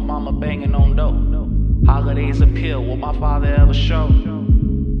come on, mama banging on dope. Holidays appeal, will my father ever show?